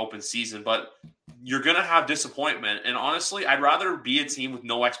think, open season. But you're going to have disappointment. And honestly, I'd rather be a team with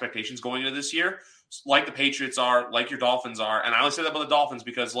no expectations going into this year, like the Patriots are, like your Dolphins are. And I only say that about the Dolphins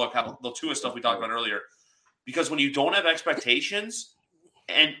because, look, how the Tua stuff we talked about earlier. Because when you don't have expectations,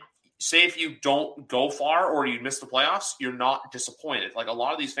 and say if you don't go far or you miss the playoffs, you're not disappointed. Like a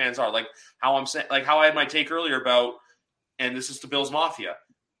lot of these fans are. Like how I'm saying, like how I had my take earlier about, and this is to Bills Mafia.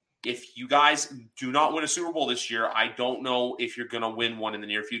 If you guys do not win a Super Bowl this year, I don't know if you're going to win one in the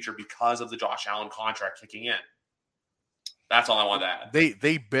near future because of the Josh Allen contract kicking in. That's all I want to add.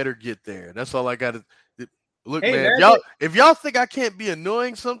 They better get there. That's all I got to look, hey, man. If y'all think I can't be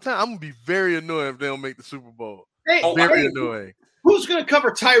annoying sometime, I'm going to be very annoyed if they don't make the Super Bowl. Very annoying. Who's going to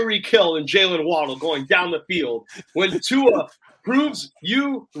cover Tyreek Hill and Jalen Waddle going down the field when Tua proves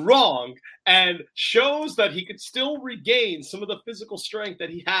you wrong and shows that he could still regain some of the physical strength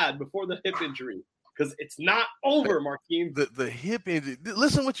that he had before the hip injury? Because it's not over, Markeem. The hip injury.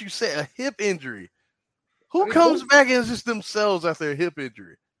 Listen what you said, a hip injury. Who comes back and is just themselves after a hip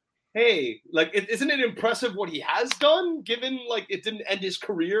injury? Hey, isn't it impressive what he has done, given, it didn't end his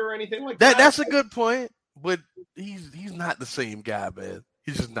career or anything like that? That's a good point, but he's not the same guy, man.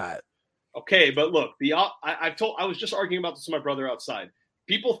 He's just not. Okay, but look, I was just arguing about this with my brother outside.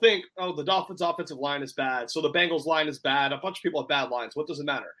 People think, the Dolphins' offensive line is bad, so the Bengals' line is bad. A bunch of people have bad lines. What does it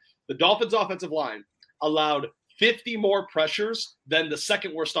matter? The Dolphins' offensive line allowed 50 more pressures than the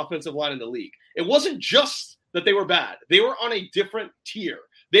second worst offensive line in the league. It wasn't just that they were bad. They were on a different tier.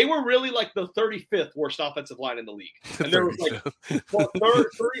 They were really like the 35th worst offensive line in the league. And there was 30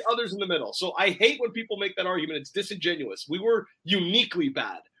 others in the middle. So I hate when people make that argument. It's disingenuous. We were uniquely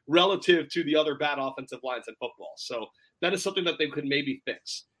bad relative to the other bad offensive lines in football. So that is something that they could maybe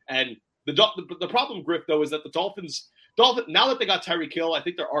fix. And the problem, Griff, though, is that the Dolphins, now that they got Tyreek Hill, I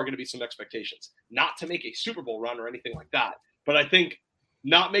think there are going to be some expectations. Not to make a Super Bowl run or anything like that. But I think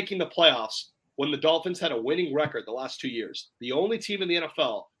not making the playoffs when the Dolphins had a winning record the last 2 years, the only team in the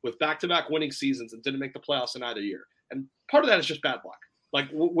NFL with back-to-back winning seasons and didn't make the playoffs in either year. And part of that is just bad luck. Like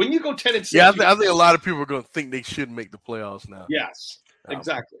when you go 10-6. Yeah, I think a lot of people are going to think they should make the playoffs now. Yes,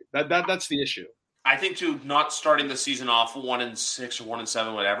 exactly. That's the issue. I think too, not starting the season off 1-6 or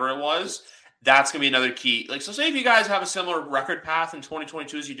 1-7, whatever it was, that's going to be another key. So say if you guys have a similar record path in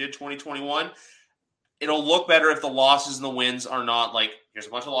 2022 as you did 2021, it'll look better if the losses and the wins are not here's a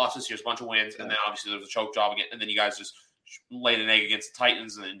bunch of losses, here's a bunch of wins, and then obviously there's a choke job again, and then you guys just laid an egg against the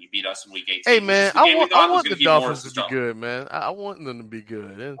Titans, and then you beat us in Week 18. Hey, man, I want the Dolphins to be good, man. I want them to be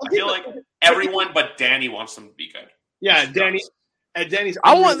good. I feel like everyone but Danny wants them to be good. Yeah, Danny's.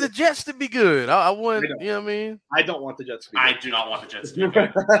 I want the Jets to be good. I want, you know what I mean? I don't want the Jets to be good. I do not want the Jets to be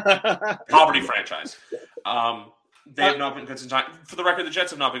good. Poverty franchise. They have not been good since. For the record, the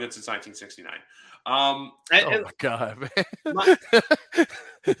Jets have not been good since 1969. Oh my God, man!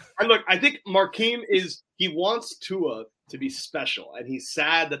 And look, I think Markeem he wants Tua to be special, and he's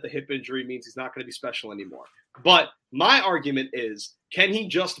sad that the hip injury means he's not going to be special anymore. But my argument is, can he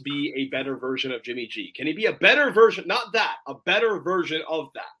just be a better version of Jimmy G? Can he be a better version? Not that, a better version of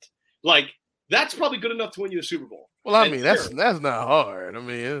that. That's probably good enough to win you a Super Bowl. Well, I mean, that's not hard. I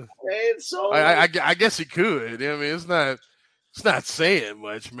mean, I guess he could. I mean, it's not saying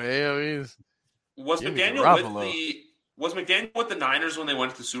much, man. I mean. Was McDaniel with the Niners when they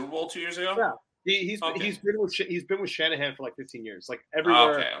went to the Super Bowl 2 years ago? Yeah, he's been with Shanahan for 15 years,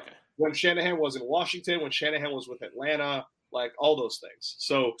 everywhere. Okay. When Shanahan was in Washington, when Shanahan was with Atlanta, all those things.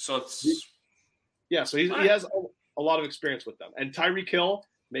 So he has a lot of experience with them, and Tyreek Hill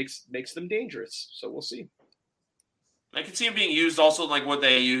makes them dangerous. So we'll see. I can see him being used also what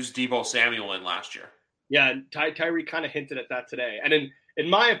they used Deebo Samuel in last year. Yeah, and Tyreek kind of hinted at that today. And in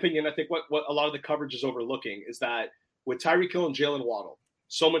my opinion, I think what a lot of the coverage is overlooking is that with Tyreek Hill and Jalen Waddle,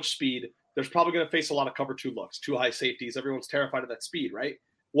 so much speed, there's probably going to face a lot of cover 2 looks, 2 high safeties. Everyone's terrified of that speed, right?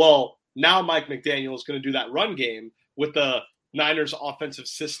 Well, now Mike McDaniel is going to do that run game with the Niners offensive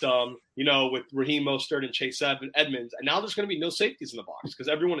system, with Raheem Mostert and Chase Edmonds. And now there's going to be no safeties in the box because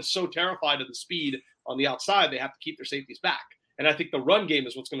everyone is so terrified of the speed on the outside, they have to keep their safeties back. And I think the run game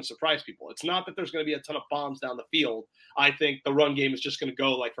is what's going to surprise people. It's not that there's going to be a ton of bombs down the field. I think the run game is just going to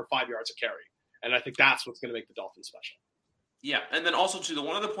go like for 5 yards a carry. And I think that's what's going to make the Dolphins special. Yeah, and then also, too, the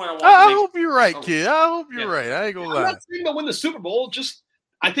one other point I want I to make. hope you're right, kid. I hope you're right. I ain't going to lie. I'm not saying they'll win the Super Bowl. Just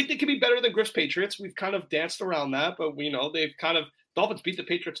I think they can be better than Griff's Patriots. We've kind of danced around that, but they've kind of Dolphins beat the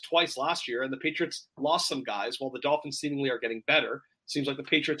Patriots twice last year, and the Patriots lost some guys while the Dolphins seemingly are getting better. Seems like the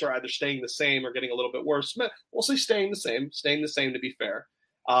Patriots are either staying the same or getting a little bit worse. We'll say staying the same to be fair.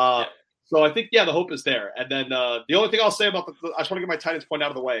 So I think, the hope is there. And then the only thing I'll say about I just want to get my Titans point out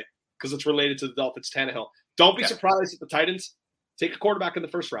of the way because it's related to the Dolphins, Tannehill. Don't be surprised if the Titans take a quarterback in the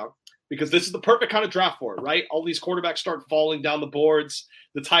first round because this is the perfect kind of draft for it, right? All these quarterbacks start falling down the boards.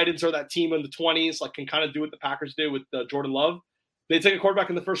 The Titans are that team in the 20s, like can kind of do what the Packers did with Jordan Love. They take a quarterback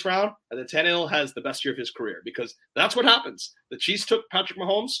in the first round, and then Tannehill has the best year of his career because that's what happens. The Chiefs took Patrick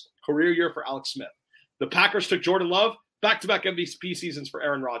Mahomes, career year for Alex Smith. The Packers took Jordan Love, back-to-back MVP seasons for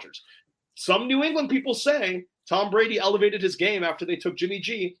Aaron Rodgers. Some New England people say Tom Brady elevated his game after they took Jimmy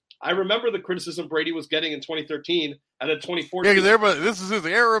G. I remember the criticism Brady was getting in 2013 and then 2014. Yeah, because everybody, this is his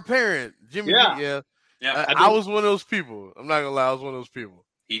heir apparent. Jimmy G, Yeah. I was one of those people. I'm not going to lie, I was one of those people.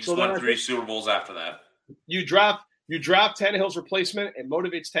 He just won 3 Super Bowls after that. You draft Tannehill's replacement. It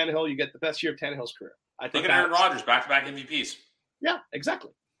motivates Tannehill. You get the best year of Tannehill's career. I think. Look at Aaron Rodgers, back-to-back MVPs. Yeah,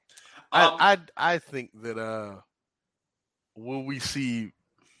 exactly. I think that will we see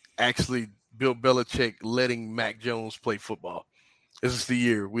actually Bill Belichick letting Mac Jones play football? This is the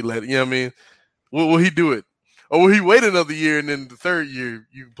year we let. You know what I mean? Will he do it, or will he wait another year and then the third year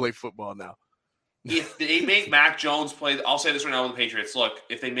you can play football now? If they make Mac Jones play, I'll say this right now with the Patriots. Look,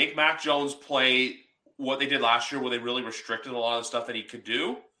 if they make Mac Jones play what they did last year where they really restricted a lot of the stuff that he could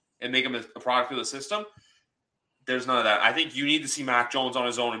do and make him a product of the system, there's none of that. I think you need to see Mac Jones on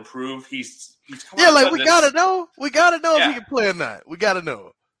his own improve. He's coming out we gotta know. We gotta know if he can play or not. We gotta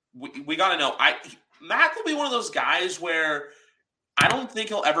know. We gotta know. Mac will be one of those guys where I don't think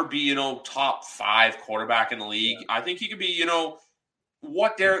he'll ever be, top 5 quarterback in the league. Yeah. I think he could be,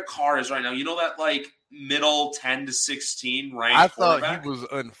 what Derek Carr is right now. That like middle 10 to 16 range. I thought he was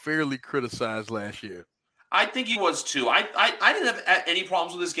unfairly criticized last year. I think he was too. I didn't have any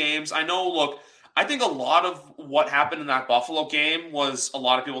problems with his games. I know, look, I think a lot of what happened in that Buffalo game was a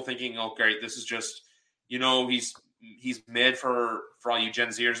lot of people thinking, oh, great, this is just, he's mid for all you Gen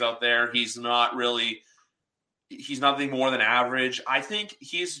Zers out there. He's nothing more than average. I think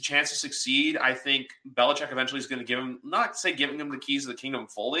he has a chance to succeed. I think Belichick eventually is going to give him, not say giving him the keys to the kingdom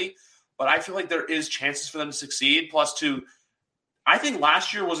fully, but I feel like there is chances for them to succeed. Plus, I think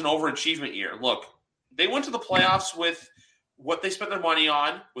last year was an overachievement year. Look, they went to the playoffs with what they spent their money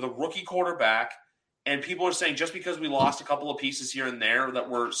on, with a rookie quarterback, and people are saying just because we lost a couple of pieces here and there that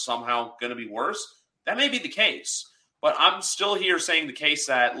we're somehow going to be worse. That may be the case. But I'm still here saying the case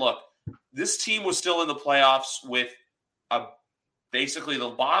that, look, this team was still in the playoffs with basically the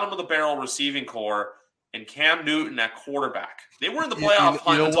bottom of the barrel receiving core and Cam Newton at quarterback. They were in the playoff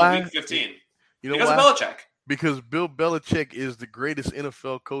hunt until week 15 because of Belichick. Because Bill Belichick is the greatest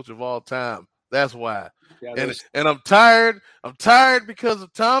NFL coach of all time. That's why. Yeah, and I'm tired. I'm tired because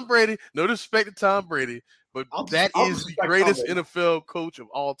of Tom Brady. No disrespect to Tom Brady, but that is the greatest NFL coach of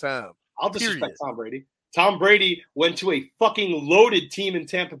all time. I'll disrespect Tom Brady. Tom Brady went to a fucking loaded team in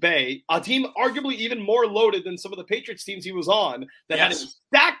Tampa Bay, a team arguably even more loaded than some of the Patriots teams he was on, that had a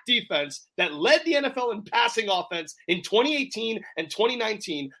stacked defense that led the NFL in passing offense in 2018 and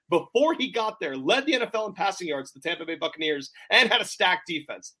 2019 before he got there, led the NFL in passing yards, the Tampa Bay Buccaneers, and had a stacked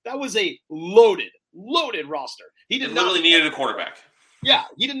defense. That was a loaded roster. He literally needed a quarterback. Yeah,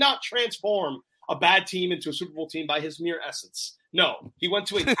 he did not transform a bad team into a Super Bowl team by his mere essence. No, he went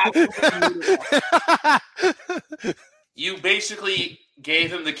to a You basically gave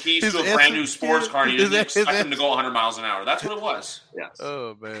him the keys to a brand new sports car. You didn't expect him to go 100 miles an hour. That's what it was. Yes.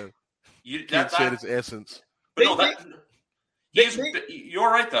 Oh, man. That said his essence. But you're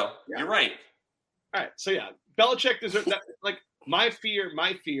right, though. Yeah. You're right. All right. So, Belichick deserves that. Like, my fear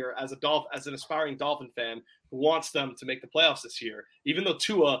as an aspiring Dolphin fan who wants them to make the playoffs this year, even though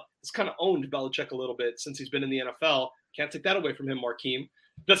Tua has kind of owned Belichick a little bit since he's been in the NFL. Can't take that away from him, Markeem.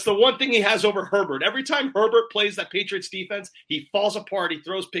 That's the one thing he has over Herbert. Every time Herbert plays that Patriots defense, he falls apart. He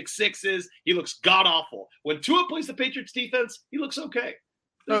throws pick sixes. He looks god-awful. When Tua plays the Patriots defense, he looks okay.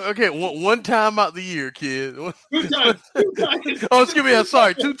 Okay, one time out the year, kid. Two times. Oh, excuse me. I'm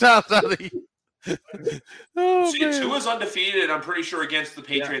sorry. 2 times out of the year. Oh, Tua's undefeated, I'm pretty sure, against the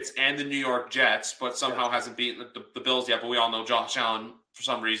Patriots and the New York Jets, but somehow hasn't beaten the Bills yet. But we all know Josh Allen, for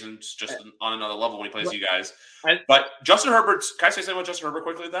some reason, is just on another level when he plays you guys. But Justin Herbert's – can I say something about Justin Herbert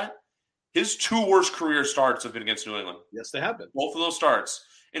quickly with that? His 2 worst career starts have been against New England. Yes, they have been. Both of those starts,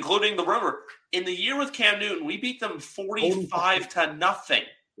 including the River. In the year with Cam Newton, we beat them 45-0.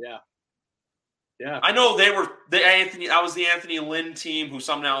 Yeah. Yeah, I know they were the Anthony. I was the Anthony Lynn team, who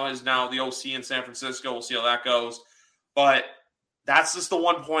somehow is now the OC in San Francisco. We'll see how that goes. But that's just the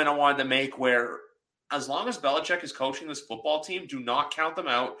one point I wanted to make. Where as long as Belichick is coaching this football team, do not count them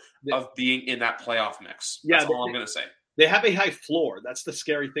out of being in that playoff mix. That's all I'm going to say. They have a high floor. That's the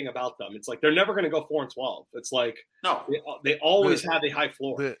scary thing about them. It's like they're never going to go 4-12. It's like no, they always have a high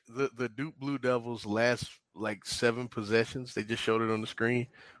floor. The Duke Blue Devils last like 7 possessions. They just showed it on the screen.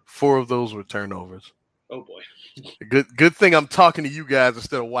 4 of those were turnovers. Oh boy. Good thing I'm talking to you guys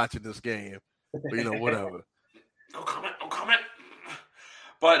instead of watching this game. But, whatever. No comment.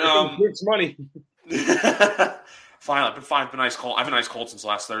 But it's money. Fine. I've been nice cold. I've been ice cold since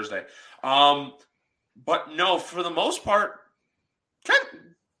last Thursday. But no, for the most part,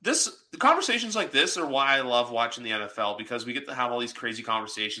 the conversations like this are why I love watching the NFL, because we get to have all these crazy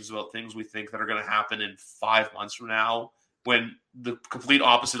conversations about things we think that are going to happen in 5 months from now, when the complete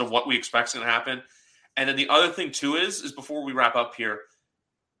opposite of what we expect is going to happen. And then the other thing too is before we wrap up here,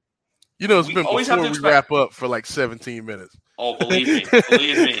 it's been before we wrap up for like 17 minutes. Oh, believe me.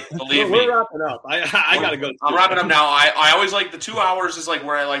 We're wrapping up. I got to go. I'm wrapping up now. I always like the 2 hours is like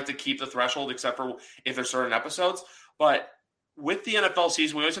where I like to keep the threshold, except for if there's certain episodes. But with the NFL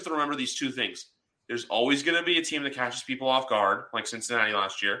season, we always have to remember these 2 things. There's always going to be a team that catches people off guard, like Cincinnati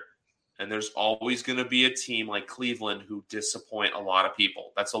last year. And there's always going to be a team like Cleveland who disappoint a lot of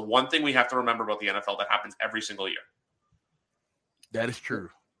people. That's the one thing we have to remember about the NFL that happens every single year. That is true.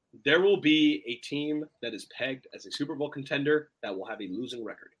 There will be a team that is pegged as a Super Bowl contender that will have a losing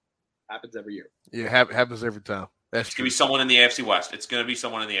record. Happens every year. Yeah, happens every time. That's It's going to be someone in the AFC West. It's going to be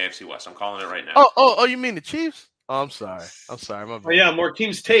someone in the AFC West. I'm calling it right now. Oh, you mean the Chiefs? Oh, I'm sorry. My bad. Oh yeah, more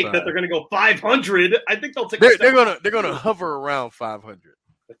teams take that they're going to go 500. I think they'll take. They're going to hover around 500.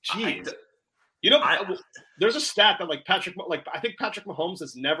 Jeez. There's a stat that I think Patrick Mahomes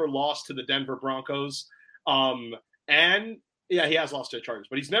has never lost to the Denver Broncos. And yeah, he has lost to the Chargers,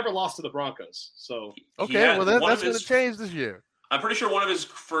 but he's never lost to the Broncos. So that's going to change this year. I'm pretty sure one of his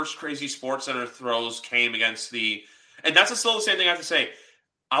first crazy Sports Center throws came against and that's still the same thing I have to say.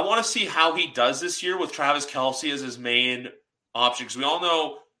 I want to see how he does this year with Travis Kelce as his main option, because we all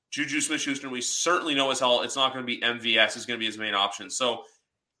know Juju Smith-Schuster. We certainly know as hell it's not going to be MVS is going to be his main option. So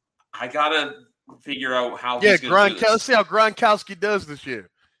I gotta figure out how he's going to do this. Let's see how Gronkowski does this year.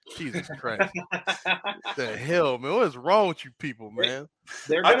 Jesus Christ. What the hell, man? What is wrong with you people, man?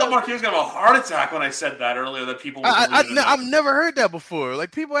 I thought Marquis was going to have a heart attack when I said that earlier, that people I've never heard that before.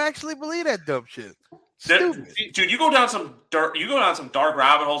 Like, people actually believe that dumb shit. Dude, you go down some dark dark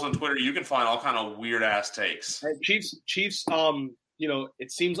rabbit holes on Twitter, you can find all kind of weird ass takes. Chiefs,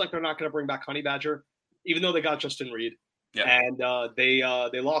 it seems like they're not going to bring back Honey Badger, even though they got Justin Reed. Yeah. And they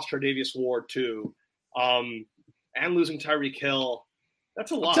lost Tre'Davious Ward too. And losing Tyreek Hill.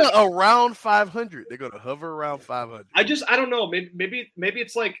 That's a lot. Around 500. They're going to hover around 500. I don't know. Maybe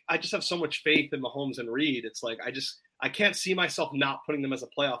it's like I just have so much faith in Mahomes and Reed. It's like I can't see myself not putting them as a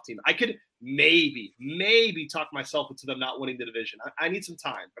playoff team. I could maybe talk myself into them not winning the division. I need some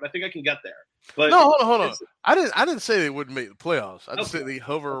time, but I think I can get there. But no, hold on. I didn't say they wouldn't make the playoffs. I just said they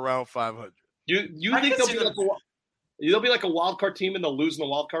hover around 500. You think they'll be like a wild card team and they'll lose in the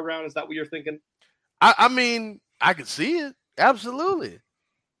wild card round? Is that what you're thinking? I mean, I could see it. Absolutely.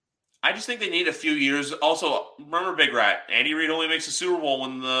 I just think they need a few years. Also, remember Big Rat. Andy Reid only makes a Super Bowl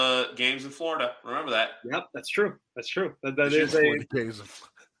when the game's in Florida. Remember that. Yep, that's true. That is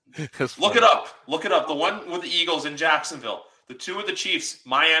Look it up. The one with the Eagles in Jacksonville. The 2 with the Chiefs,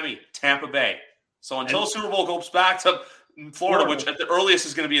 Miami, Tampa Bay. So until Super Bowl goes back to Florida, which at the earliest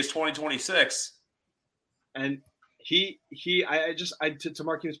is going to be his 2026. And to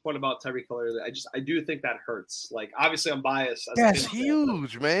Marquinhos' point about Tyreek Hill, I do think that hurts. Like, obviously I'm biased. That's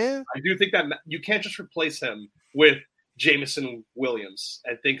huge, man. I do think that you can't just replace him with Jameson Williams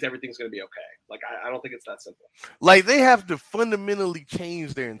and think everything's going to be okay. Like, I don't think it's that simple. Like, they have to fundamentally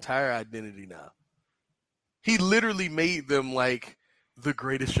change their entire identity now. He literally made them like the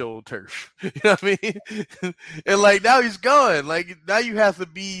greatest show on turf. You know what I mean? And like now he's gone. Like now you have to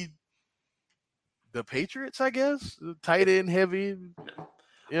be the Patriots, I guess, tight end heavy.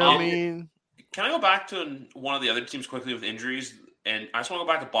 You know what I mean? Can I go back to one of the other teams quickly with injuries? And I just want to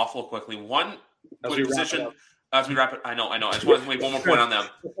go back to Buffalo quickly. One quick position as we wrap it. I know. I just want to make one more point on them.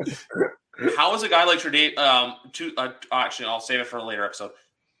 How is a guy like Tre'Davious? Actually, I'll save it for a later episode.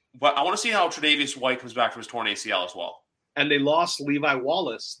 But I want to see how Tre'Davious White comes back from his torn ACL as well. And they lost Levi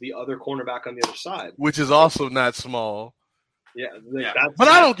Wallace, the other cornerback on the other side, which is also not small. Yeah. But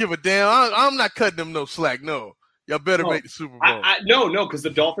I don't give a damn. I'm not cutting them no slack. No. Y'all better make the Super Bowl. No, because the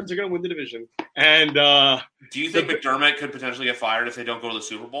Dolphins are going to win the division. And do you think McDermott could potentially get fired if they don't go to the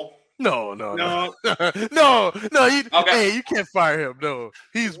Super Bowl? No. No. Hey, you can't fire him. No,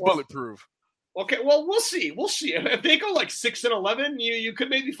 he's bulletproof. Okay, well, we'll see. If they go like 6-11, you could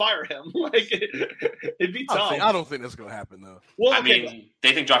maybe fire him. Like it'd be tough. I don't think that's going to happen though. Well, I mean,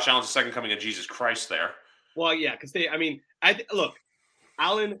 they think Josh Allen's the second coming of Jesus Christ there. Well, yeah, because look,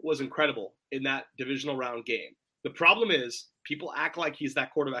 Allen was incredible in that divisional round game. The problem is people act like he's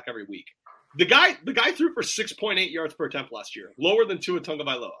that quarterback every week. The guy threw for 6.8 yards per attempt last year, lower than Tua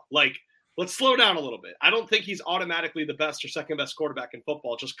Tagovailoa. Like, let's slow down a little bit. I don't think he's automatically the best or second best quarterback in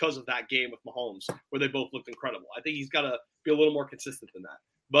football just because of that game with Mahomes, where they both looked incredible. I think he's got to be a little more consistent than that.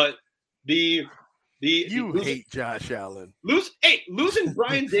 But you hate Josh Allen. Losing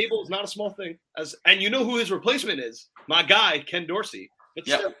Brian Dable is not a small thing. And you know who his replacement is? My guy, Ken Dorsey. But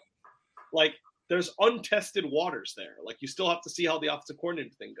still, like, there's untested waters there. Like, you still have to see how the offensive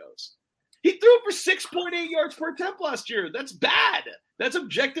coordinator thing goes. He threw for 6.8 yards per attempt last year. That's bad. That's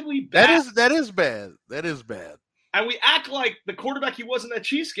objectively bad. That is bad. That is bad. And we act like the quarterback he was in that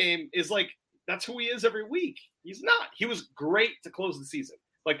Chiefs game is like, that's who he is every week. He's not. He was great to close the season.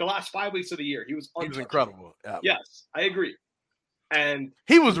 Like the last 5 weeks of the year, he was incredible. Yeah. Yes, I agree. And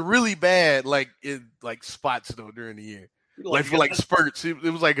he was really bad, like in like spots though during the year, like for like spurts. It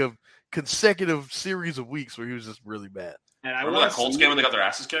was like a consecutive series of weeks where he was just really bad. And I remember that Colts game when they got their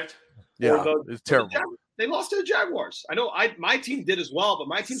asses kicked. Yeah, it's terrible. They lost to the Jaguars. I know. My team did as well, but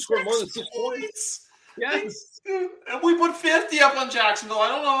my team scored more than 6 points. Yes, and we put 50 up on Jacksonville. I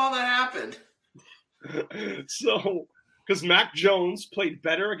don't know how that happened. So, because Mac Jones played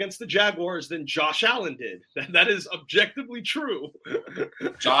better against the Jaguars than Josh Allen did. That is objectively true.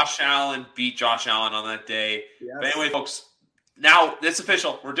 Josh Allen beat Josh Allen on that day. Yes. But anyway, folks, now it's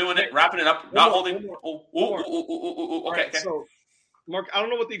official. We're doing it, wrapping it up. Okay. So, Mark, I don't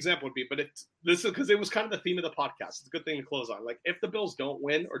know what the example would be, but this is because it was kind of the theme of the podcast. It's a good thing to close on. Like, if the Bills don't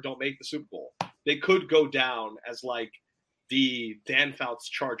win or don't make the Super Bowl, they could go down as like the Dan Fouts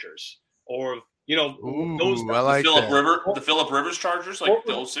Chargers, or the Phillip Rivers Chargers, like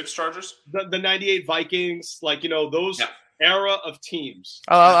the 06 Chargers, the 98 Vikings, like those era of teams.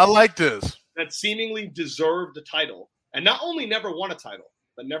 I like this. That seemingly deserved a title, and not only never won a title,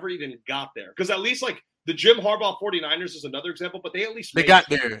 but never even got there. Because at least like the Jim Harbaugh 49ers is another example, but they at least got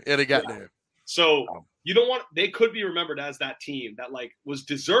there. Yeah, they got there. So you don't want. They could be remembered as that team that like was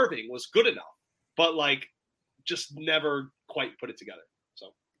deserving, was good enough, but like just never quite put it together.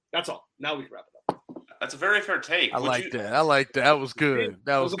 So that's all. Now we can wrap it up. That's a very fair take. I like that. That was good.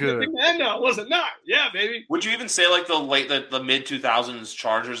 That was good. No, was it not? Yeah, baby. Would you even say like the mid 2000s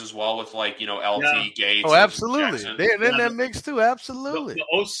Chargers as well with like LT Gates? Oh, absolutely. They're in that mix too. Absolutely.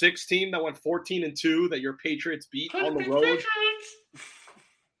 The 06 team that went 14-2 that your Patriots beat on the road.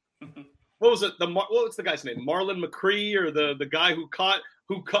 What was it? What's the guy's name? Marlon McCree, or the guy who caught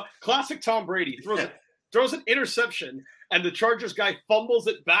classic Tom Brady throws an interception. And the Chargers guy fumbles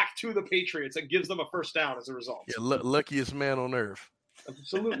it back to the Patriots and gives them a first down as a result. Yeah, luckiest man on earth.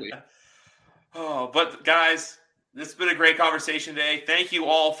 Absolutely. But guys, this has been a great conversation today. Thank you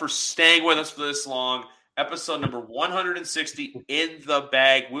all for staying with us for this long. Episode number 160 in the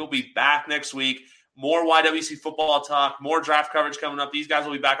bag. We'll be back next week. More YWC football talk, more draft coverage coming up. These guys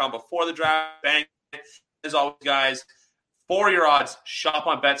will be back on before the draft. Bang. As always, guys, for your odds, shop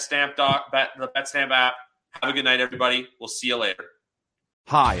on BetStamp, the BetStamp app. Have a good night, everybody. We'll see you later.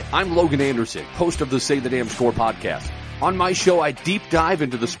 Hi, I'm Logan Anderson, host of the Say the Damn Score podcast. On my show, I deep dive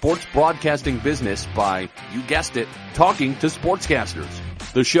into the sports broadcasting business by, you guessed it, talking to sportscasters.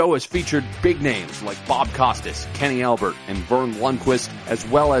 The show has featured big names like Bob Costas, Kenny Albert, and Vern Lundquist, as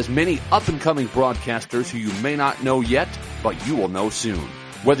well as many up-and-coming broadcasters who you may not know yet, but you will know soon.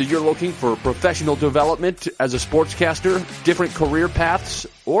 Whether you're looking for professional development as a sportscaster, different career paths,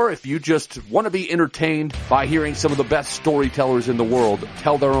 or if you just want to be entertained by hearing some of the best storytellers in the world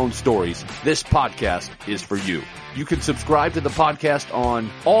tell their own stories, this podcast is for you. You can subscribe to the podcast on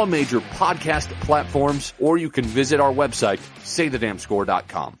all major podcast platforms, or you can visit our website,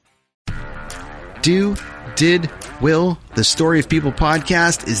 saythedamnscore.com. Will, the Story of People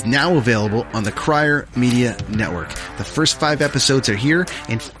podcast is now available on the Crier Media Network. The first 5 episodes are here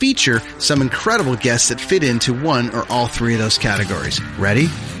and feature some incredible guests that fit into one or all 3 of those categories. Ready?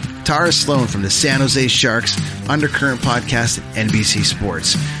 Tara Sloan from the San Jose Sharks Undercurrent podcast at NBC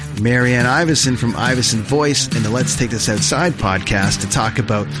Sports. Marianne Iveson from Iveson Voice and the Let's Take This Outside podcast to talk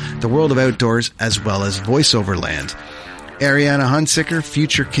about the world of outdoors as well as voiceover land. Ariana Hunsicker,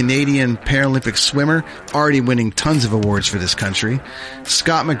 future Canadian Paralympic swimmer, already winning tons of awards for this country.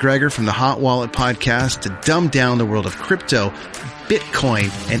 Scott McGregor from the Hot Wallet podcast to dumb down the world of crypto, Bitcoin,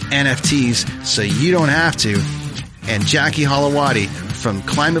 and NFTs so you don't have to. And Jackie Holowati from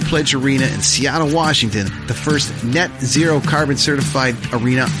Climate Pledge Arena in Seattle, Washington, the first net zero carbon certified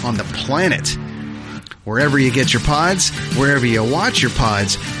arena on the planet. Wherever you get your pods, wherever you watch your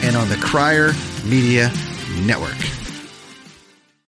pods, and on the Crier Media Network.